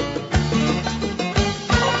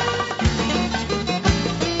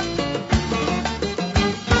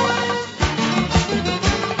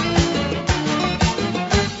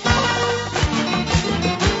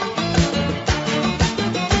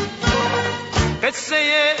 قصه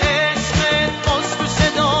عشق باز تو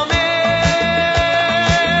صدامه،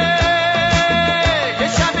 یه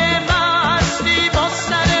شب مستی با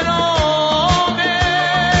سر رامه،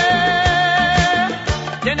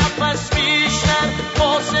 یه نفس بیشتر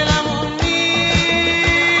فاصلمون نیست،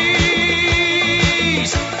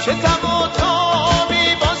 چه تب و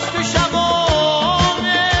تابی باز تو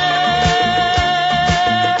شبامه،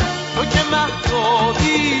 تو که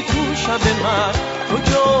مهتابی تو شب من، تو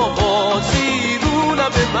که آوازی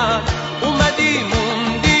به من اومدی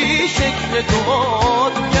موندی شکل تو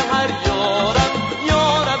توی هر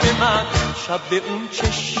یارم من. شب به اون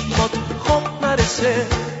چشمات خواب نرسه،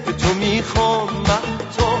 به تو میخوام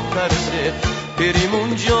مهتاب نرسه، بریم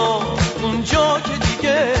اونجا که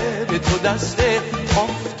دیگه به تو دست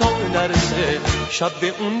آفتاب نرسه. شب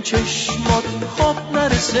به اون چشمات خواب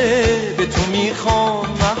نرسه، به تو میخوام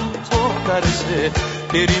مهتاب نرسه،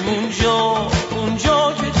 بریم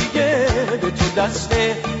اونجا که دیگه به تو دست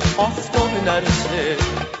آفتاب نرسه.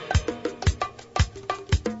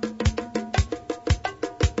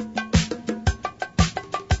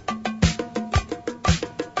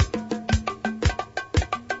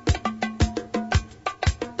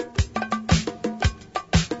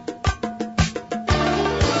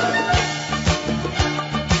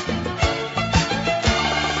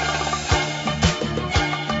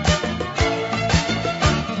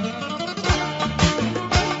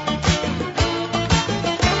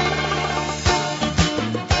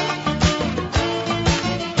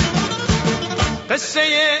 قصه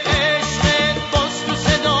عشق باز تو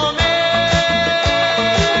صدامه،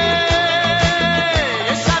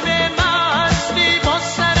 یه شب مستی با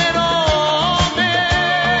سر رامه،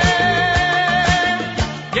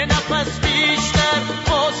 یه نفس بیشتر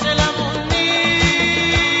فاصلمون نیست،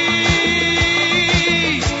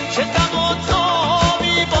 چه دم و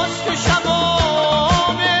تابی باز تو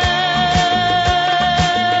شبامه،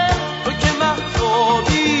 تو که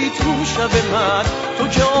مهتابی تو شب من، تو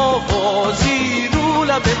که آوازی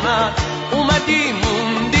به من اومدی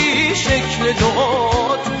موندی شکل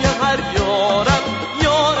دعا توی هر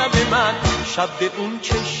یارم من. شب به اون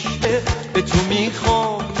چشمه به تو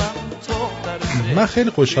میخوام من خیلی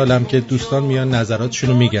خوشحالم که دوستان میان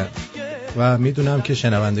نظراتشونو میگن و میدونم که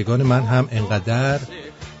شنوندگان من هم انقدر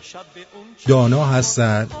دانا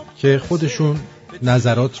هستن که خودشون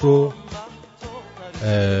نظرات رو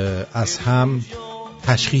از هم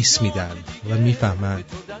تشخیص میدن و میفهمن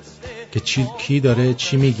که کی داره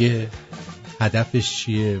چی میگه، هدفش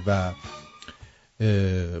چیه و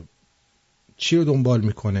چی رو دنبال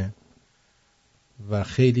میکنه و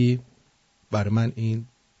خیلی بر من این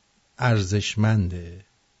ارزشمنده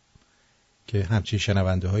که همچین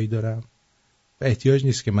شنونده هایی دارم و احتیاج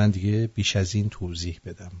نیست که من دیگه بیش از این توضیح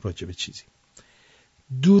بدم راجع به چیزی.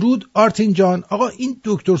 درود آرتین جان. آقا این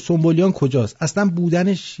دکتر سنبولیان کجاست؟ اصلا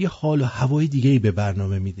بودنش یه حال و هوای دیگه‌ای به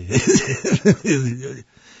برنامه میده.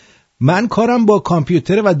 من کارم با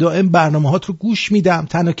کامپیوتر و دائم برنامه‌هات رو گوش میدم.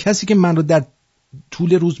 تنها کسی که من رو در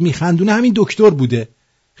طول روز میخندونه همین دکتر بوده.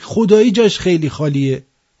 خدایی جاش خیلی خالیه.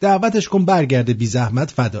 دعوتش کن برگرده بی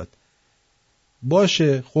زحمت فدات.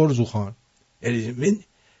 باشه خورزو خان.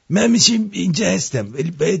 من میشیم اینجا هستم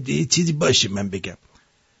ولی باید یه چیزی باشه من بگم.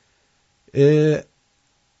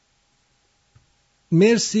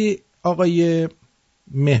 مرسی آقای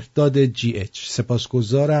مرداد جی اچ،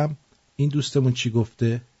 سپاسگزارم. این دوستمون چی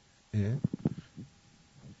گفته؟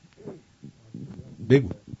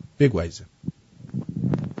 بگو عزیزم.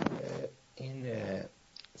 این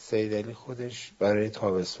سیدعلی خودش برای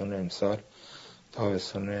تابستون امسال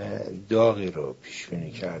تابستون داغی رو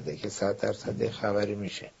پیشبینی کرده که 100% خبری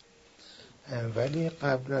میشه، ولی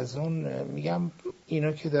قبل از اون میگم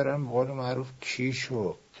اینا که دارن به قول معروف کیش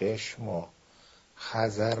و قشم و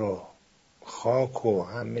خزر و خاک و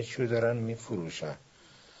همه چیو دارن میفروشن.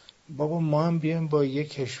 بابا ما هم بیایم با یه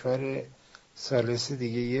کشور ثالث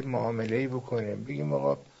دیگه یه معامله‌ای بکنیم، بگیم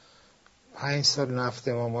آقا 5 سال نفت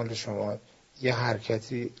ما مال شما، یه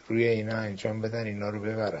حرکتی روی اینا انجام بدن، اینا رو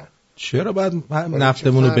ببرن. چرا باید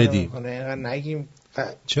نفتمون رو بدیم؟ نگیم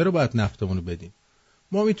چرا باید نفتمون رو بدیم؟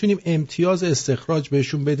 ما میتونیم امتیاز استخراج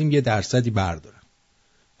بهشون بدیم 1% بردارن.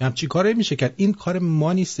 همچی کاری میشه کرد. این کار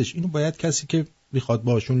ما نیستش. اینو باید کسی که میخواد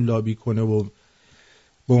باشون لابی کنه و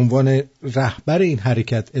به عنوان رهبر این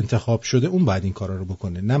حرکت انتخاب شده اون باید این کارا رو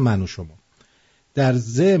بکنه، نه من و شما. در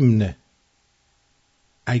ضمن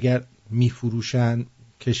اگر میفروشن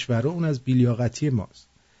کشور رو، اون از بیلیاقتی ماست.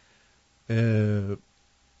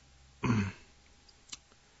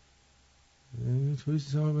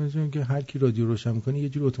 که هر کی رادیو روشن میکنه یه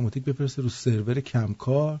جور اتوماتیک بفرسته رو سرور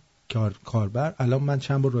کمکار کاربر. الان من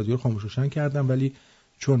چند بار رادیو رو خاموش روشن کردم، ولی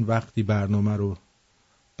چون وقتی برنامه رو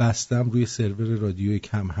بستم روی سرور رادیوی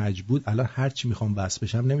کم حجم بود، الان هر چی میخوام بس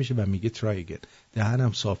بشم نمیشه و میگه ترای اگین.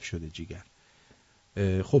 دهنم صاف شده جیگر.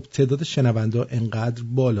 خب تعداد شنوندا انقدر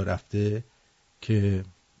بالا رفته که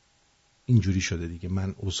اینجوری شده دیگه.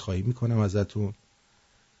 من عذرخواهی میکنم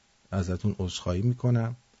ازتون عذرخواهی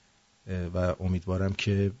میکنم و امیدوارم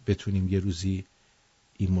که بتونیم یه روزی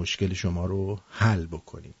این مشکل شما رو حل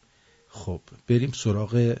بکنیم. خب بریم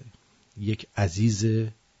سراغ یک عزیز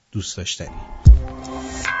دوست داشتنی.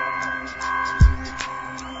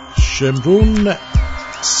 شمرون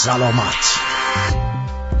سلامت.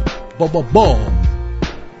 با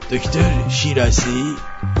دکتر شیرازی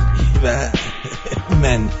و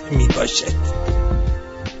من می باشد.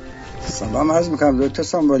 سلام عرض میکنم دکتر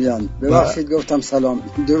سامبالیان. ببخشید گفتم سلام.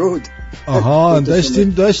 درود. آها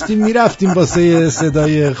داشتیم میرفتیم واسه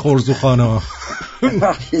صدای خرزوخانا.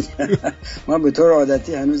 ما به طور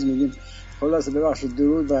عادتی هنوز میگیم. خلاصه ببخشید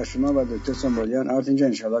درود بر شما و دکتر سامبالیان. آرتین جان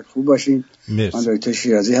انشالله خوب باشین. من دکتر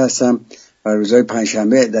شیرازی هستم و روزهای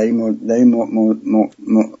پنجشنبه در این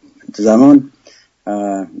زمان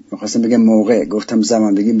میخواستم بگم موقع، گفتم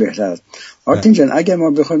زمان بگیم بهتر است. آرتین جان اگر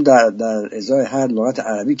ما بخوایم در ازای هر لغت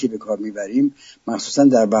عربی که به کار میبریم، مخصوصا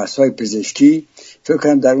در بحث‌های پزشکی، فکر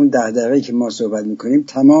کنم در اون 10 دقیقه‌ای که ما صحبت میکنیم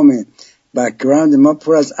تمام بک‌گراند ما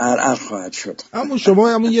پر از عرعر خواهد شد. اما شما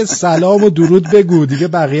همون یه سلام و درود بگو دیگه،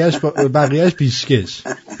 بقیه‌اش پیشکش.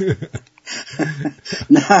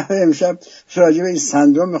 نه امشب راجع به این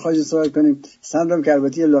سندروم می‌خوایم صحبت کنیم. سندروم که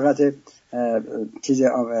البته یه لغت چیز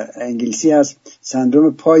انگلیسی هست،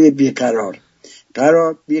 سندروم پای بیقرار.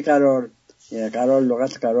 بیقرار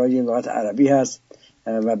لغت قرار یه لغت عربی هست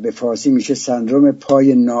و به فارسی میشه سندروم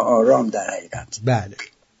پای ناآرام در حقیقت. بله.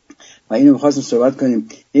 و اینو می‌خواستم صحبت کنیم.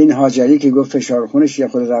 این هاجری که گفت فشار خونش یه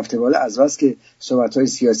خود رفته بالا از بس که صحبت‌های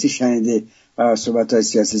سیاسی شنیده و صحبت‌های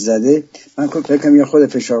سیاسی زده، من فکر کنم یه خود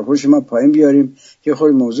فشار خونش ما پایین بیاریم، یه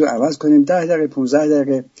خود موضوع عوض کنیم، 10 دقیقه 15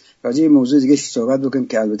 دقیقه راجع به موضوع دیگه صحبت بکنیم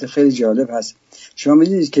که البته خیلی جالب هست. شما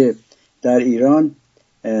می‌دونید که در ایران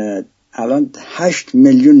الان 8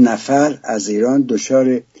 میلیون نفر از ایران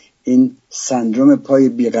دچار این سندروم پای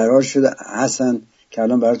بیقرار شده هستن که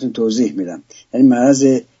الان براتون توضیح میدم. یعنی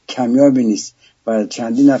مرض کمیابی نیست و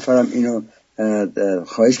چندین نفرم اینو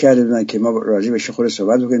خواهش کرده بودن که ما راجع بهش خود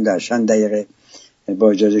صحبت بکنیم در چند دقیقه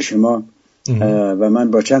با اجازه شما. و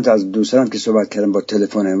من با چند تا از دوستانم که صحبت کردم با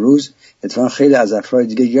تلفن امروز، اتفاقا خیلی از افراد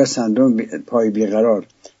دیگه یا سندروم پای بیقرار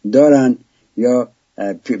دارن یا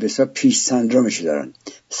بسیار پیش سندرومش دارن.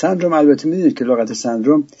 سندروم البته میدونید که لغت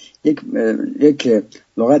سندروم یک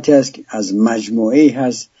لغتی هست که از مجموعه‌ای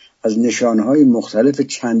هست از نشانه‌های مختلف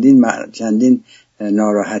چندین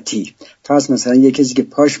ناراحتی. فرض مثلا یک کسی که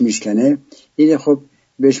پاش میشکنه، این خب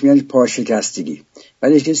بهش میگن پا شکستگی.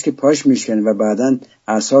 ولی یک کسی که پاش میشکنه و بعداً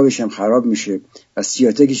اعصابش هم خراب میشه و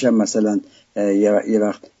سیاتیکش هم مثلا یه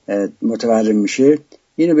وقت متورم میشه،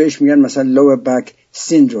 اینو بهش میگن مثلا lower back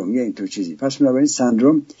syndrome یا این تو چیزی. پس بنابراین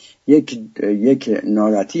سندروم یک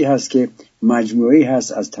ناراحتی هست که مجموعی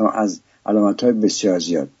هست از علامت‌های بسیار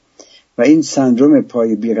زیاد. و این سندروم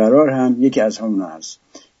پای بیقرار هم یکی از همون هست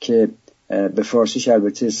که به فارسیش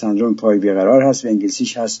البته سندروم پای بیقرار هست و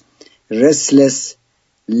انگلیسیش هست restless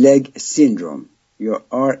leg syndrome یا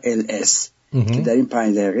RLS که در این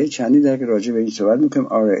 5 دقیقه چندین دقیقه راجع به این صحبت میکنیم.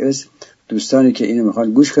 RLS دوستانی که اینو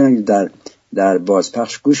میخوان گوش کنن در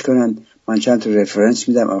بازپخش گوش کنن، من چند تا رفرنس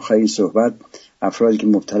میدم آخر این صحبت، افرادی که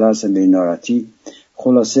مبتلا هستن به این ناراحتی.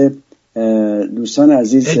 خلاصه دوستان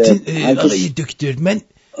عزیز، آقای دکتر من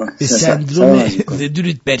به سندروم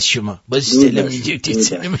درود بر شما باز سلام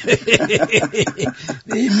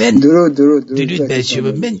من درود بر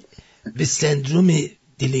شما. من به سندروم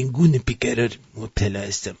دلنگون بیقرار مبتلا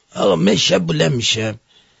هستم. آقا من شب بلند میشم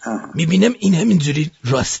میبینم این همینجوری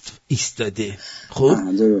راست ایستاده، خب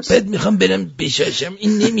بعد میخوام برم بشاشم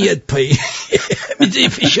این نمیاد پایین میجای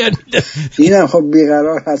فشار میدم، اینم خب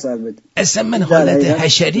بیقرار هست. البته اصلا من حالت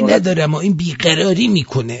حشری ندارم و این بیقراری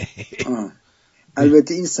میکنه.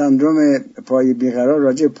 البته این سندروم پای بیقرار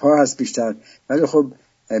راجع پا هست بیشتر، ولی خب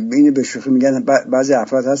اینو به شوخی میگن بعضی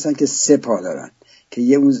افراد هستن که 3 پا دارن که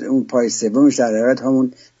یه اون پای سومش در حقیقت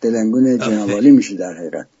همون دلنگون جنابالی میشه در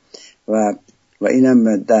حقیقت و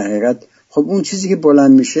اینم در حقیقت خب اون چیزی که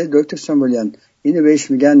بلند میشه دکتر سامبولیان اینو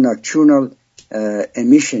بهش میگن ناکچونال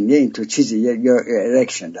امیشن، یه این تو چیزی یا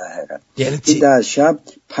ارکشن در حقیقت. این در شب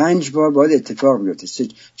 5 بار باید اتفاق بیفته،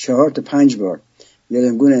 4 تا 5 بار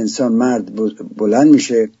دلنگون انسان مرد بلند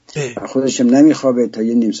میشه و خودش هم نمیخوابه تا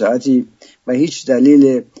یه نیم ساعتی و هیچ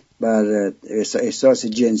دلیل بر احساس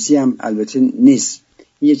جنسی هم البته نیست.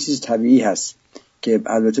 یه چیز طبیعی هست که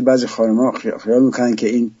البته بعضی خانم‌ها خیال میکنن که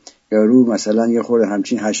این یارو مثلا یه خورده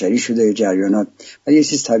همچین حشری شده یا جریانات، ولی یه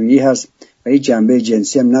چیز طبیعی هست و هیچ جنبه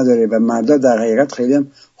جنسی هم نداره و مردا در حقیقت خیلی هم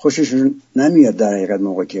خوششون نمیاد در حقیقت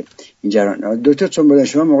موقع که این جریان. دکتر چون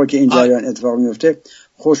شما موقع که این جریان اتفاق میفته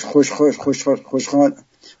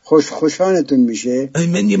خوشخوشانتون میشه.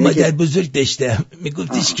 من یه مادر بزرگ داشتم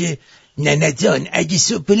میگفتش که ننه جان اگه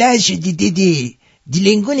صبح بلند شدی دیدی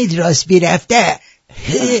دلنگونت راست برفته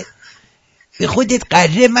به خودت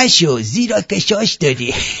قره مشو زیرا کشاش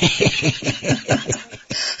داری.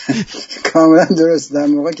 کاملا درست. در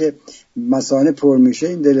موقع که مثانه پر میشه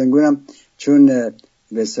این دلنگونم چون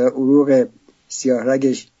بسیار عروق سیاه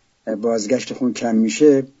رگش بازگشت خون کم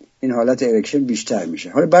میشه این حالت ارکشن بیشتر میشه.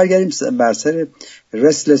 حالا برگردیم بر سر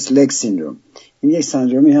restless leg syndrome. این یک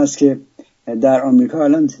سندرومی هست که در آمریکا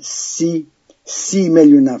الان 30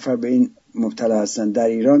 میلیون نفر به این مبتلا هستن. در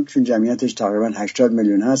ایران چون جمعیتش تقریبا 80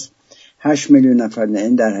 میلیون هست 8 میلیون نفر، نه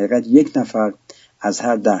این در حقیقت 1 نفر از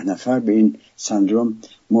هر 10 نفر به این سندروم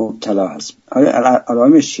مبتلا هست.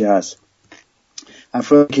 علائمش چی هست؟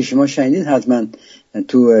 افرادی که شما شنیدید حتما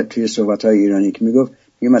توی صحبت‌های ایرانی که میگفت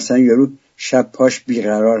مثلا یارو شب پاش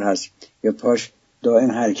بیقرار هست یا پاش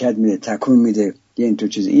دائم حرکت میده، تکون میده، یه این تو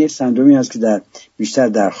چیزی. این سندرومی هست که بیشتر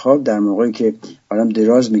در خواب در موقعی که آدم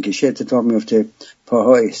دراز میکشه اتفاق میفته.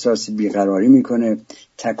 پاها احساس بیقراری میکنه،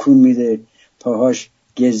 تکون میده، پاهاش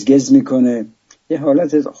گزگز میکنه، یه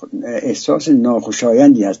حالت احساس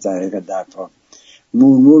ناخوشایندی هست در حقیقت در پا.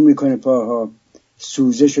 مورمور میکنه پاها،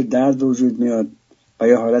 سوزش و درد وجود میاد و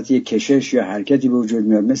یا حالت یک کشش یا حرکتی به وجود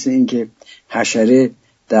میاد مثل اینکه حشره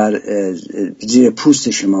در زیر پوست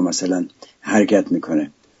شما مثلا حرکت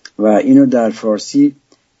میکنه. و اینو در فارسی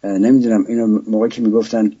نمیدونم، اینو موقعی که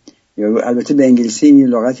میگفتن البته به انگلیسی این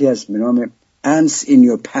لغتی هست به نام ants in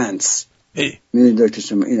your pants. میدونید دکتر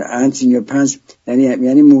شما این ants in your pants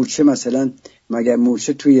یعنی مورچه، مثلا مگر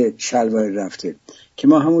مورچه توی شلوار رفته، که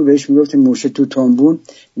ما همون بهش میگفتیم مورچه تو تنبون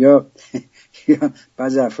یا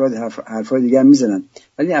بعضی افراد حرفای دیگه هم میزنن.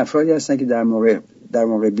 ولی افرادی هستن که در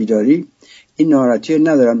موقع بیداری این ناراحتی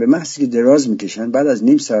ندارن، به محضی که دراز میکشن بعد از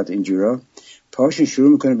نیم ساعت اینجورا پاهاشون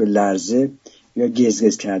شروع میکنه به لرزه یا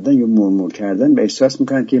گزگز کردن یا مرمور کردن و احساس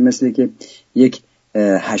میکنن که مثل که یک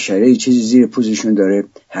حشره چیزی زیر پوزشون داره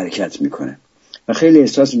حرکت میکنه و خیلی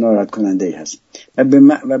احساس ناراحت کننده ای هست. و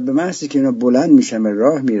به محضی که اینا بلند میشن و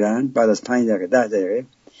راه میرن بعد از 5 دقیقه 10 دقیقه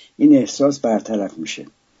این احساس برطرف میشه.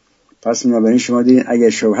 پس بنابراین شما دیدین اگر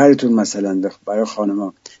شوهرتون مثلا برای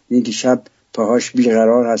خانم‌ها دیدین که شب پاهاش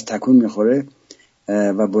بیقرار هست، تکون میخوره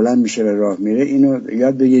و بلند میشه و راه میره، اینو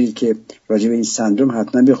یاد بگیرید که راجع به این سندروم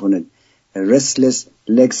حتما بخونید، restless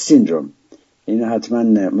leg syndrome. اینو حتما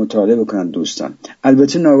مطالعه بکنن دوستان.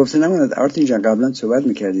 البته ناگفته نماند آرتین جان قبلا صحبت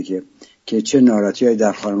میکردی که چه ناراحتی‌هایی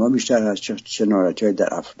در خانم‌ها بیشتر هست، چه ناراحتی‌هایی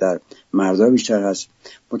در مردها بیشتر هست.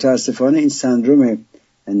 متاسفانه این سندروم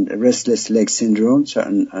restless leg syndrome،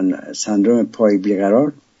 سندروم پای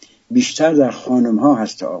بیقرار، بیشتر در خانم‌ها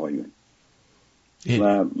هست تا آقایون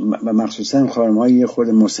و مخصوصا خانم‌های یه خود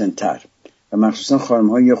مسن‌تر و مخصوصا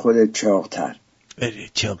خانم‌های یه خود چاق‌تر.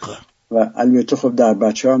 و البته خب در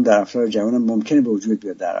بچه‌ها هم در افراد جوان هم ممکنه به وجود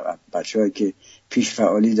بیاد، در بچه‌هایی که پیش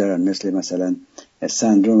فعالی دارن مثلا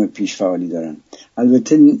سندروم پیش فعالی دارن.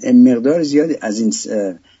 البته مقدار زیادی از این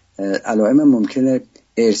علائم ممکنه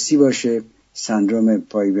ارثی باشه. سندروم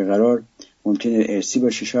پای بیقرار ممکنه ارثی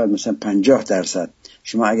باشه، شاید مثلا 50%.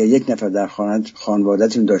 شما اگر 1 نفر در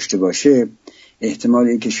خانواده‌تون داشته باشه احتمال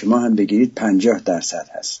اینکه شما هم بگیرید 50%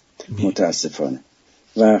 هست متاسفانه.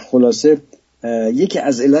 و خلاصه یکی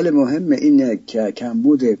از علل مهم اینه که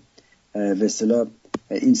کمبود به اصطلاح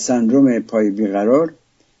این سندروم پای بیقرار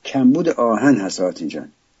کمبود آهن هست. اینجا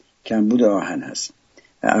کمبود آهن هست.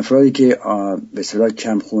 افرادی که به اصطلاح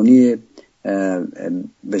کمخونی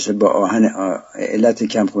با آهن، علت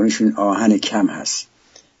کمخونیشون آهن کم هست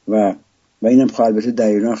و اینم خب البته در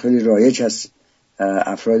ایران خیلی رایج هست.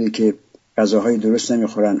 افرادی که غذاهای درست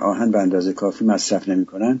نمیخورن، آهن به اندازه کافی مصرف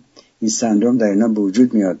نمیکنن، این سندروم در اینا به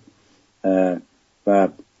وجود میاد. و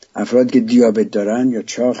افرادی که دیابت دارن یا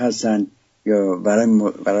چاق هستن یا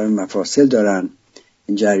برای مفاصل دارن،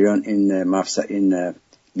 این جریان این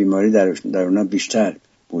بیماری در اونا بیشتر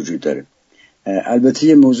وجود داره. البته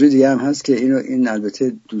یه موضوع دیگه هم هست که این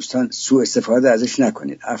البته دوستان سوء استفاده ازش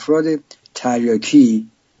نکنید. افراد تریاکی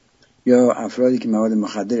یا افرادی که مواد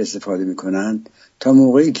مخدر استفاده میکنن تا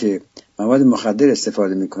موقعی که مواد مخدر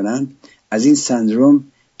استفاده میکنن از این سندروم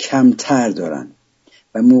کمتر دارن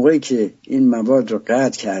و موقعی که این مواد رو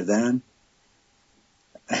قطع کردن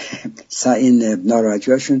این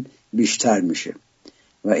ناراحتی‌هاشون بیشتر میشه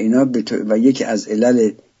و اینا و یکی از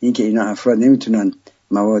علل این که اینا افراد نمیتونن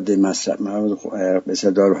مواد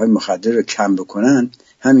مثل داروهای مخدر رو کم بکنن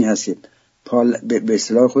همین هست که به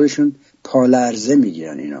اصطلاح خودشون پالرزه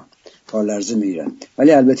میگیرن. اینا پالرزه میگیرن،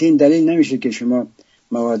 ولی البته این دلیل نمیشه که شما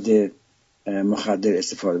مواد مخدر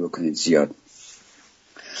استفاده بکنید زیاد.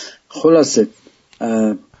 خلاصه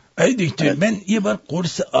ای دکتر من یه بار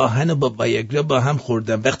قرص آهن با وایاگرا با هم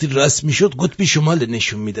خوردم، وقتی راست میشد قطب شمال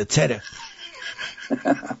نشون میداد. چرا؟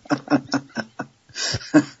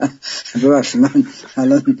 ببخش من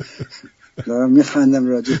الان دارم میخندم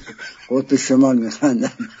راجع قطب شمال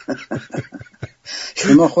میخندم.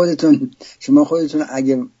 شما خودتون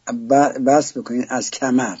اگه بس بکنین از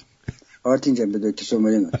کمر آرتین جان به دکتر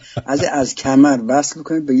سومالی از کمر وصل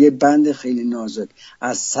بکنید به یه بند خیلی نازک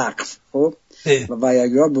از سقف خب و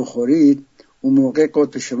وایاگرا بخورید، اون موقع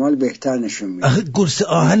قطب شمال بهتر نشون میده. قرص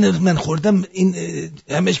آهن من خوردم این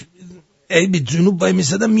همش ای به جنوب وای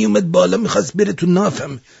میسادم میومد بالا میخواست بره تو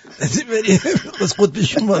نافم از قطب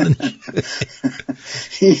شمال.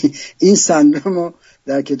 این سندرومو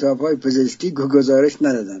در کتاب‌های پزشکی گزارش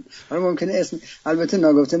ندادن. حالا ممکنه اسم البته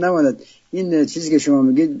ناگفته نماند. این چیزی که شما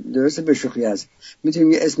میگید درسته به شوخی است.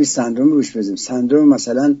 میتونیم یه اسمی سندروم روش بزنیم. سندروم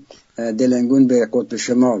مثلا دلنگون به قطب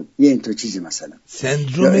شمال، یه این تو چیزی مثلا.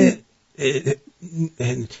 سندروم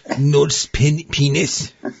نورس پینس.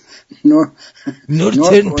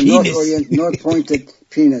 نورترن پینس. نورت پوینتد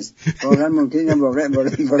پینس. واقعا ممکنه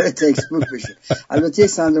واقعا تکست بوک بشه. البته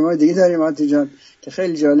سندروم‌های دیگه داریم آتی جان که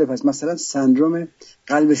خیلی جالب هست. مثلا سندروم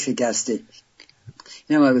قلب شکسته،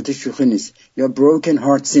 این هم البته شوخی نیست. یا broken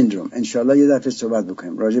heart syndrome، انشالله یه دفعه صحبت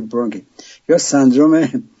بکنیم راجع broken. یا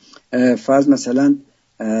سندروم فرض مثلا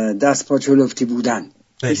دست پا چلفتی بودن،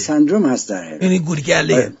 این سندروم هست در حقیقت. این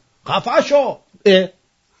گورگله خفه شو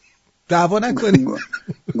دعوا نکنیم.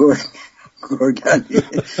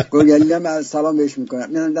 گورگلی هم سلام بهش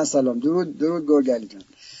میکنم. نه سلام، درود گورگلی جان.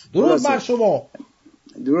 درود بر شما.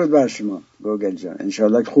 درود بر شما گورگلی جان،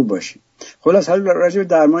 انشالله خوب باشی. خلاص حالا راجع به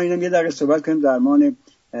درمان اینم یه دقیقه صحبت کنیم. درمان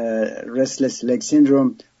restless leg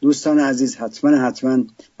syndrome دوستان عزیز حتما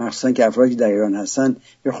مخصوصا که افرادی در ایران هستن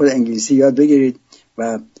یه خود انگلیسی یاد بگیرید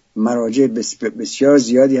و مراجع بسیار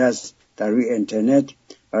زیادی هست در روی اینترنت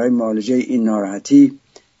برای معالجه این ناراحتی.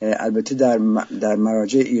 البته در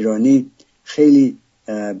مراجع ایرانی خیلی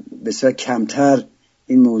بسیار کمتر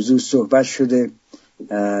این موضوع صحبت شده،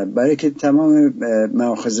 برای که تمام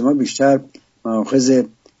مؤاخذ ما بیشتر مؤاخذ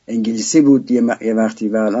انگلیسی بود یه وقتی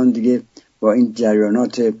و الان دیگه با این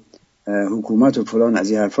جریانات حکومت و فلان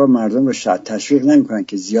از این حرفا مردم رو تشویق نمی‌کنن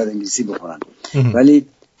که زیاد انگلیسی بخونن، ولی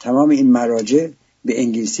تمام این مراجع به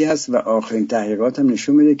انگلیسی هست و آخرین تحقیقات هم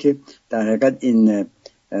نشون میده که در حقیقت این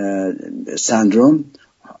سندروم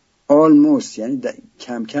almost یعنی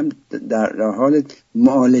کم کم در حال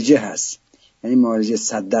معالجه هست. یعنی معالجه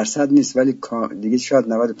 100% نیست ولی دیگه شاید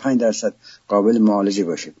 95% قابل معالجه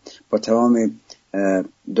باشه با تمام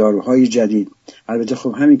داروهای جدید. البته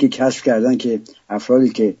خب همین که کشف کردن که افرادی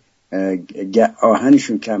که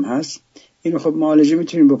آهنشون کم هست اینو خب معالجه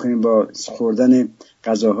میتونیم بکنیم با خوردن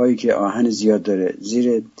غذاهایی که آهن زیاد داره.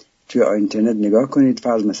 توی اینترنت نگاه کنید،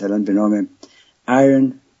 فرض مثلا به نام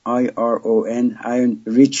iron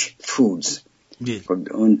rich foods،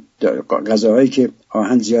 اون غذاهایی که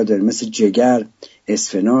آهن زیاد داره مثل جگر،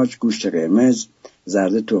 اسفناج، گوشت قرمز،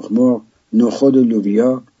 زرد تخم مرغ، نخود و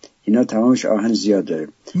لوبیا، اینا تمامش آهن زیاد داره.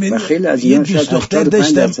 و خیلی از اینا یه دوست دختر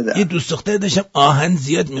داشتم آهن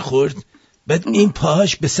زیاد میخورد، بعد این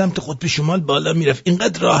پاهاش به سمت قطب شمال بالا میرفت،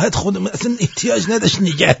 اینقدر راحت خودم اصلا احتیاج نداشت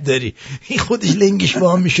نگه داری، این خودش لنگش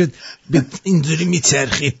با هم میشد اینجوری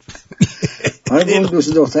میچرخید. حالا اون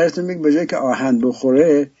دوست دخترتون میگه به جای که آهن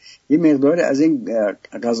بخوره یه مقداری از این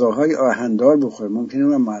غذاهای آهندار بخوره، ممکنه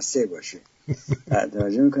اونم موثر باشه.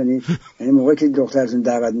 توجه میکنید؟ یعنی موقعی که دخترتون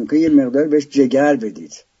دعوت میکنه یه مقدار بهش جگر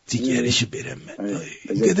بدید. جگرشو برم من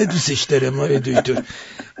گده دوستش دارم آره دکتر.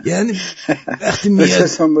 یعنی وقتی میاد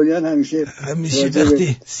سامبولیان همیشه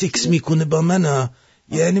وقتی سکس میکنه با من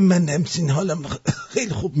یعنی من همچین حالم خیلی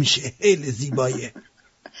خوب میشه، خیلی زیبایه.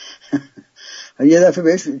 یه دفعه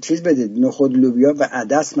بهش چیز بدید، نخود لوبیا و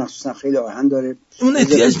عدس مخصوصا خیلی آهن داره. اون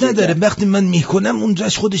احتیاج نداره، وقتی من میکنم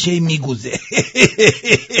اونجاش خودش هی میگوزه.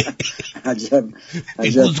 عجب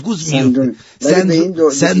گوزگوز میفته.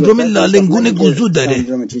 سندروم لالنگون گوزو داره.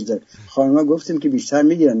 سندروم چیز داره. خانم‌ها گفتیم که بیشتر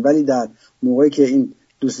میگیرن، ولی در موقعی که این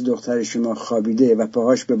دوست دختر شما خوابیده و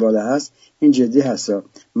پاهاش به بالا هست این جدی هستا.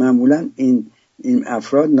 معمولا این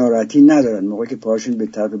افراد ناراحتی ندارن موقعی که پاهاشون به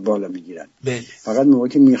طرف بالا میگیرن، فقط موقعی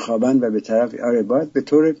که میخوابن و به طرف باید به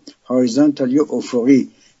طور هوریزونتال یا افقی،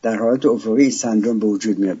 در حالت افقی این سندروم به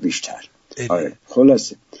وجود میاد بیشتر.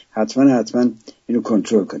 خلاصه حتما اینو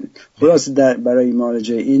کنترل کنید. خلاصه برای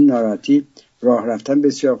معالجه این ناراحتی راه رفتن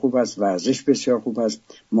بسیار خوب است، ورزش بسیار خوب است،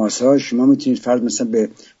 ماساژ. شما میتونید فرض مثلا به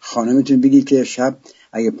خانم میتونید بگید که شب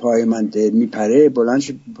اگه پای من میپره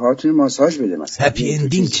بلند پاتون ماساژ بده مثلا. هپی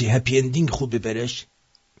اندینگ چی؟ هپی اندینگ خوبه برش؟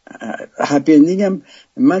 هپی اندینگ هم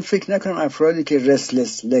من فکر نکنم افرادی که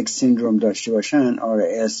رسلس لگ سیندروم داشته باشن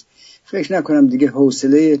RS فکر نکنم دیگه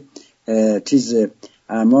حوصله چیز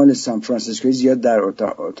اعمال سان فرانسیسکوی زیاد در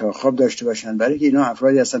اتاق خواب داشته باشن، برای که اینا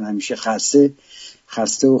افرادی هستن همیشه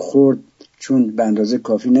خسته و خورد، چون به اندازه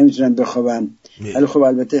کافی نمیتونن بخوابن. ولی خب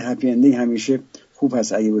البته هپی اندینگ همیشه خوب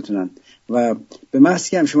هست اگه بتونن. و به محض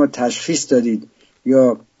که هم شما تشخیص دادید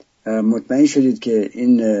یا مطمئن شدید که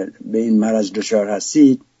به این مرض دچار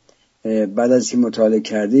هستید، بعد از این مطالعه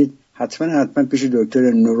کردید حتما پیش دکتر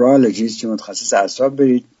نورولوژیست که متخصص اعصاب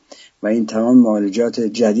برید و این تمام معالجات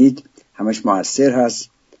جدید همش مؤثر هست.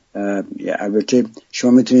 البته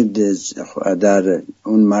شما میتونید در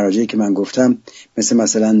اون مراجعی که من گفتم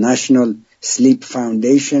مثلا National Sleep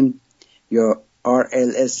Foundation یا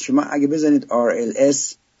RLS، شما اگه بزنید RLS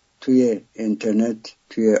توی اینترنت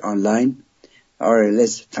توی آنلاین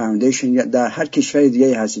RLS Foundation یا در هر کشور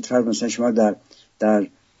دیگه هستید، فرض مثلا شما در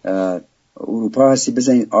اروپا هستید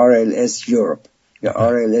بزنید RLS Europe یا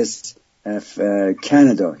RLS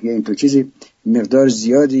کانادا یا این تو چیزی، مقدار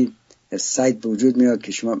زیادی سایت به وجود میاد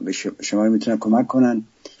که شما میتونن کمک کنن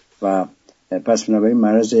و پس بنابراین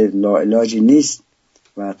مرض لاعلاجی نیست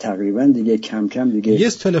و تقریبا دیگه کم کم دیگه. یه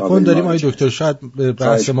تلفن داریم آقای دکتر، شاید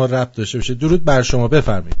بحث ما ربط داشته باشه. درود بر شما،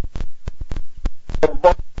 بفرمایید.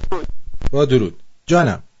 با درود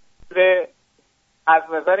جانم. از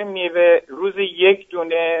نظر میوه روز یک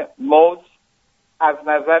دونه موز، از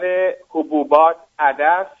نظر حبوبات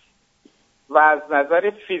عدس و از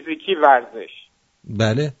نظر فیزیکی ورزش.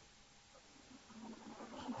 بله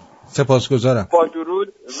سپاسگزارم. با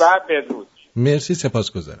درود و بدرود. مرسی،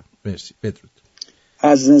 سپاسگزارم. مرسی، بدرود.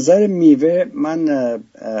 از نظر میوه من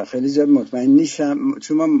خیلی زیاد مطمئن نیستم،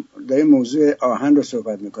 چون ما داریم موضوع آهن رو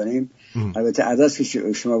صحبت میکنیم. البته عدس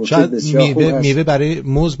که شما گفتید بسیار خوب هست. میوه برای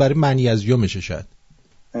موز برای منیزیمشه شاید.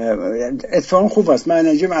 اتفاقا خوب است،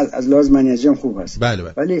 منیزیم از لحاظ منیزیم خوب است. بله.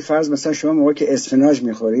 ولی فرض مثلا شما موقعی که اسفناج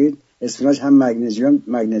میخورید، اسفناج هم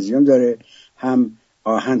مگنزیوم داره هم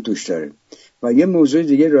آهن توش داره. و یه موضوع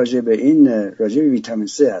دیگه راجع به ویتامین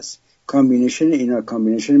C هست.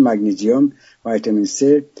 کامبینیشن مگنیزیم، ویتامین C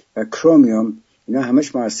و کرومیوم، اینا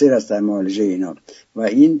همش موثر است در معالجه اینا. و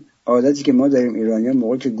این عادتی که ما داریم ایرانیان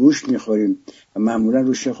موقعی که گوشت میخوریم و معمولا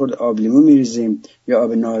روش خود آب لیمو میریزیم یا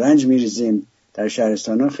آب نارنج میریزیم، در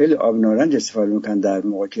شهرستان‌ها خیلی آب نارنج استفاده میکنن در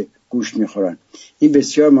موقعی که گوشت میخورن. این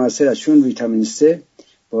بسیار موثر است، چون ویتامین C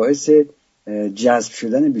باعث جذب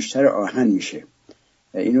شدن بیشتر آهن میشه.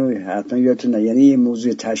 اینو حتما یادتون، یعنی یه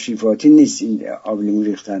موضوع تشریفاتی نیست این آب لیمو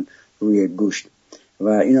ریختن روی گوشت. و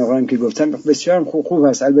این آقا هم که گفتم بسیار خوب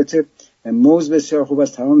هست. البته موز بسیار خوب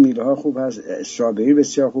است، تمام میوه ها خوب هست، استرابری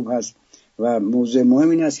بسیار خوب هست. و موضوع مهم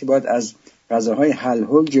این است که باید از غذاهای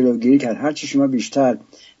هلهول جلوگیری کرد. هرچی شما بیشتر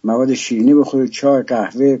مواد شیرینی بخورید، چای،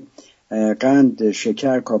 قهوه، قند،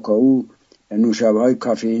 شکر، کاکائو، نوشابه‌های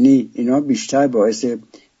کافئینی، اینا بیشتر باعث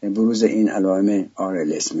بروز این علائم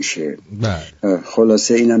RLS میشه.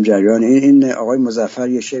 خلاصه اینم جریان. این آقای مظفر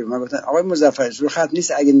یه شعر من گفتن، آقای مظفر رو خط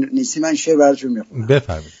نیست، اگه نیستی من شعر براتون میخونم.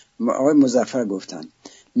 بفرمایید. آقای مظفر گفتن،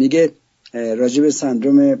 میگه راجع به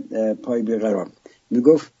سندروم پای بیقرار،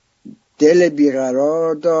 میگفت دل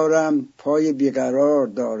بیقرار دارم، پای بیقرار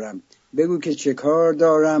دارم، بگو که چه کار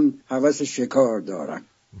دارم، هوس شکار دارم.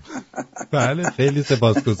 بله خیلی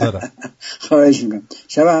سپاسگزارم. خواهش میکنم.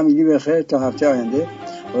 شب همگی بخیر تا هفته آینده.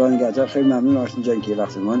 خدا نگهدار. خیلی ممنون آرتین جان که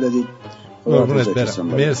وقت ما دادید. قربونت برم.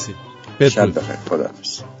 مرسی. شب بخیر.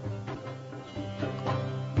 خداحافظ.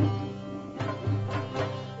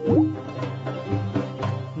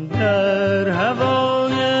 در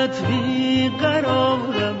هوایت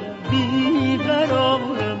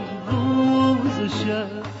بیقرارم روز و شب،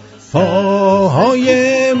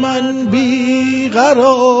 پاهای من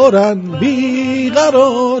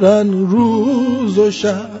بیقرارن روز و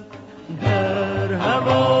شب. در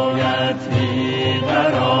هوایت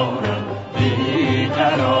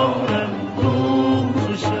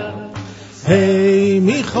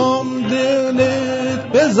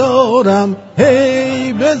بذارم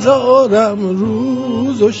هی بذارم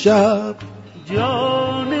روز و شب،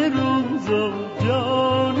 جان روز و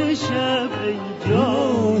جان شب ای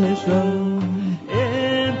جان شب،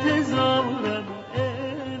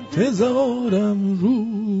 انتظارم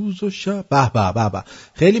روز و شب. به به به به.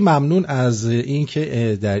 خیلی ممنون از این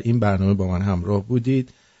که در این برنامه با من همراه بودید.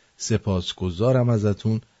 سپاسگزارم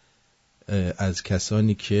ازتون، از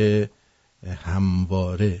کسانی که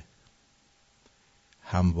همواره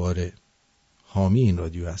حامی این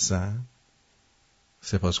رادیو هستن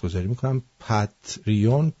سپاسگزاری میکنم.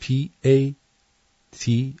 پاتریون PATREON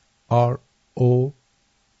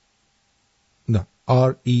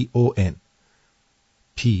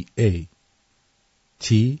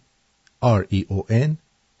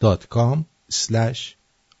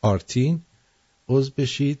patreon.com/artin عضو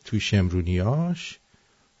بشید تو شمرونیاش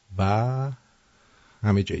و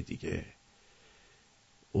همه جای دیگه.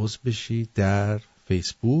 عضو بشید در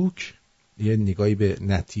فیسبوک، یه نگاهی به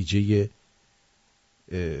نتیجه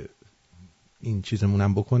این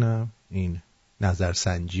چیزمونم بکنم، این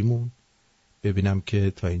نظرسنجیمون، ببینم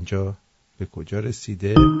که تا اینجا به کجا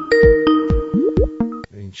رسیده.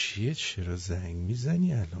 این چیه؟ چرا زنگ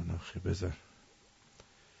میزنی الان آخه؟ بذار.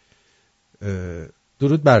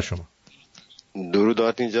 درود بر شما. درود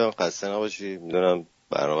آرتین جان، خسته نباشی. میدونم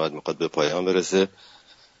برنامه میخواد به پایان برسه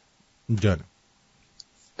جانم.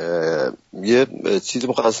 یه چیزی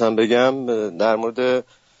میخواستم بگم در مورد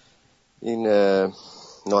این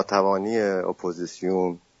ناتوانی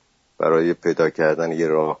اپوزیسیون برای پیدا کردن یه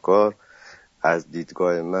راهکار. از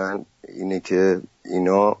دیدگاه من اینه که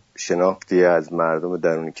اینا شناختی از مردم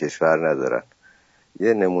درون کشور ندارن.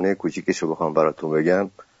 یه نمونه کوچیکشو بخوام براتون بگم،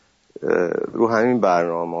 رو همین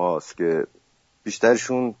برنامه هاست که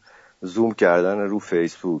بیشترشون زوم کردن رو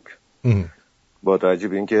فیسبوک، با توجه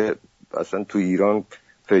به اینکه اصلا تو ایران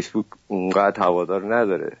فیسبوک اونقدر هوادار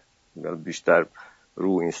نداره، بیشتر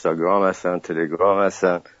رو اینستاگرام هستن، تلگرام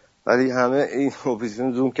هستن، ولی همه این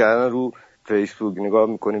اپوزیسیون زوم کردن رو فیسبوک. نگاه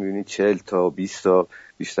میکنی میبینی 40 تا 20 تا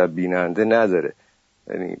بیشتر بیننده نداره.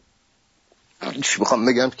 یعنی چی بخوام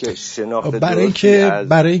بگم که شناخت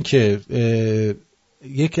برای اینکه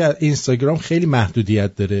یکی اینستاگرام خیلی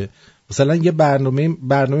محدودیت داره. مثلا یه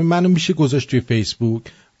برنامه منو میشه گذاشت توی فیسبوک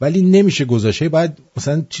ولی نمیشه گذاشت، باید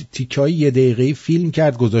مثلا تیکای 1 دقیقه‌ای فیلم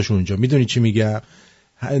کرد گذاشت اونجا. میدونی چی میگم؟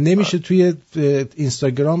 نمیشه توی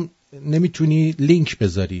اینستاگرام نمیتونی لینک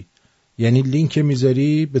بذاری، یعنی لینک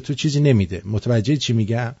میذاری به تو چیزی نمیده. متوجه چی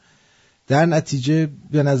میگم؟ در نتیجه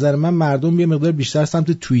به نظر من مردم یه مقدار بیشتر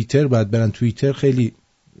سمت توییتر باید برن. توییتر خیلی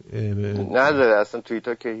نداره اصلا.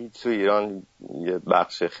 توییتر که هیچ تو ایران یه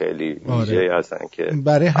بخش خیلی ویژه‌ای هستن که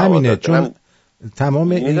برای همینه، چون تمام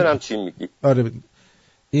میدونم چی میگی. آره،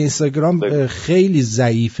 اینستاگرام خیلی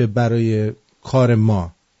ضعیفه برای کار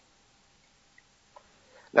ما.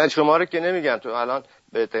 نه شما رو که نمیگم، تو الان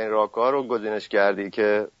بهترین راهکار رو گزینش کردی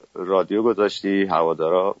که رادیو گذاشتی،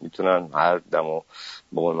 هوادارا میتونن هر دم و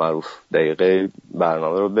به قول معروف دقیقه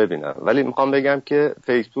برنامه رو ببینن. ولی میخوام بگم که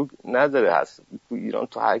فیسبوک نداره. هست تو ایران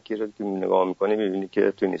تو هر کی رو که نگاه میکنی میبینی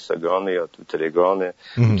که تو اینستاگرام یا تو تلگرام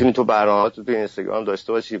میتونی تو برنامه تو اینستاگرام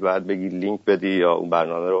داشته باشی، بعد بگی لینک بدی یا اون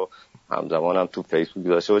برنامه رو همزمان هم تو فیسبوک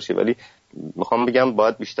داشته باشی. ولی میخوام بگم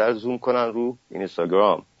باید بیشتر زوم کنن رو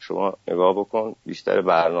اینستاگرام. شما نگاه بکن بیشتر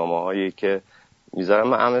برنامه‌هایی که میذارم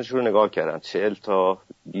من همش رو نگاه کردم، 40 تا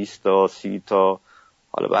 20 تا 30 تا،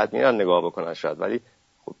 حالا بعد میرن نگاه بکنن شاید، ولی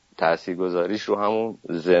خب تاثیرگذاریش رو همون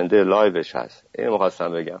زنده لایوش هست. اینو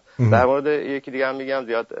می‌خواستم بگم. در مورد یکی دیگه هم میگم،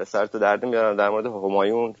 زیاد سرت درد میارم، در مورد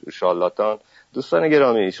همایون شالاتان. دوستان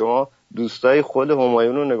گرامی، شما دوستای خود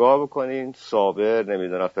همایون رو نگاه بکنین، صابر،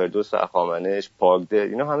 نمیدونم فردوس اخامنش، پاکدل،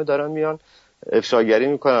 اینا همه دارن میان افشاگری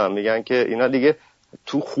میکنن، میگن که اینا دیگه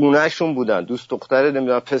تو خونهشون بودن. دوست دختره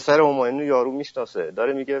نمیدونم پسر همایون یارو میشناسه،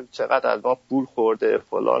 داره میگه چقدر از ما پول خورده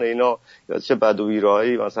فلان اینا، یا چه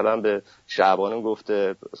بدویراهی مثلا به شعبانو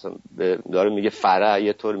گفته، مثلا داره میگه فرع،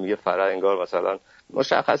 یه طور میگه فرع، انگار مثلا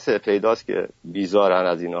مشخصه پیداست که بیزارن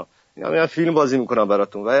از اینا میان فیلم بازی میکنن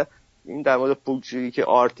براتون. و این در مورد پولشویی که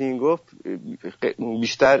آرتین گفت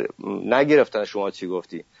بیشتر نگرفتن. شما چی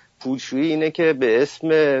گفتی؟ پولشویی اینه که به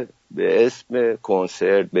اسم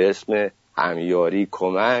کنسرت، به اسم همیاری،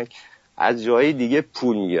 کمک از جایی دیگه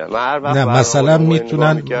پول میگیرن. نه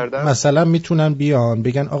مثلا میتونن بیان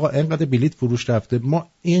بگن آقا اینقدر بلیت فروش رفته، ما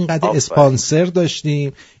اینقدر اسپانسر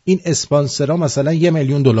داشتیم، این اسپانسرها مثلا $1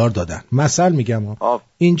 میلیون دادن، مثلا میگم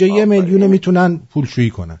اینجا 1 میلیون میتونن پولشویی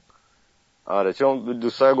کنن. آره، چون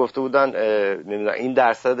دوستای گفته بودن نمیدونم این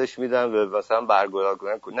درصدش میدن به مثلا برگزار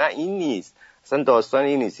کنن. نه این نیست، اصلا داستان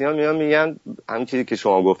این نیست. اینا میگن همین چیزی که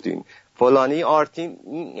شما گفتین، فلانی آرتین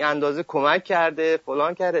این اندازه کمک کرده،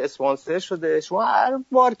 فلان کرده، اسپانسر شده. شما هر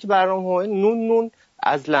بار که برنامه نون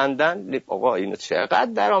از لندن، آقا اینو چقدر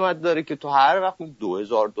درآمد داره که تو هر وقت $2,000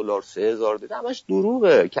 $3,000 همش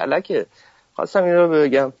دروغه، کلکه. خواستم این رو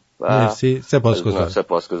بگم. مرسی،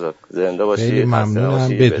 سپاسگزار. زنده باشی. خیلی ممنونم.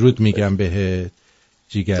 بدرود میگم بهت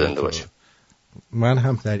جیگر. زنده باشی. من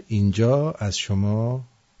هم در اینجا از شما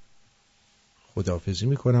خداحافظی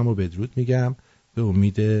میکنم و بدرود میگم، به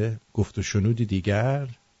امید گفت و شنودی دیگر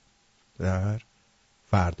در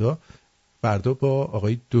فردا با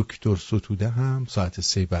آقای دکتر ستوده هم ساعت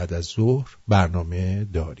 3 بعد از ظهر برنامه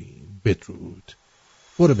داریم. بدرود.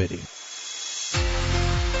 برو بریم.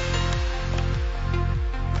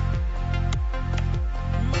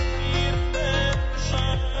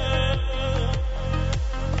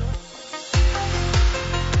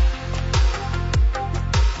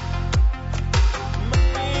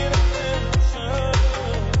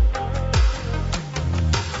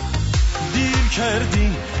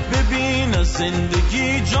 کردی ببین از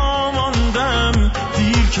زندگی جا ماندم،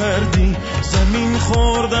 دیر کردی زمین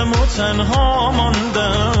خوردم و تنها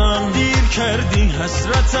ماندم، دیر کردی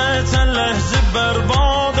حسرتت لحظه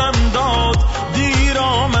بربادم داد، دیر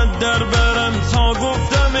آمد در برم تا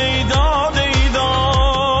گفتم ای داد ای داد.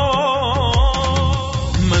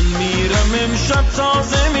 من میرم امشب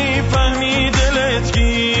تازه میفهمی دلت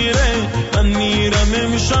گیره، من میرم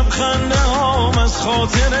امشب خنده هام از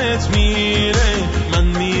خاطرت میره، من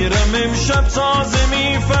میرم امشب تازه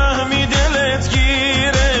میفهمی دلت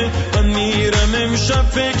گیره، من میرم امشب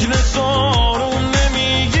فکر تو آروم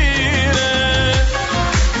نمیگیره.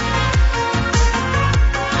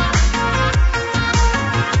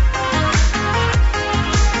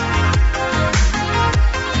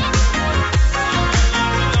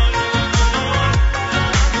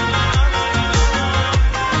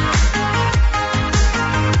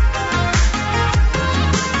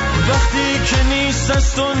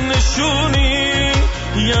 دست و نشونی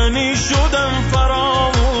یعنی شدم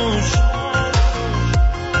فراموش،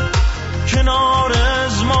 کنار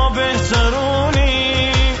از ما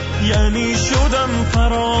بهترونی یعنی شدم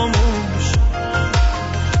فراموش،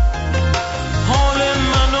 حال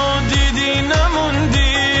منو دیدی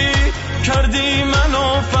نموندی کردی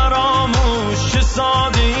منو فراموش، چه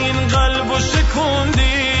ساده این قلبو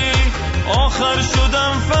شکوندی آخر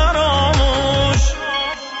شدم فراموش.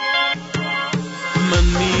 من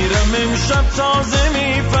میرم امشب تازه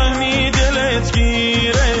میفهمی دلت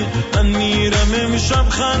گیره، من میرم امشب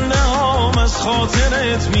خنده هام از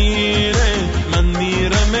خاطرت میره، من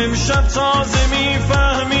میرم امشب تازه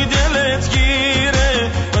میفهمی دلت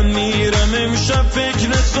گیره، من میرم امشب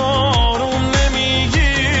فکر تو آروم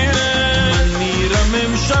نمیگیره، من میرم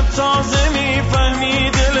امشب تازه میفهمی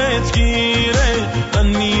دلت گیره، من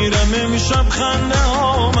میرم امشب خنده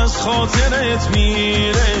هام از خاطرت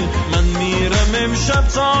میره، من میرم امشب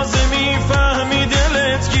تازه میفهمی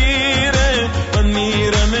دلت گیره.